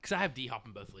because I have D-Hop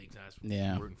in both leagues and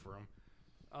I was rooting for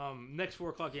them. Next 4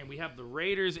 o'clock game, we have the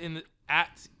Raiders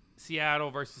at Seattle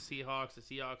versus Seahawks. The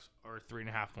Seahawks are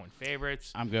 3.5-point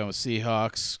favorites. I'm going with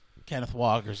Seahawks. Kenneth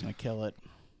Walker's going to kill it.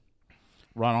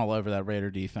 Run all over that Raider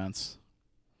defense.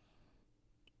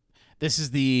 This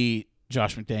is the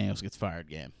Josh McDaniels gets fired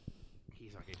game.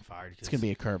 He's not getting fired. It's going to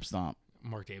be a curb stomp.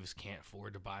 Mark Davis can't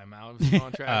afford to buy him out of his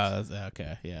contract.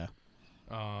 Okay, yeah.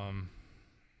 I'll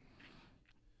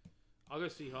go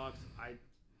Seahawks.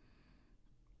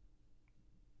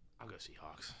 I'll go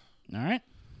Seahawks. All right.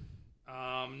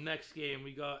 Next game,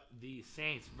 we got the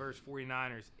Saints versus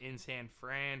 49ers in San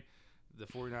Fran. The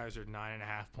 49ers are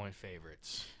 9.5-point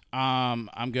favorites.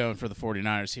 I'm going for the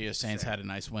 49ers here. Saints had a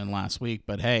nice win last week,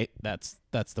 but hey, that's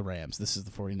the Rams. This is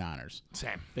the 49ers.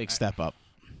 Same. Big step up.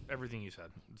 Everything you said.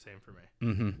 Same for me.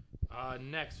 Mm-hmm.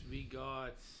 Next, we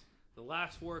got the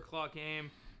last 4 o'clock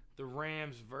game. The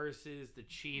Rams versus the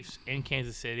Chiefs in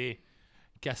Kansas City.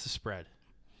 Guess the spread.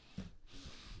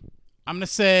 I'm going to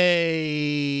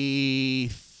say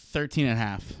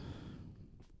 13.5.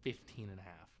 15.5.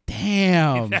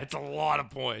 Damn. That's a lot of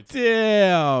points.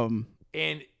 Damn.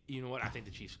 And you know what? I think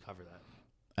the Chiefs cover that.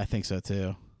 I think so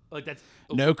too. Like that's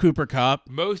No Cooper Kupp.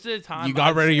 most of the time. You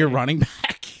got rid of your running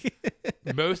back.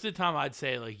 Most of the time, I'd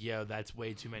say like, yo, that's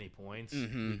way too many points.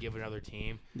 You give another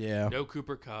team. Yeah. No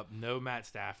Cooper Kupp. No Matt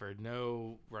Stafford.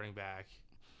 No running back.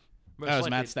 Is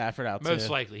Matt Stafford out Most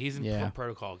too? likely, he's in Yeah.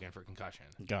 protocol again for concussion.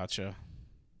 Gotcha.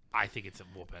 I think it's a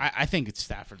whooping. I think it's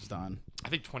Stafford's done. I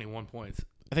think 21 points.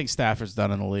 I think Stafford's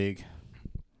done in the league.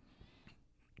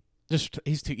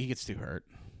 He gets too hurt.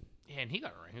 Yeah, and he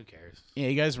got a ring. Who cares? Yeah,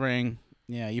 you guys ring.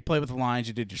 Yeah, you play with the Lions.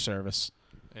 You did your service.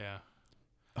 Yeah.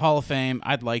 Hall of Fame.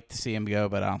 I'd like to see him go,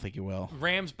 but I don't think he will.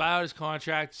 Rams buy out his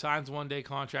contract, signs 1-day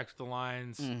contract with the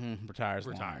Lions. Retires.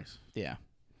 Retires. Yeah.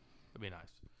 That'd be nice.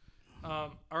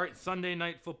 All right, Sunday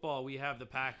night football. We have the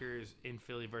Packers in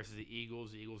Philly versus the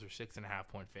Eagles. The Eagles are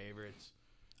 6.5-point favorites.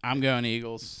 I'm going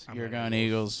Eagles. You're going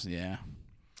Eagles. Yeah.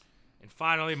 And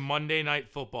finally, Monday night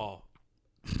football.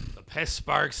 The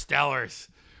Pittsburgh Steelers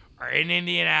are in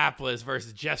Indianapolis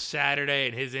versus Jeff Saturday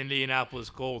and his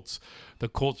Indianapolis Colts. The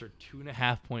Colts are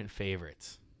 2.5-point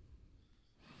favorites.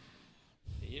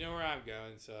 You know where I'm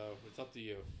going, so it's up to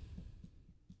you.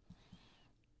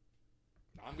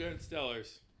 I'm going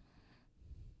Steelers.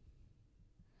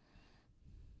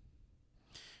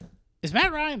 Is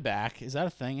Matt Ryan back? Is that a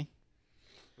thing?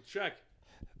 Let's check.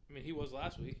 I mean, he was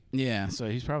last week. Yeah, so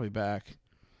he's probably back.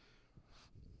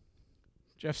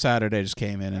 Jeff Saturday just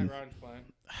came in and Matt Ryan's playing.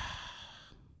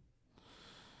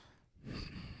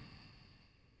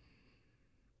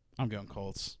 I'm going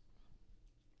Colts.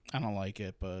 I don't like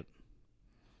it, but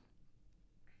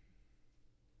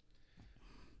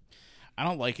I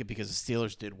don't like it because the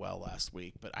Steelers did well last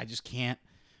week, but I just can't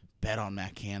bet on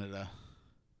Matt Canada.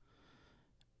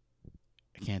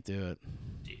 I can't do it.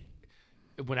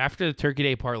 When after the Turkey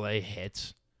Day parlay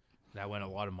hits, that went a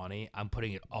lot of money. I'm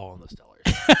putting it all on the Steelers.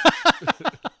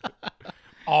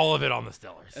 All of it on the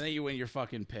Steelers. And then you win your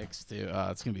fucking picks too.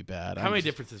 It's gonna be bad. How many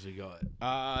differences we got?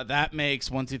 That makes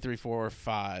 1, 2, 3, 4,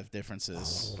 5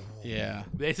 differences. Yeah.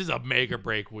 This is a make or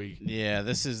break week. Yeah,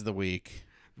 this is the week.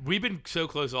 We've been so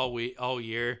close all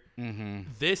year. Mm-hmm.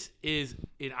 This is,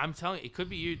 and I'm telling you, it could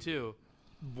be you too.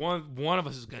 One of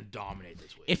us is going to dominate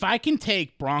this week. If I can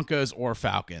take Broncos or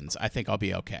Falcons, I think I'll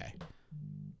be okay.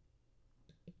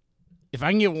 If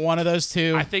I can get one of those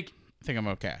two, I think I'm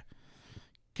okay.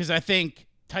 Because I think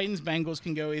Titans Bengals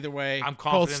can go either way. I'm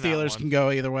Colts confident in that Steelers one. can go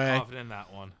either way. Confident in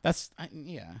that one.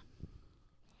 Yeah.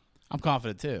 I'm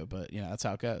confident too, but that's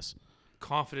how it goes.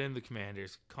 Confident in the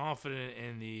Commanders. Confident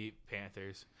in the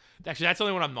Panthers. Actually, that's the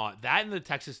only one I'm not. That and the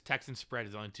Texans spread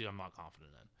is the only two I'm not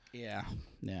confident in. Yeah.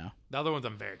 The other ones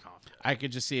I'm very confident in, I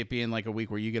could just see it being like a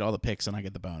week where you get all the picks and I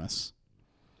get the bonus.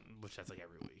 which that's like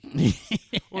every week.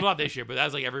 Well, not this year, but that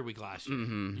was like every week last year.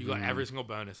 You got every single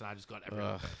bonus, and I just got every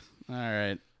bonus. All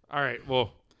right. All right,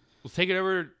 well, we'll take it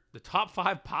over to the top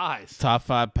 5 pies. Top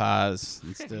 5 pies.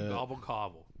 Let's do it. Gobble,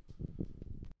 gobble.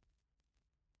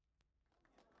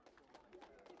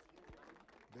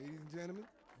 Ladies and gentlemen,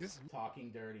 this is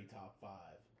Talking Dirty Top 5.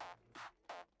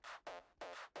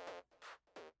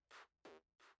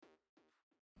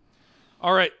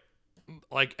 All right,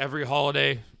 like every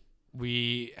holiday,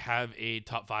 we have a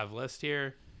top 5 list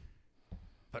here.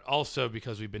 But also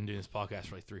because we've been doing this podcast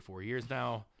for like 3-4 years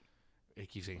now, it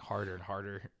keeps getting harder and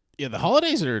harder. Yeah, the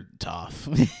holidays are tough.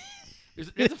 There's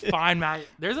a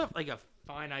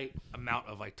finite amount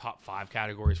of like top 5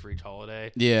 categories for each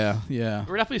holiday. Yeah.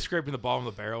 We're definitely scraping the bottom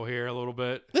of the barrel here a little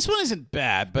bit. This one isn't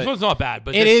bad, but This one's not bad,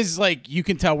 but it is like you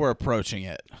can tell we're approaching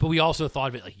it. But we also thought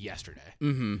of it like yesterday.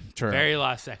 Mm-hmm. True. Very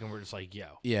last second, we're just like, yo,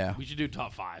 Yeah. we should do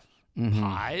top 5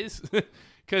 pies,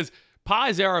 because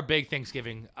pies are a big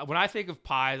Thanksgiving. When I think of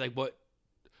pie, like what?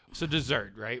 So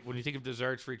dessert, right? When you think of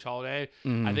desserts for each holiday,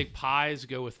 I think pies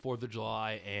go with 4th of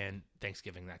July and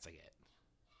Thanksgiving. That's like it.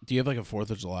 Do you have like a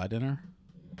 4th of July dinner?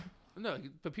 No,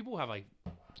 but people have like.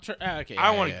 Sure. Okay. I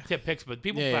don't want to tip picks, but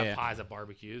people Yeah, have yeah. pies at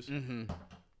barbecues. Mm-hmm.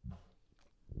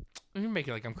 You're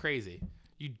making like I'm crazy.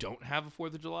 You don't have a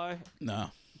 4th of July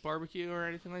No, barbecue or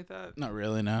anything like that? not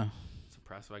really. No. It's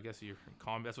impressive. I guess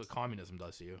that's what communism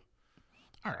does to you.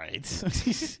 All right.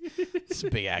 It's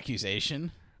a big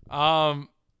accusation. All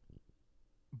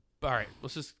right,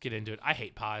 let's just get into it. I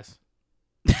hate pies.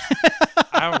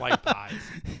 I don't like pies.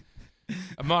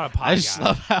 I'm not a pie I just guy.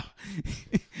 love how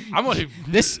I'm gonna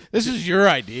this was your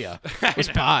idea. Was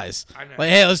pies. I know. Like,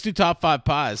 hey, let's do top 5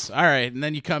 pies. All right, and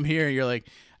then you come here and you're like,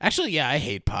 actually, yeah, I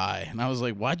hate pie. And I was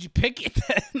like, why'd you pick it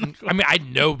then? I mean, I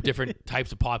know different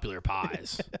types of popular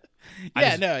pies.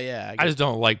 I I just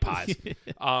don't like pies.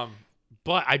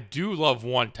 But I do love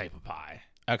one type of pie.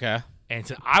 okay. And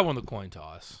since I won the coin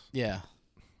toss, Yeah.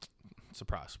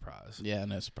 surprise, surprise. Yeah,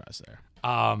 no surprise there.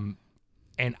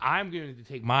 And I'm going to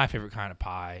take my favorite kind of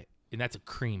pie, and that's a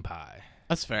cream pie.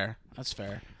 That's fair. That's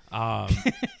fair. Like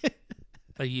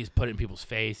you just put it in people's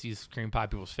face. You use cream pie in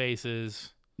people's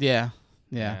faces. Yeah.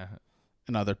 Yeah.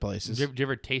 In other places. Did you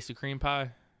ever taste a cream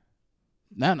pie?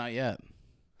 No, not yet.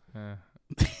 You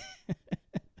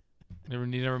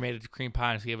never made it to cream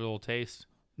pie and just gave it a little taste?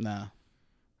 No.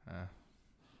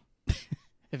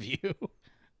 Have you?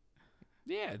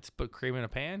 Yeah, it's put cream in a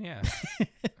pan, yeah.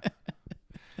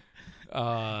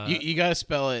 You got to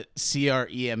spell it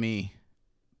CREME.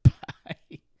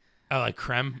 I like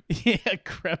creme. Yeah,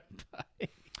 creme pie.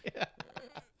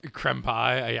 Creme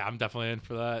pie. Yeah, I'm definitely in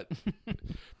for that. But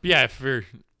yeah, for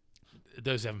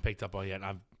those who haven't picked up on yet,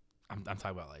 I'm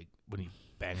talking about like when you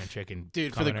bang a chicken.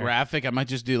 Dude, for the graphic, I might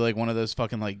just do like one of those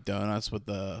fucking like donuts with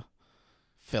the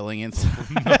filling inside.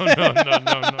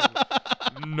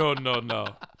 No. No.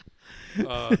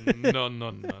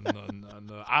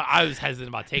 I was hesitant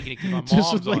about taking it because my mom's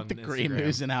Just with like on the cream Instagram.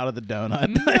 oozing out of the donut.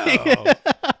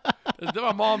 No.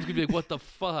 My mom's gonna be like, "What the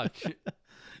fuck?"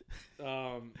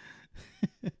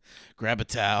 Grab a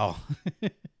towel.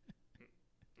 No.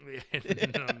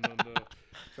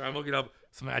 So I'm looking up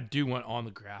something I do want on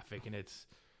the graphic, and it's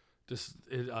just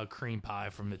a cream pie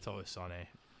from It's Always Sunny.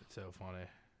 It's so funny.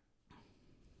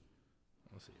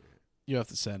 Let's see. You have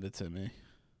to send it to me.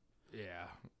 Yeah.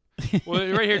 Well,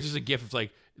 right here it's just a gif of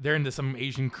like they're into some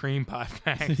Asian cream pie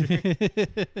factory.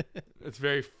 It's a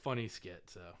very funny skit.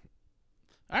 So.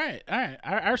 All right.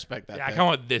 I respect that. Yeah, I kind of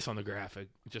want this on the graphic,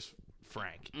 just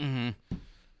frank. Mm-hmm.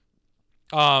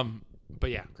 But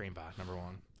yeah, cream pie number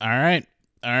 1. All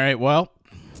right. Well,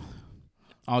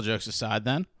 all jokes aside,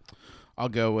 then I'll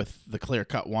go with the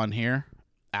clear-cut one here: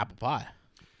 apple pie.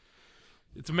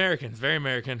 It's American. It's very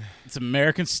American. It's an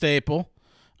American staple.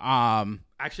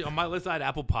 Actually, on my list, I had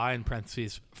apple pie in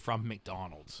parentheses from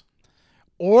McDonald's.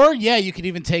 Or yeah, you could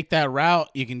even take that route.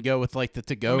 You can go with like the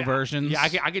to-go versions. Yeah,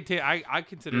 I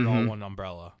consider it all one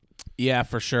umbrella. Yeah,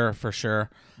 for sure.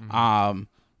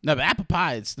 No, but apple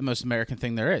pie, it's the most American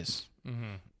thing there is.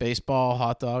 Mm-hmm. Baseball,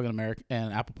 hot dog, and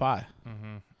apple pie.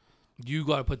 Mm-hmm. You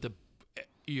gotta put the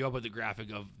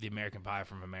graphic of the American Pie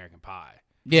from American Pie.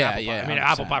 Yeah, apple yeah. Pie. I mean, 100%,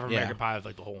 apple pie from yeah. American Pie is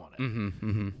like the whole on it. Mm-hmm,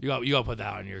 mm-hmm. You gotta put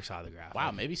that on your side of the graphic. Wow,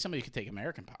 maybe somebody could take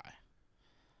American pie.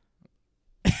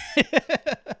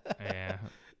 Yeah,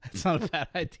 That's not a bad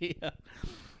idea.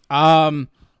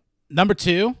 Number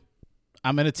 2,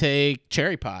 I'm gonna take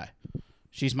cherry pie.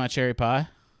 She's my cherry pie.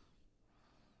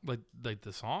 like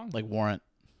the song, Like Warrant.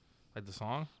 like the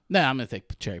song. No, I'm gonna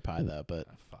take cherry pie though. But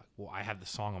Oh, fuck. Well, I have the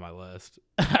song on my list.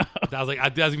 that was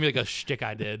gonna be like a shtick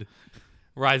I did,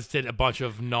 where I just did a bunch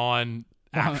of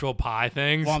non-actual pie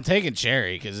things. well, I'm taking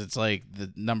cherry because it's like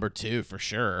the number 2 for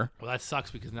sure. Well, that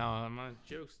sucks because now my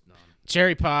joke's done.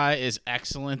 Cherry pie is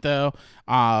excellent though.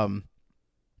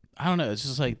 I don't know. It's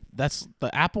just like that's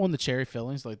the apple and the cherry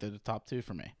fillings. Like they're the top 2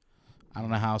 for me. I don't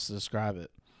know how else to describe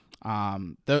it.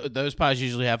 Those pies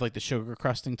usually have like the sugar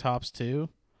crusting tops too.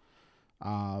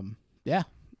 Yeah,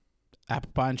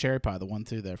 apple pie and cherry pie, the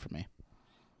 1-2 there for me.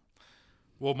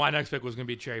 Well, my next pick was gonna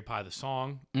be cherry pie the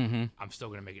song. Mm-hmm. I'm still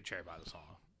gonna make it cherry pie the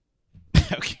song.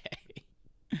 Okay.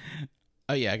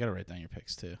 Oh yeah, I gotta write down your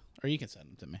picks too, or you can send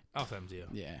them to me. I'll send them to you.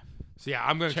 Yeah. So yeah,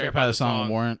 I'm gonna Cherry pie the song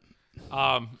Warrant.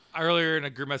 Earlier in a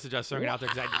group message, I was throwing it out there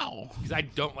Wow. because I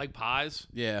don't like pies.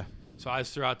 Yeah. So I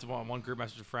just threw out to one group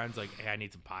message of friends like, "Hey, I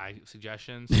need some pie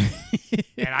suggestions,"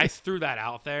 and I threw that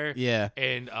out there. Yeah.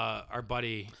 And our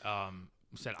buddy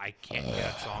said, "I can't hear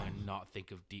that song and not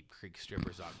think of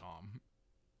DeepCreekStrippers.com."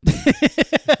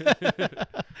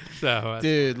 So,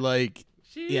 Dude, like,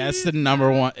 yeah, it's the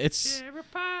number 1. It's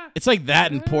like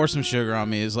that and Pour Some Sugar on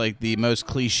Me is like the most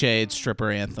cliched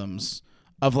stripper anthems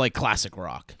of like classic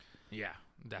rock. Yeah,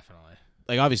 definitely.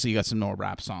 Like, obviously, you got some more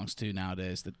rap songs too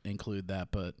nowadays that include that,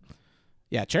 but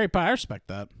yeah, cherry pie, I respect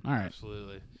that. All right.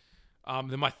 Absolutely.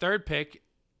 Then my third pick,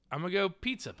 I'm gonna go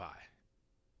pizza pie.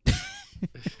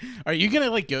 Are you gonna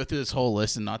like go through this whole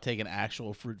list and not take an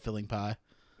actual fruit filling pie?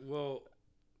 Well,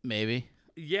 Maybe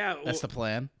yeah. that's the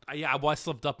plan. Yeah. Well, I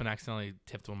slipped up and accidentally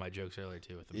tipped one of my jokes earlier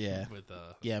too. Yeah,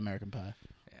 American pie.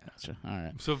 Yeah. Gotcha. All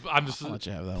right. So I'm just I'll let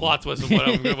you have that plot twist of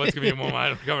what's gonna be more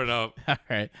mine coming up. All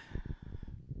right.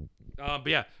 But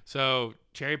yeah, so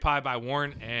cherry pie by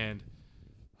Warren and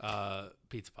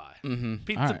pizza pie. Mm-hmm.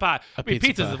 Pizza pie. I mean, pizza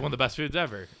pizza pie. is one of the best foods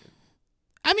ever.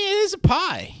 I mean, it is a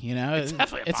pie. You know, It's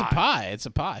definitely a it's pie. a pie. It's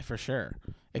a pie for sure.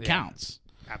 It Yeah. counts.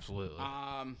 Absolutely.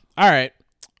 All right.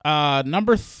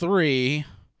 Number 3.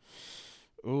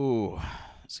 Ooh,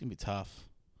 it's gonna be tough.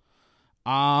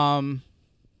 I'll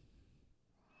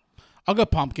go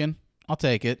pumpkin. I'll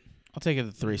take it. I'll take it at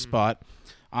the 3 spot.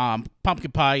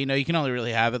 Pumpkin pie, you know, you can only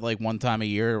really have it like one time a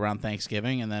year around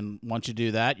Thanksgiving, and then once you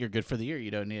do that, you're good for the year. You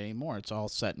don't need any more. It's all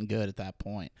set and good at that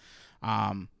point.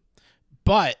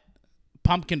 But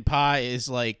pumpkin pie is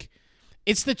like,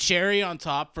 it's the cherry on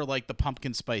top for like the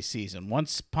pumpkin spice season.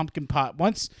 Once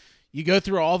you go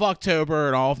through all of October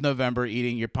and all of November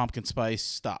eating your pumpkin spice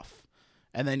stuff,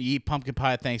 and then you eat pumpkin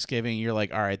pie at Thanksgiving, you're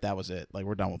like, all right, that was it. Like,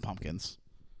 we're done with pumpkins.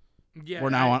 yeah. We're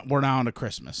now on to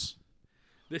Christmas.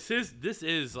 This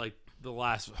is like the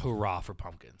last hurrah for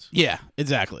pumpkins. Yeah,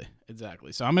 exactly.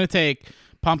 So I'm gonna take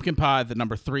pumpkin pie at the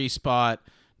number 3 spot.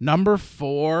 Number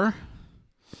 4.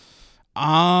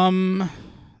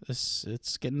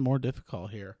 It's getting more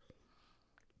difficult here.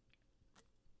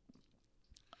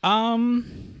 I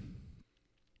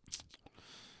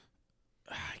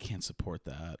can't support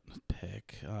that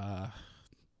pick.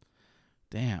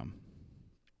 Damn.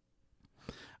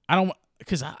 I don't,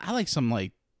 because I like some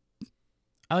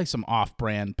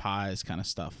off-brand pies kind of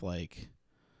stuff, like,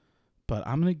 but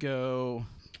I'm gonna go.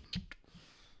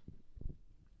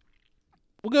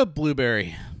 We'll go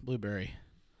blueberry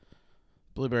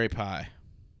pie.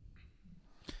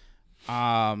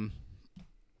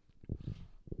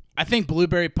 I think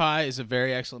blueberry pie is a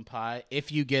very excellent pie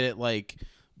if you get it like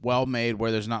well made,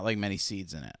 where there's not like many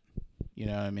seeds in it. You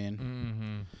know what I mean?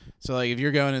 Mm-hmm. So like if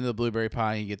you're going into the blueberry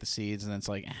pie and you get the seeds, and then it's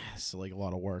like it's like a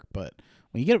lot of work, but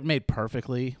when you get it made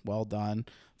perfectly, well done,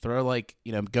 throw like,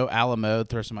 you know, go a la mode,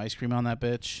 throw some ice cream on that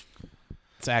bitch.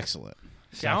 It's excellent.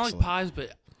 See, I don't like pies,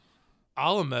 but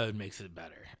a la mode makes it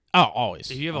better. Oh, always.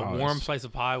 If you have a Always. warm slice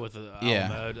of pie with a Yeah.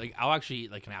 la mode, like I'll actually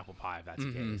eat like an apple pie if that's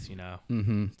the case, you know.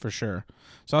 Mm-hmm, for sure.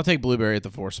 So I'll take blueberry at the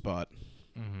 4th spot.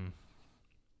 Mm-hmm.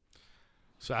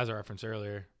 So as I referenced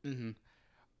earlier, Mm-hmm.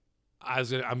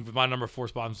 I'm my number 4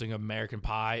 spot. I'm saying American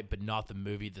Pie, but not the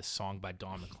movie. The song by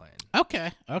Don McLean.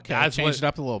 Okay. That's Changed it what-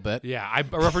 up a little bit. Yeah, I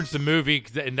referenced the movie,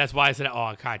 and that's why I said, "Oh,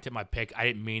 I kind of tipped my pick." I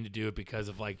didn't mean to do it because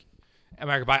of like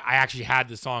American Pie. I actually had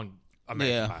the song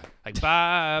American Pie, like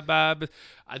bye bye.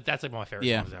 That's like one of my favorite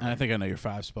Yeah, songs ever. and I think I know your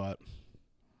 5 spot.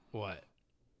 What?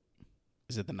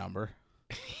 Is it the number?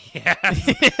 Yeah,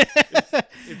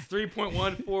 it's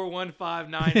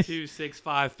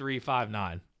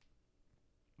 3.14159265359.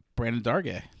 Brandon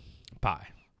Dargay. Pie.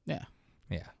 Yeah.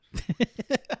 Yeah.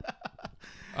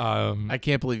 I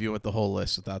can't believe you went the whole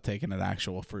list without taking an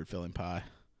actual fruit filling pie.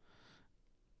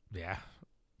 Yeah.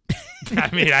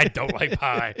 I mean, I don't like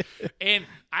pie, and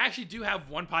I actually do have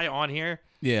one pie on here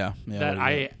Yeah.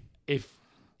 that if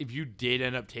you did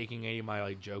end up taking any of my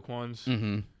like joke ones,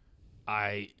 Mm-hmm.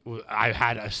 I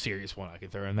had a serious one I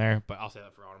could throw in there, but I'll say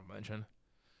that for honorable mention.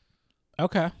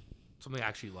 Okay. Something I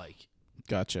actually like.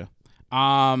 Gotcha.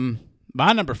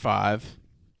 My number 5.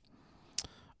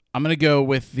 I'm gonna go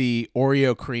with the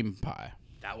Oreo cream pie.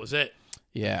 That was it.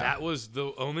 Yeah. That was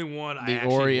the only one I the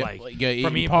actually Oreo liked. like, Eaton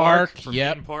From Eaton Park. From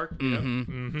Yep. Eaton Park. Mhm. Yep.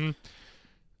 Mm-hmm.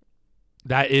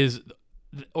 That is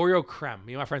the Oreo creme.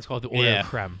 Me and my friends call it the Oreo Yeah.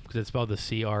 creme because it's spelled the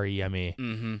CREME.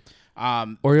 Mm-hmm.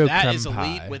 Oreo that creme is elite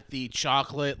pie. with the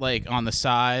chocolate like on the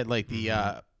side, like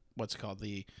the what's it called,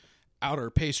 the outer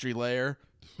pastry layer.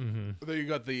 Mm-hmm. Then you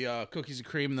got the cookies and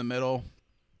cream in the middle.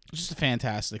 Just a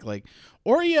fantastic. Like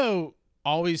Oreo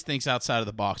always thinks outside of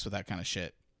the box with that kind of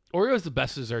shit. Oreo is the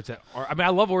best desserts that are. I mean, I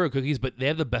love Oreo cookies, but they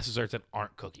have the best desserts that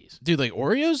aren't cookies. Dude, like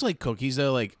Oreos, like cookies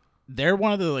though, like they're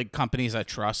one of the like companies I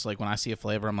trust. Like when I see a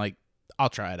flavor, I'm like, I'll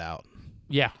try it out.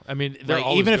 Yeah, I mean, they're Like,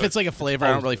 always even if good. it's like a flavor I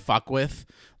don't Always really fuck with.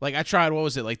 Like I tried, what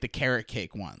was it? Like the carrot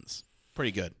cake ones.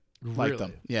 Pretty good. Like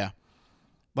them. Really? Yeah.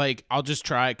 Like I'll just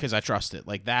try it because I trust it.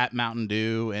 Like that Mountain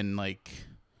Dew and like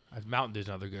Mountain Dew's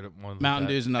another good one. Mountain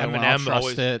Dew's another one. M&M I'll trust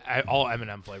always, it. All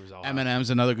M&M flavors. All M&M's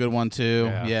another good one too.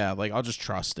 Yeah. Yeah. Like I'll just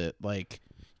trust it. Like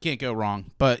can't go wrong.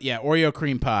 But yeah, Oreo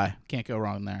cream pie. Can't go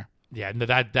wrong there. Yeah, no,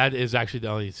 that is actually the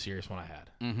only serious one I had.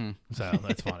 Mm-hmm. So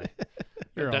that's funny.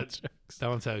 You're that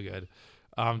one's so good.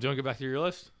 Do you want to get back to your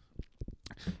list?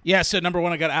 Yeah, so number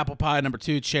 1, I got apple pie. Number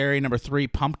 2, cherry. Number 3,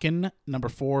 pumpkin. Number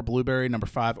 4, blueberry. Number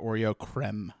 5, Oreo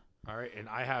creme. All right, and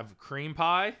I have cream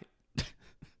pie,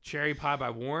 cherry pie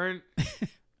by Warren,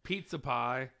 pizza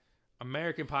pie,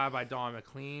 American pie by Don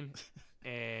McLean,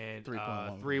 and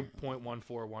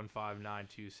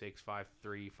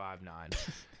 3.141592655359.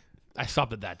 I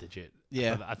stopped at that digit.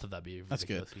 Yeah. I thought that'd be That's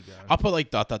good. ridiculous. I'll put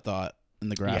like ... in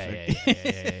the graphic.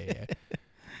 Yeah.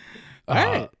 All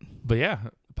right. But yeah,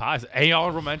 pies. Any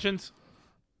honorable mentions?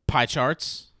 Pie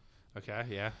charts. Okay,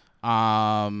 yeah.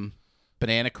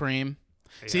 Banana cream.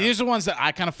 See, Yeah. these are the ones that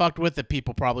I kind of fucked with that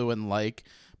people probably wouldn't like,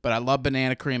 but I love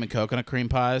banana cream and coconut cream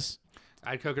pies.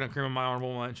 I had coconut cream in my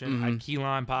honorable mention. I had key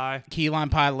lime pie. Key lime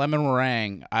pie, lemon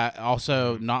meringue. I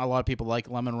also, not a lot of people like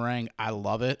lemon meringue. I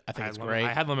love it. I think it's great.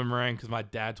 I had lemon meringue because my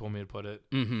dad told me to put it.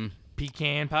 Mm-hmm.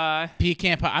 Pecan pie.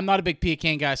 Pecan pie. I'm not a big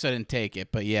pecan guy, so I didn't take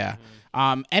it, but yeah.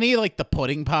 Any like the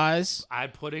pudding pies. I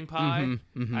had pudding pie.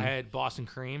 Mhm. I had Boston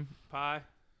cream pie.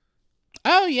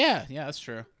 Oh, yeah. Yeah, that's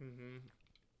true.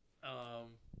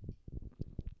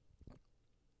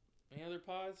 Any other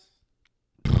pies?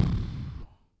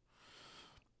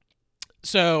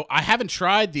 So I haven't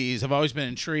tried these. I've always been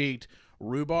intrigued.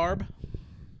 Rhubarb.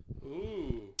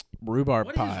 Ooh. Rhubarb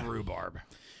What pie. is rhubarb?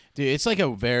 Dude, it's like a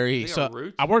very... They So got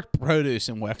roots? I worked produce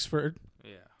in Wexford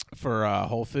Yeah. for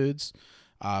Whole Foods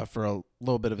for a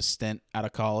little bit of a stint out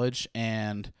of college,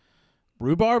 and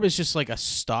rhubarb is just like a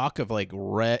stalk of like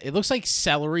red. It looks like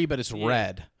celery, but it's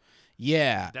red.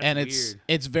 Yeah, That's and weird.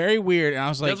 it's very weird. And I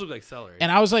was It like, does look like celery.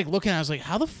 and I was like looking, I was like,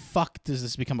 how the fuck does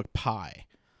this become a pie?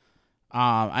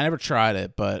 I never tried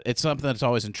it, but it's something that's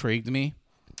always intrigued me.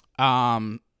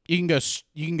 You can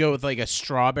go with like a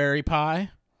strawberry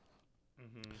pie,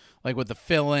 like with the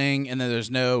filling, and then there's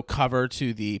no cover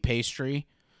to the pastry,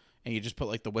 and you just put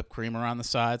like the whipped cream around the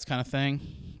sides, kind of thing.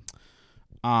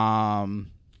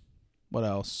 What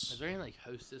else? Is there any like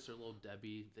Hostess or Little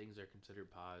Debbie things that are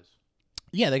considered pies?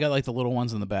 Yeah, they got like the little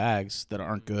ones in the bags that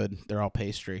aren't good. They're all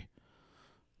pastry.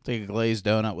 It's like a glazed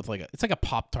donut with it's like a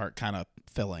Pop-Tart kind of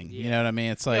filling. You know what I mean?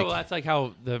 It's like, Yeah, well, that's like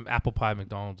how the apple pie at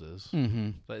McDonald's is. mm-hmm.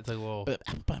 It's like a little. But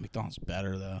apple pie at McDonald's is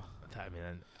better though. I mean,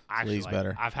 actually, Lee's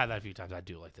better. I've had that a few times. I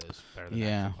do like those better than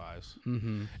Yeah. actual pies.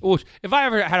 Mm-hmm. Which, if I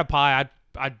ever had a pie,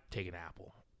 I'd take an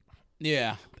apple.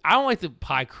 Yeah. I don't like the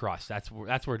pie crust. That's where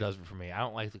it does it for me. I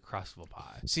don't like the crust of a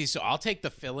pie. See, so I'll take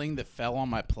the filling that fell on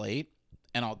my plate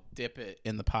and I'll dip it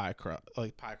in the pie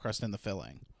crust in the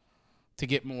filling to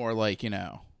get more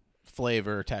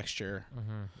flavor, texture.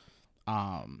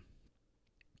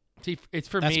 See, it's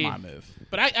for That's me. my move.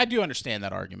 But I do understand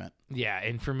that argument. Yeah,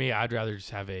 and for me, I'd rather just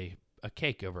have a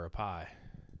cake over a pie.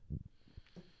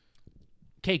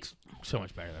 Cake's so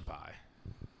much better than pie.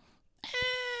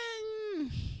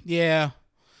 Yeah.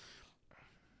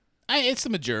 It's the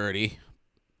majority.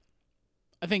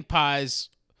 I think pies,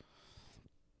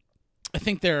 I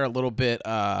think they're a little bit,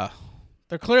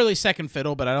 they're clearly second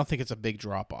fiddle, but I don't think it's a big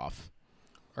drop off.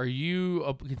 Are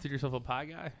you consider yourself a pie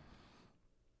guy?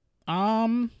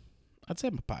 I'd say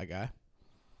I'm a pie guy.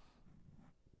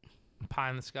 Pie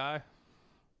in the sky?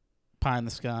 Pie in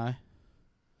the sky.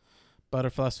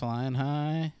 Butterflies flying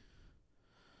high.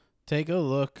 Take a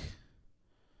look.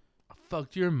 I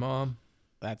fucked your mom.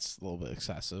 That's a little bit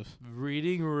excessive.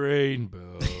 Reading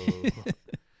Rainbow.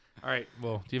 All right.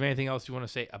 Well, do you have anything else you want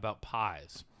to say about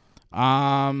pies?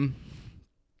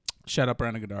 Shut up,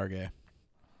 Brandon Godarge.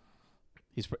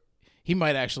 He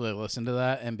might actually listen to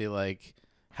that and be like,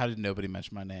 how did nobody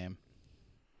mention my name?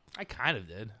 I kind of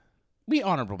did. We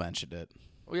honorable mentioned it.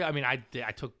 Well, yeah, I mean, I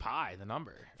took pie, the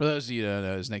number. For those of you who don't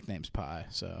know, his nickname's Pie,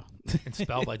 so. It's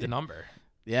spelled like the number.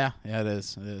 Yeah, it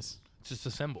is. It is. It's just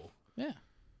a symbol. Yeah.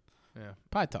 Yeah.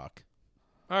 Pie talk.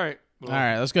 All right. Well, All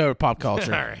right, let's go to pop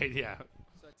culture. All right, yeah.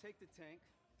 So I take the tank,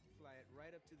 fly it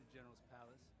right up to the general's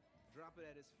palace, drop it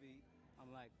at his feet.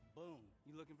 I'm like, boom,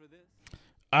 you looking for this?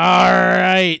 All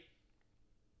right.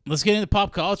 Let's get into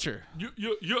pop culture.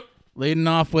 Yeah. Leading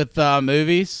off with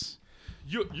movies.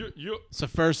 So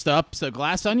first up,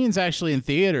 Glass Onion's actually in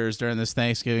theaters during this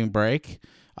Thanksgiving break.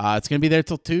 It's going to be there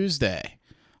till Tuesday.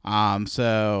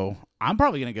 So I'm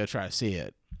probably going to go try to see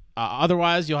it.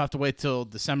 Otherwise, you'll have to wait till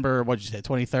December, what'd you say,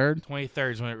 23rd?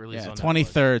 23rd is when it releases on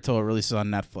 23rd till it releases on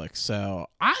Netflix. So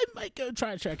I might go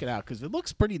try to check it out because it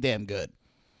looks pretty damn good.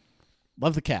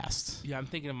 Love the cast. Yeah, I'm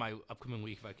thinking of my upcoming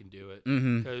week if I can do it.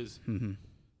 Mm-hmm. Because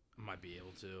I might be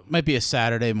able to. Might be a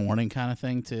Saturday morning kind of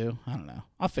thing, too. I don't know.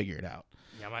 I'll figure it out.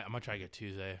 Yeah, I might try to get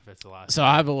Tuesday if it's the last. So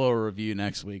I have a little review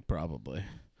next week, probably.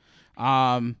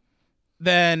 Then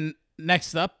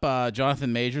Next up,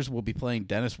 Jonathan Majors will be playing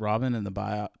Dennis Rodman in the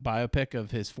biopic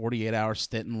of his 48-hour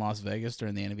stint in Las Vegas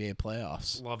during the NBA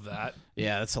playoffs. Love that.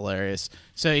 Yeah, that's hilarious.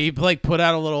 So he put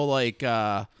out a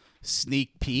little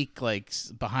sneak peek,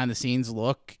 behind the scenes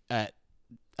look at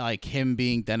him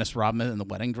being Dennis Rodman in the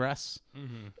wedding dress.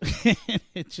 Mm-hmm.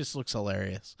 It just looks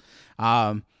hilarious.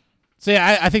 So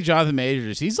yeah, I think Jonathan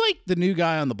Majors, he's like the new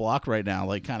guy on the block right now,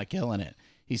 kind of killing it.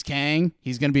 He's Kang.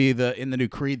 He's gonna be in the new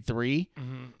Creed 3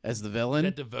 as the villain.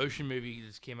 That Devotion movie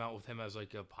just came out with him as a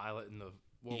pilot in the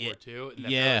World War II.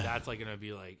 And that's gonna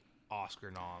be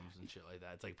Oscar noms and shit like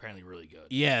that. It's apparently really good.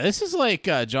 Yeah, this is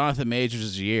Jonathan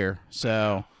Majors' year,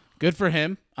 so good for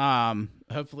him.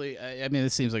 Hopefully,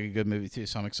 this seems like a good movie too,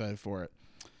 so I'm excited for it.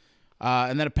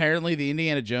 And then apparently the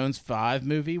Indiana Jones 5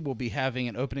 movie will be having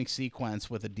an opening sequence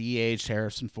with a de-aged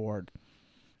Harrison Ford.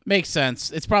 Makes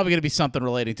sense. It's probably going to be something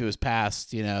relating to his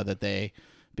past, that they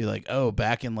be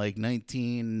back in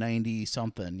 1990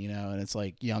 something, and it's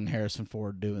young Harrison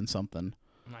Ford doing something.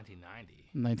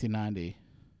 1990.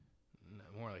 No,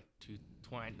 more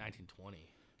 1920.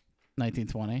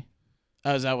 1920?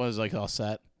 Oh, is that what it was all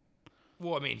set?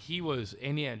 Well, he was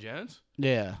Indiana Jones?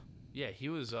 Yeah. Yeah, he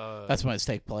was. That's when it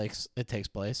takes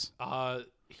place.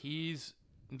 He's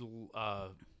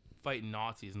fighting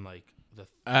Nazis in the.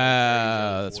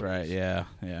 That's right. Yeah.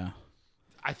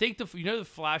 I think the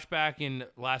flashback in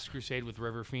Last Crusade with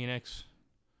River Phoenix.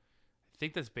 I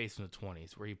think that's based in the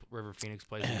 20s, where River Phoenix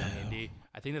plays with young Indy.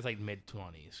 I think that's mid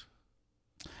 20s.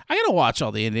 I gotta watch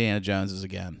all the Indiana Joneses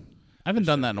again. I haven't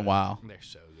done that in a while. They're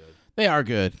so good. They are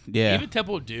good. Yeah. Even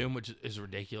Temple of Doom, which is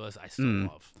ridiculous, I still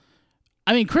love.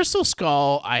 Crystal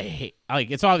Skull, I hate.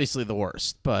 It's obviously the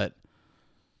worst, but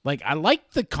I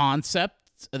like the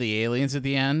concept of the aliens at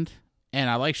the end, and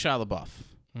I like Shia LaBeouf.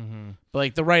 Mm-hmm.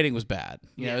 But the writing was bad.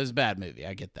 It was a bad movie.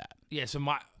 I get that. Yeah. So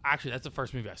that's the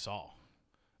first movie I saw.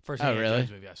 First Indiana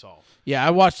Jones movie I saw. Yeah, I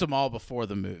watched them all before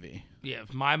the movie. Yeah,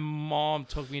 my mom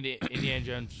took me to Indiana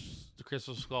Jones, the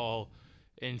Crystal Skull,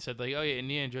 and said oh yeah,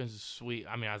 Indiana Jones is sweet.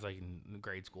 I was in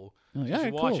grade school. Oh, yeah, so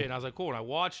cool. Watch it, and I was cool. And I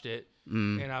watched it,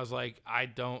 and I was I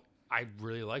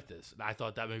really like this. And I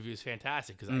thought that movie was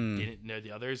fantastic because I didn't know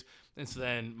the others. And so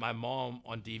then my mom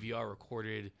on DVR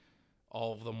recorded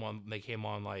all of them when they came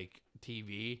on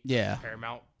TV. Yeah.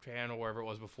 Paramount Channel, wherever it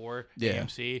was before. Yeah.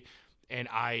 AMC. And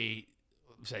I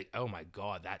was oh my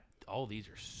God, all these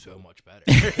are so much better.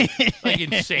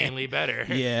 Insanely better.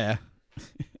 Yeah.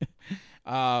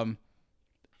 And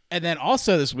then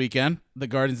also this weekend, the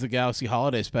Guardians of the Galaxy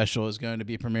Holiday Special is going to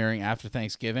be premiering after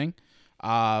Thanksgiving.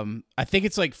 I think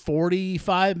it's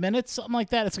 45 minutes, something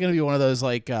like that. It's going to be one of those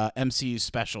MCU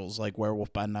specials, like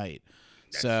Werewolf by Night.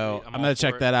 So I'm going to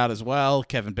check that out as well.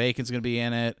 Kevin Bacon's going to be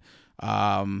in it.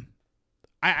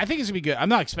 I think it's going to be good. I'm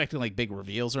not expecting big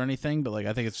reveals or anything, but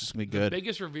I think it's just going to be good. The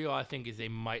biggest reveal I think is they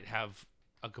might have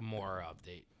a Gamora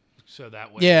update. So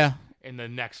that way, in the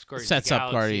next Guardians sets of the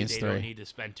up Galaxy, Guardians they 3. don't need to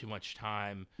spend too much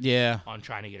time on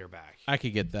trying to get her back. I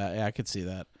could get that. Yeah, I could see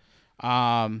that.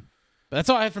 But that's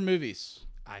all I have for movies.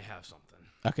 I have something.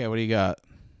 Okay, what do you got?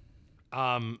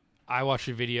 I watched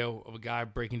a video of a guy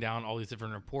breaking down all these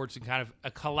different reports and kind of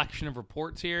a collection of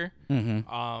reports here. Mm-hmm.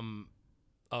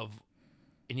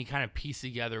 And he kind of pieced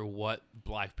together what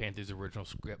Black Panther's original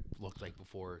script looked like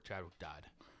before Chadwick died.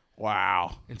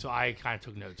 Wow. And so I kind of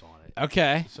took notes on it.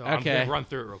 Okay. So I'm going to run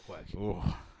through it real quick. Ooh,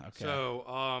 okay.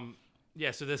 So,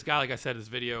 so this guy, like I said, this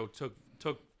video took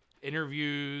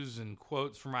interviews and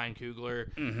quotes from Ryan Coogler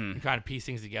and kind of pieced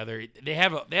things together. They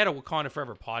had a Wakanda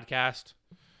Forever podcast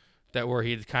where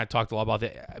he kind of talked a lot about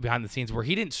the behind the scenes, where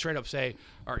he didn't straight up say,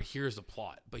 all right, here's the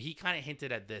plot, but he kind of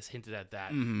hinted at this, hinted at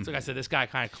that. So like I said, this guy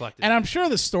kind of collected. And I'm sure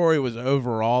the story was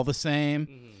overall the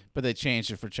same, but they changed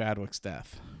it for Chadwick's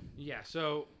death. Yeah.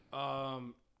 So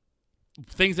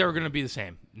things that were going to be the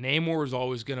same. Namor was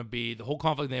always going to be the whole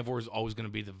conflict. Namor was always going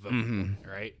to be the villain,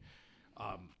 right?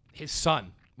 His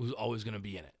son was always going to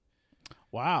be in it.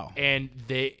 Wow. And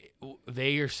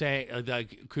they are saying,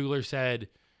 like Coogler said,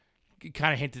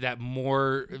 kind of hinted at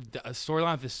more the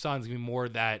storyline of his son's gonna be more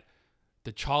that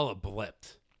T'Challa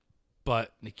blipped,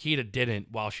 but Nikita didn't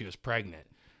while she was pregnant.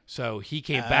 So he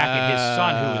came back, and his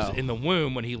son, who was in the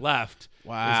womb when he left, is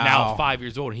now 5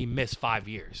 years old, and he missed 5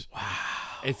 years. Wow.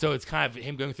 And so it's kind of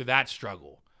him going through that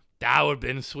struggle. That would have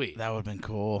been sweet. That would have been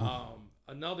cool.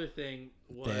 Another thing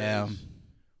was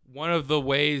one of the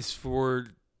ways for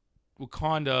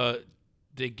Wakanda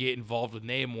to get involved with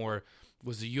Namor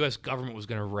was the U.S. government was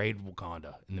going to raid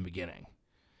Wakanda in the beginning.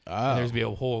 And there's be a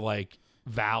whole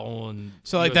Val and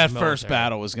So like US that military. first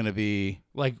battle was going to be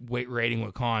like raiding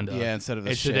Wakanda. Yeah, instead of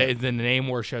the and so ship. then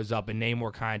Namor shows up, and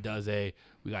Namor kind of does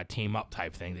we got to team up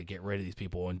type thing to get rid of these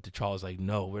people, and T'Challa's like,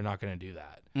 no, we're not going to do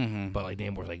that. Mm-hmm. But like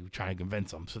Namor's like trying to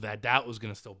convince them, so that was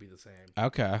going to still be the same.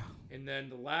 Okay. And then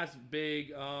the last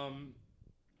big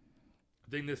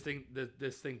thing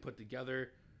this thing put together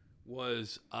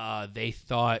was they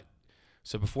thought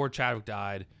so before Chadwick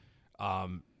died,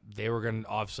 they were going to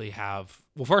obviously have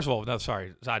first of all, no,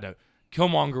 sorry, side note,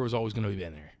 Killmonger was always going to be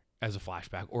in there as a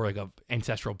flashback or like a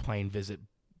ancestral plane visit,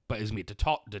 but it's going to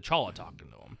be T'Challa talking to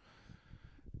him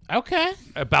Okay.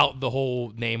 about the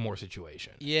whole Namor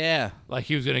situation. Yeah. Like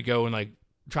he was going to go and like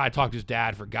try to talk to his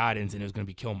dad for guidance, and it was going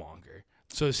to be Killmonger.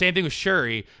 So the same thing with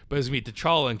Shuri, but it's going to be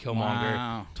T'Challa and Killmonger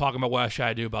Wow. talking about what should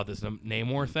I do about this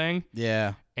Namor thing.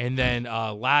 Yeah. And then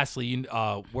lastly,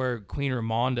 where Queen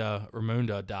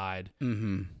Ramonda died,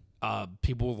 Mm-hmm. a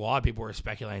lot of people were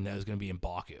speculating that it was going to be in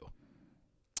Baku,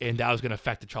 and that was going to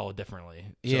affect T'Challa differently.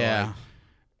 So, Yeah. like,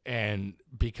 and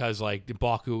because like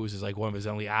Baku was like one of his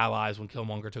only allies when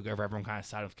Killmonger took over, everyone kind of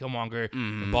sided with Killmonger.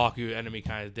 Mm-hmm. And Baku enemy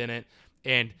kind of didn't.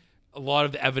 And a lot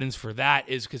of the evidence for that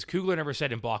is because Coogler never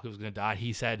said M'Baku was going to die.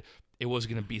 He said it was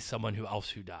going to be someone else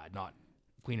who died, not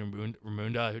Queen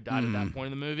Ramonda who died at that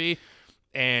point in the movie.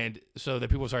 And so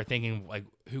that people started thinking, like,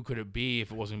 who could it be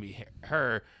if it wasn't going to be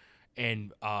her?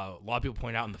 And a lot of people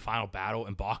point out in the final battle,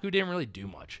 M'Baku didn't really do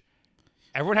much.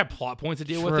 Everyone had plot points to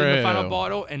deal with in the final True.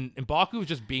 battle, and M'Baku was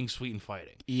just being sweet and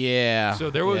fighting. Yeah. So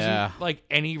there wasn't like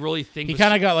any really thing. He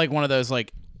kind of got like one of those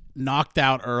like knocked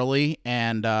out early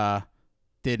and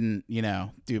didn't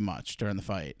do much during the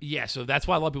fight. Yeah, so that's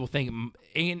why a lot of people think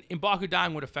M'Baku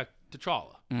dying would affect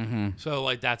T'Challa. Mm-hmm. So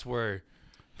like that's where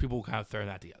people kind of throw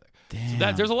that together. Damn.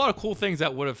 So there's a lot of cool things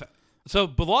that would have. So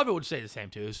but a lot of it would say the same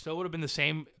too. It still would have been the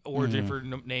same origin for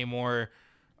Namor.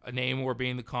 Namor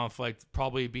being the conflict,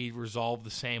 probably be resolved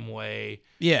the same way.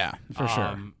 Yeah, for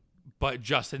sure. But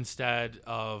just instead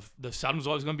of the sun was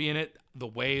always going to be in it, the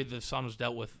way the sun was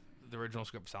dealt with the original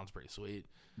script sounds pretty sweet.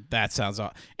 That sounds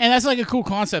awesome. And that's like a cool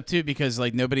concept too, because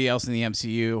like nobody else in the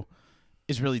MCU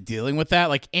is really dealing with that.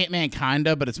 Like Ant-Man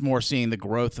kinda, but it's more seeing the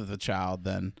growth of the child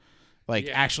than like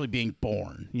actually being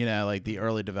born, like the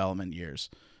early development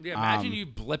years. Yeah, imagine you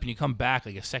blip and you come back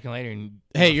like a second later and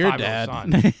Hey, you you're have a dad.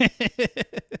 5-year-old son.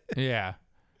 Yeah.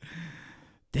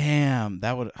 Damn,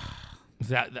 that would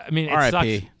I mean, it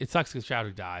R.I.P. sucks. It sucks because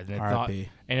Chadwick dies, and it's R.I.P.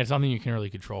 it's nothing you can really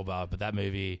control about. But that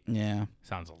movie yeah.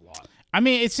 sounds a lot. I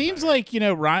mean, it seems like,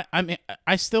 Ryan, I mean,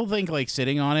 I still think like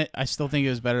sitting on it, I still think it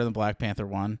was better than Black Panther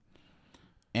 1.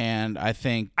 And I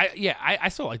think I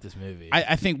still like this movie.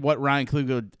 I think what Ryan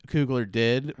Coogler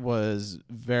did was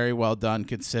very well done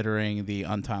considering the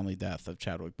untimely death of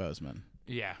Chadwick Boseman.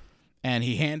 Yeah. And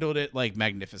he handled it like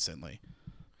magnificently.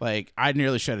 Like I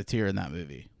nearly shed a tear in that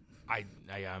movie.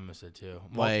 I missed it too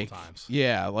Like, multiple times.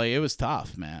 Yeah, like it was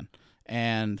tough, man.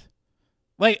 And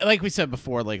like we said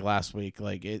before, like last week,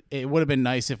 like it would have been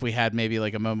nice if we had maybe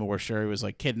like a moment where Shuri was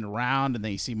like kidding around and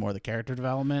then you see more of the character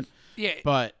development. Yeah.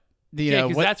 But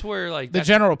Because that's where like the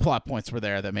general plot points were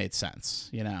there that made sense,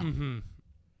 Mm-hmm.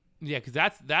 Yeah,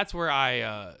 because that's where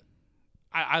I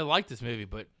like this movie,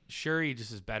 but Shuri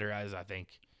just is better as I think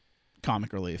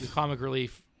comic the relief. comic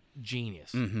relief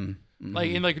genius. Mm-hmm. Mm-hmm.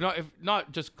 Like and like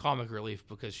not just comic relief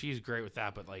because she's great with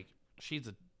that, but like she's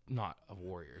not a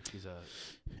warrior. She's a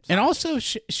and also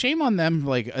shame on them,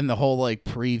 like in the whole like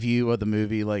preview of the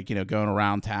movie, like going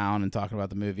around town and talking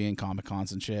about the movie and Comic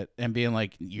Cons and shit, and being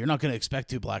like, "You're not gonna expect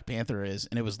who Black Panther is,"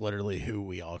 and it was literally who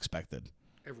we all expected.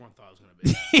 everyone thought it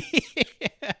was gonna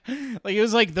be. Like it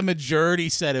was like the majority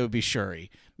said it would be Shuri.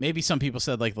 Maybe some people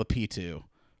said like Lupita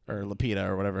or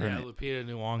whatever her Yeah, name. Lupita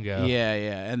Nyong'o. Yeah,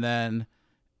 and then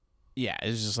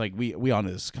it's just like we all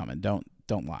knew this was coming. Don't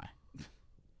lie.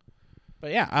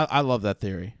 But yeah, I love that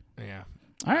theory. Yeah.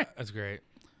 All right. That's great.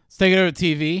 Let's take it over to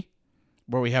TV,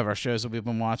 where we have our shows that we've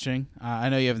been watching. I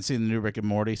know you haven't seen the new Rick and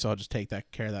Morty, so I'll just take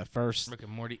care of that first. Rick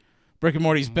and Morty. Rick and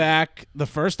Morty's back. The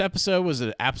first episode was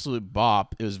an absolute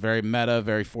bop. It was very meta,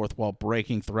 very fourth wall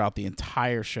breaking throughout the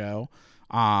entire show.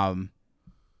 I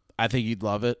think you'd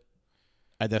love it.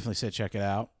 I definitely say check it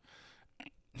out.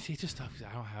 See, it's just tough because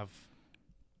I don't have.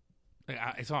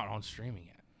 It's not on streaming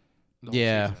yet. The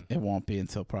whole season. It won't be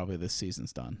until probably this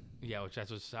season's done. Yeah, which that's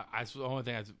the only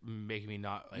thing that's making me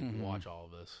not like watch all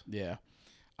of this. Yeah.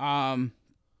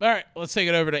 All right, let's take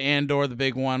it over to Andor, the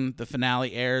big one. The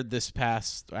finale aired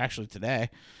today.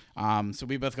 So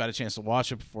we both got a chance to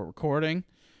watch it before recording.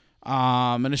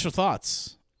 Initial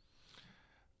thoughts?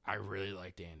 I really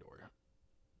liked Andor.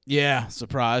 Yeah,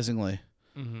 surprisingly.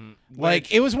 Mm-hmm.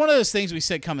 Like, it was one of those things we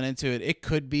said coming into it. It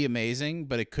could be amazing,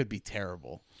 but it could be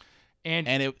terrible. And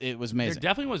it was there amazing.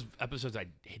 definitely was episodes I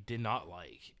did not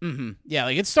like. Yeah,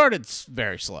 like it started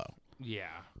very slow. Yeah.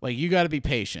 Like you got to be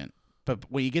patient, but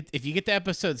if you get to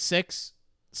episode 6,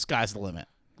 sky's the limit.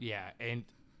 Yeah, and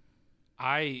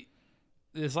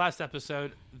this last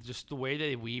episode, just the way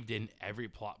they weaved in every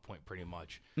plot point pretty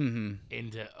much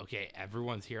into, okay,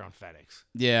 everyone's here on FedEx.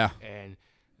 Yeah. And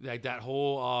like that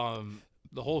whole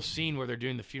the whole scene where they're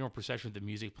doing the funeral procession with the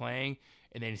music playing,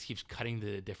 and then it just keeps cutting to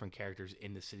the different characters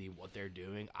in the city, what they're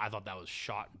doing. I thought that was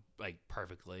shot like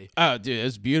perfectly. Oh, dude, it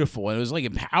was beautiful, and it was like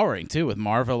empowering too, with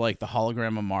Marva, like the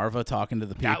hologram of Marva talking to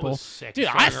the people. That was sick. Dude,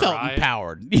 Starting I a felt riot.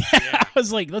 empowered. Yeah, I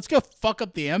was like, let's go fuck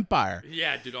up the Empire.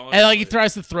 Yeah, dude. And like he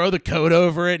tries to throw the coat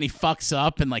over it, and he fucks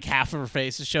up, and like half of her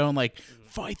face is showing, like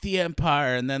fight the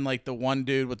Empire, and then like the one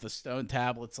dude with the stone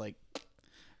tablets like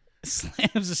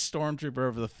slams a stormtrooper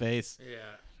over the face. Yeah.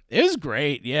 It was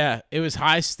great. Yeah, it was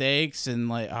high stakes and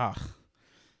like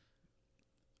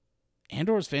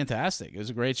Andor was fantastic. It was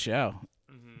a great show.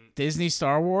 Disney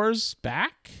Star Wars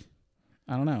back?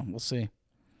 I don't know. We'll see.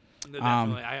 No,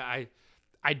 definitely.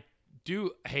 I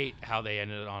do hate how they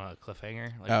ended on a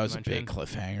cliffhanger. Like That you was a big mentioned.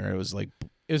 cliffhanger.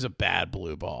 It was a bad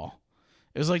blue ball.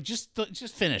 It was like just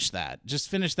finish that. Just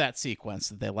finish that sequence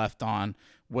that they left on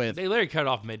with They literally cut it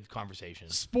off mid conversation.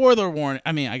 spoiler warning.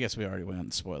 I mean, I guess we already went on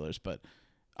the spoilers, but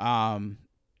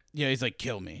he's like,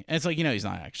 kill me. And it's like, he's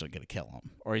not actually gonna kill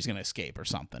him, or he's gonna escape or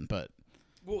something. But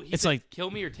Well, he It's said, like-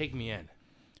 kill me or take me in.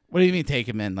 what do you mean take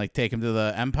him in? Like take him to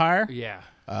the Empire? Yeah.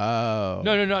 Oh.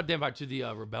 No, not the Empire, to the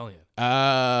rebellion.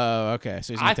 Oh, okay.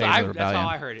 So he's gonna take him to the That's rebellion. how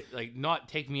I heard it. Like, not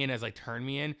take me in as like turn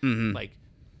me in. Mhm. Like,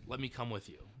 let me come with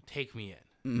you. Take me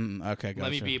in. Okay, gotcha.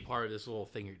 Let me be a part of this little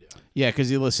thing you're doing. Yeah,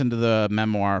 because you listened to the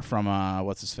memoir from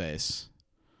what's his face,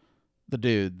 the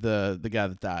dude, the guy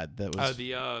that died. That was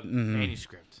The Mm-hmm.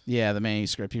 manuscript. yeah, the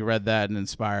manuscript. He read that and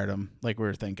inspired him, like we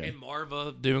were thinking. And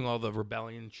Marva doing all the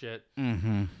rebellion shit.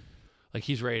 Mm-hmm. Like,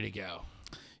 he's ready to go.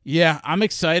 Yeah, I'm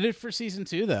excited for season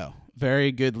 2 though.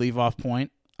 Very good leave off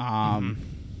point.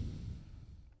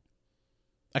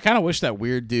 I kind of wish that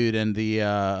weird dude and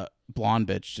the blonde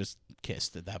bitch just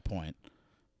kissed at that point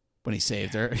when he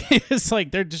saved her. It's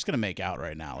like they're just gonna make out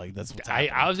right now. Like that's what's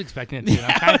happening. I was expecting it to.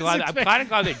 Yeah, I'm I was kind of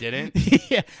glad they didn't.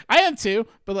 Yeah, I am too.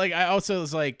 But like, I also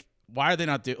was like, why are they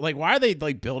not why are they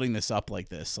like building this up like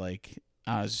this? Like,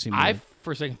 it just seemed I weird.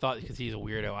 for a second thought because he's a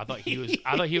weirdo. I thought he was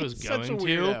Such a going to.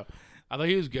 weirdo. I thought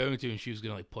he was going to, and she was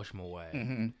gonna like push him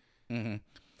away.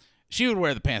 She would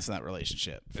wear the pants in that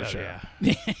relationship for Oh, sure.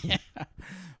 yeah.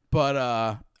 But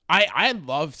I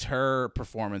loved her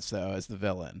performance though as the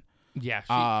villain. Yeah.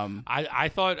 I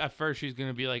thought at first she was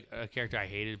gonna be like a character I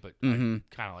hated, but I kind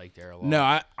of liked her a lot. No,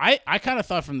 I kind of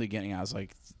thought from the beginning, I was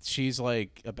like, she's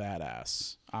like a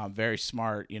badass, very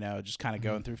smart, just kind of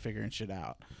going through figuring shit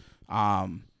out. I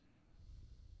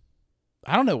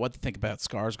don't know what to think about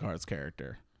Skarsgård's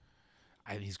character.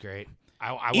 He's great.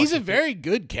 He's a very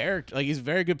good character. Like, he's a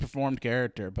very good performed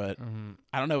character, but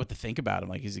I don't know what to think about him.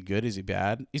 Like, is he good? Is he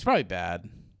bad? He's probably bad.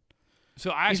 So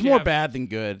I He's actually more have- bad than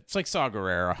good. It's like Saw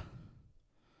Gerrera.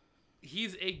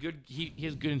 He's a good. He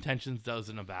has good intentions, does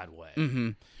in a bad way. Mm-hmm.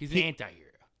 He's an anti-hero.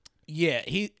 Yeah,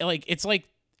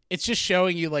 it's just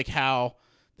showing you like how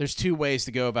there's two ways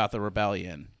to go about the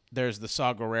rebellion. There's the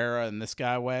Saw Gerrera and this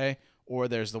guy way, or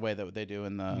there's the way that they do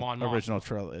in the Mon original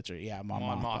trilogy. Yeah, Mon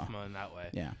Mothma. In that way.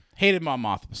 Yeah, hated Mon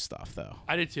Mothma stuff though.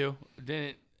 I did too.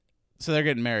 Didn't. So they're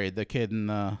getting married, the kid and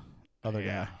the other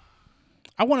Yeah. guy.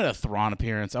 I wanted a Thrawn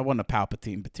appearance. I wanted a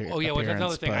Palpatine appearance. Oh yeah, well, that's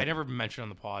another thing. but I never mentioned on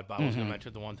the pod, but I was gonna mention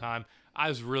it the one time. I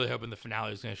was really hoping the finale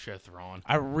was gonna show Thrawn.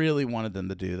 I really wanted them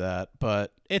to do that,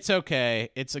 but it's okay.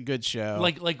 It's a good show.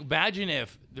 Like imagine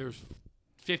if there's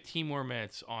 15 more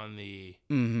minutes on the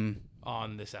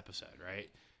on this episode, right?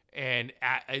 And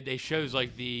they shows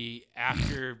like the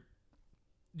after.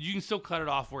 You can still cut it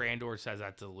off where Andor says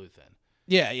that to Luthen.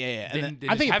 yeah. Then And then,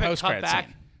 just I think a have it post cut credit back.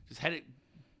 scene. Just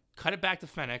cut it back to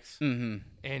Fennec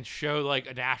and show like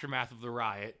an aftermath of the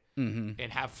riot and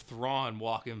have Thrawn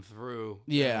walk him through.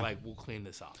 Yeah. and, like we'll clean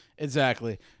this up.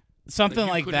 Exactly. Something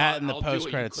you like could that not- in the I'll do what you post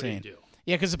credit couldn't scene. do.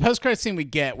 Yeah, because the post credit scene we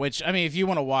get, which I mean, if you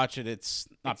want to watch it, it's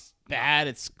not bad.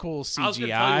 It's cool I was gonna tell you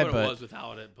CGI, what but it was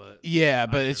without it, but yeah,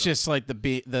 but I it's forgot. just like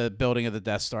the building of the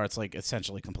Death Star. It's like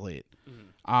essentially complete.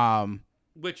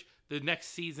 which the next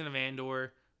season of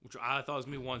Andor, which I thought was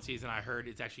gonna be one season, I heard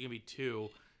it's actually gonna be two,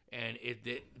 and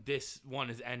this one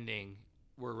is ending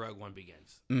where Rogue One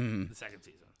begins, the second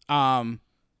season.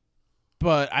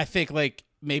 But I think like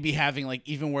maybe having like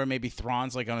even where maybe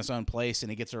Thrawn's like on his own place and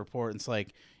he gets a report and it's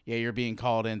like, yeah, you're being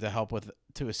called in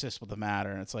to assist with the matter,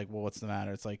 and it's like, well, what's the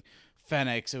matter? It's like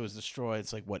Fennec, it was destroyed.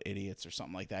 It's like, what idiots or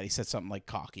something like that. He said something like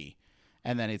cocky,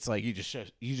 and then it's like you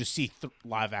just see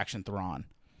live action Thrawn.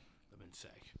 I've been sick.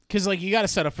 Because like you got to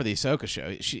set up for the Ahsoka show.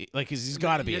 Cause he's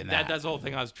got to be in that. That's the whole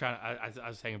thing I was trying. I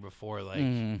was saying before,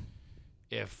 like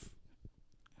if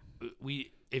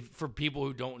for people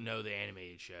who don't know the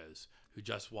animated shows, who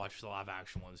just watch the live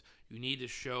action ones, you need to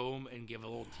show them and give a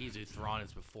little teaser who Thrawn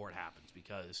is before it happens,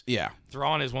 because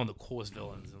Thrawn is one of the coolest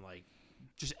villains in like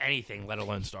just anything, let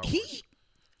alone Star Wars.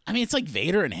 I mean, it's like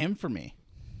Vader and him for me.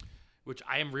 Which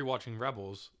I am rewatching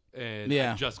Rebels, and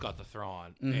I just got the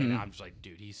Thrawn, and I'm just like,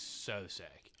 dude, he's so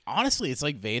sick. Honestly, it's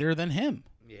like Vader than him.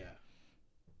 Yeah.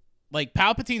 Like,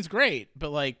 Palpatine's great,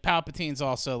 but, like, Palpatine's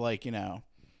also, like, you know,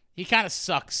 he kind of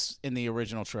sucks in the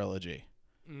original trilogy.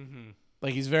 Mm-hmm.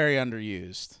 Like, he's very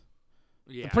underused.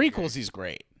 Yeah. The prequels, he's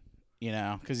great, you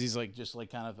know, because he's, like, just,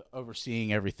 like, kind of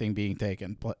overseeing everything being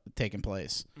taking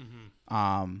place.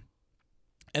 Mm-hmm.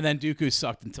 And then Dooku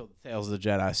sucked until the Tales of the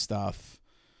Jedi stuff.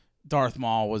 Darth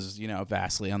Maul was, you know,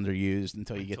 vastly underused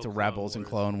until you get to Rebels and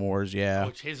Clone Wars, yeah.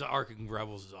 Which his arc in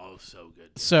Rebels is all so good.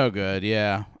 So good,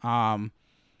 yeah. But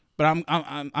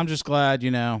I'm just glad, you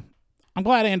know, I'm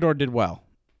glad Andor did well.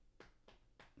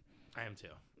 I am too.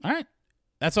 All right,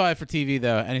 that's all I have for TV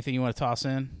though. Anything you want to toss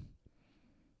in?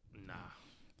 Nah.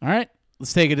 All right,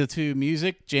 let's take it to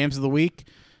music. Jams of the week.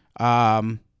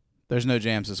 There's no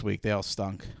jams this week. They all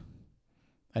stunk.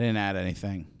 I didn't add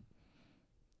anything.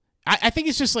 I think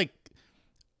it's just like,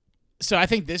 so I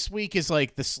think this week is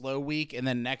like the slow week, and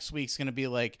then next week's going to be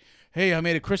like, hey, I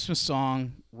made a Christmas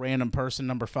song, random person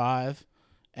number 5,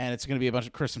 and it's going to be a bunch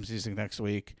of Christmas music next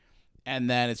week. And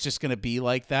then it's just going to be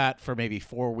like that for maybe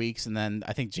 4 weeks, and then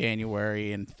I think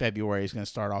January and February is going to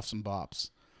start off some bops.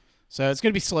 So it's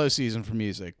going to be slow season for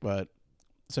music, but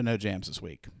so no jams this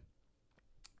week.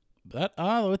 But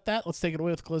with that, let's take it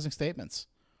away with closing statements.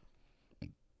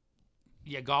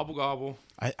 Yeah, gobble, gobble.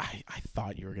 I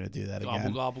thought you were going to do that gobble,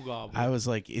 again. Gobble, gobble, I was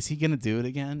like, is he going to do it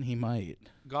again? He might.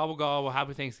 Gobble, gobble.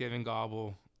 Happy Thanksgiving,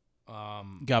 gobble.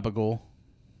 Gabagool.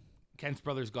 Kent's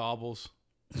Brothers gobbles.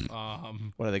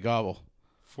 What do they gobble?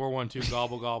 412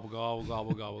 gobble, gobble, gobble,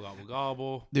 gobble, gobble, gobble,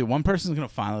 gobble. Dude, one person's going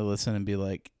to finally listen and be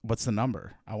like, what's the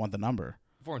number? I want the number.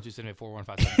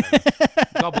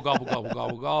 412-784-1577. Gobble, gobble, gobble,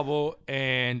 gobble, gobble.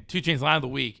 And 2 Chainz line of the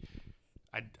week.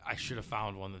 I should have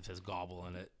found one that says gobble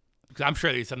in it. Because I'm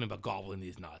sure there's something about gobbling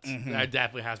these nuts. Mm-hmm. That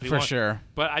definitely has to be for one. sure.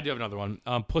 But I do have another one.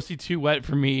 Pussy too wet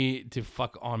for me to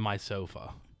fuck on my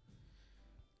sofa.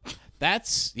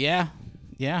 That's, yeah.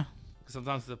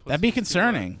 Sometimes the pussy that'd be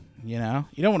concerning, you know?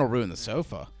 You don't want to ruin the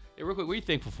sofa. Hey, real quick, what are you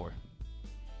thankful for?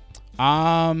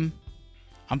 I'm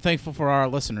thankful for our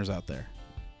listeners out there.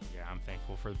 Yeah, I'm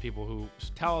thankful for the people who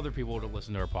tell other people to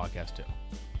listen to our podcast too.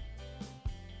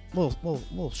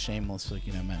 Little shameless, like,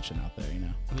 you know, mention out there, you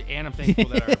know. And I'm thankful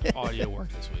that our audio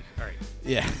worked this week. All right.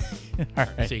 Yeah. All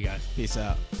right. See you guys. Peace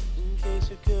out. In case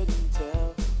you couldn't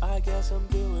tell, I guess I'm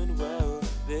doing well.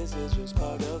 This is just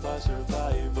part of our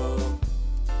survival.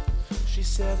 She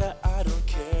said that I don't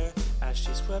care as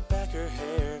she swept back her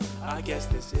hair. I guess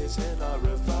this isn't our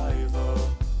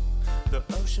revival. The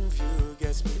ocean view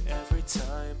gets me every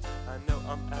time. I know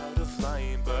I'm out of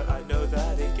line, but I know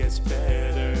that it gets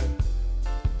better.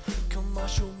 Come on,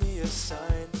 show me a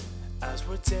sign as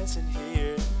we're dancing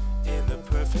here in the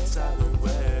perfect silent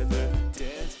weather.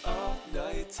 Dance all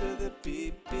night to the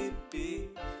beat, beat,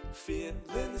 beat.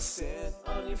 Feeling the sand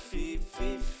on your feet,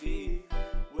 feet, feet.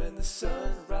 When the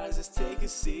sun rises, take a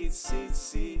seat, seat,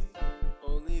 seat.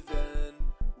 Only then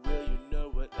will you know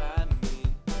what I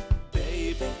mean.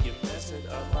 Baby, you're messing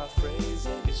up my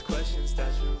phrasing. These questions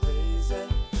that you're raising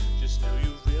just know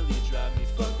you really drive me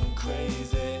fucking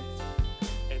crazy.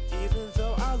 Even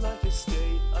though I like your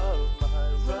state of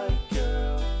mind, right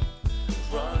girl,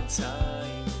 wrong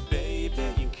time, baby,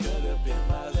 you could have been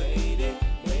my lady,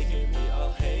 making me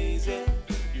all hazy,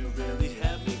 you really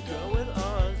had me going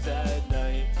on that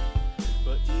night,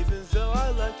 but even though I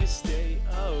like your state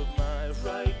of mind,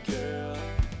 right girl,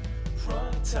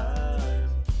 wrong time,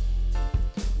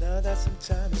 now that some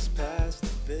time has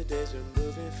passed, the days are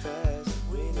moving fast,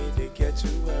 we need to get to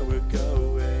where we're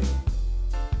going.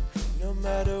 No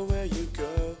matter where you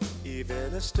go, even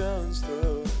a stone's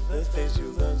throw, the things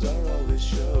you learn are always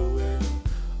showing.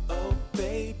 Oh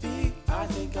baby, I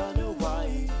think I know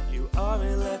why you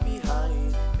aren't left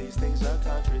behind. These things are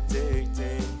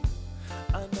contradicting.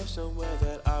 I know somewhere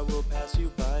that I will pass you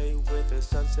by with a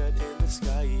sunset in the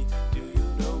sky. Do you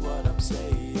know what I'm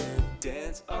saying?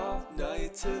 Dance all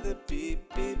night to the beat,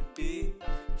 beat, beat.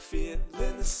 Feeling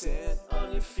the sand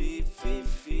on your feet, feet,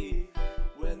 feet.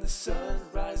 When the sun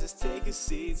rises, take a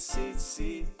seat, seat,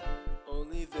 seat.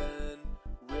 Only then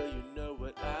will you know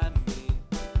what I mean.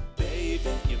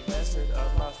 Baby, you're messing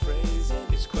up my phrasing.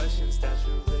 These questions that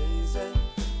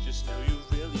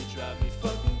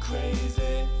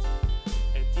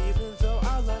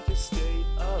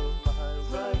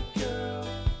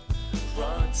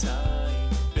time.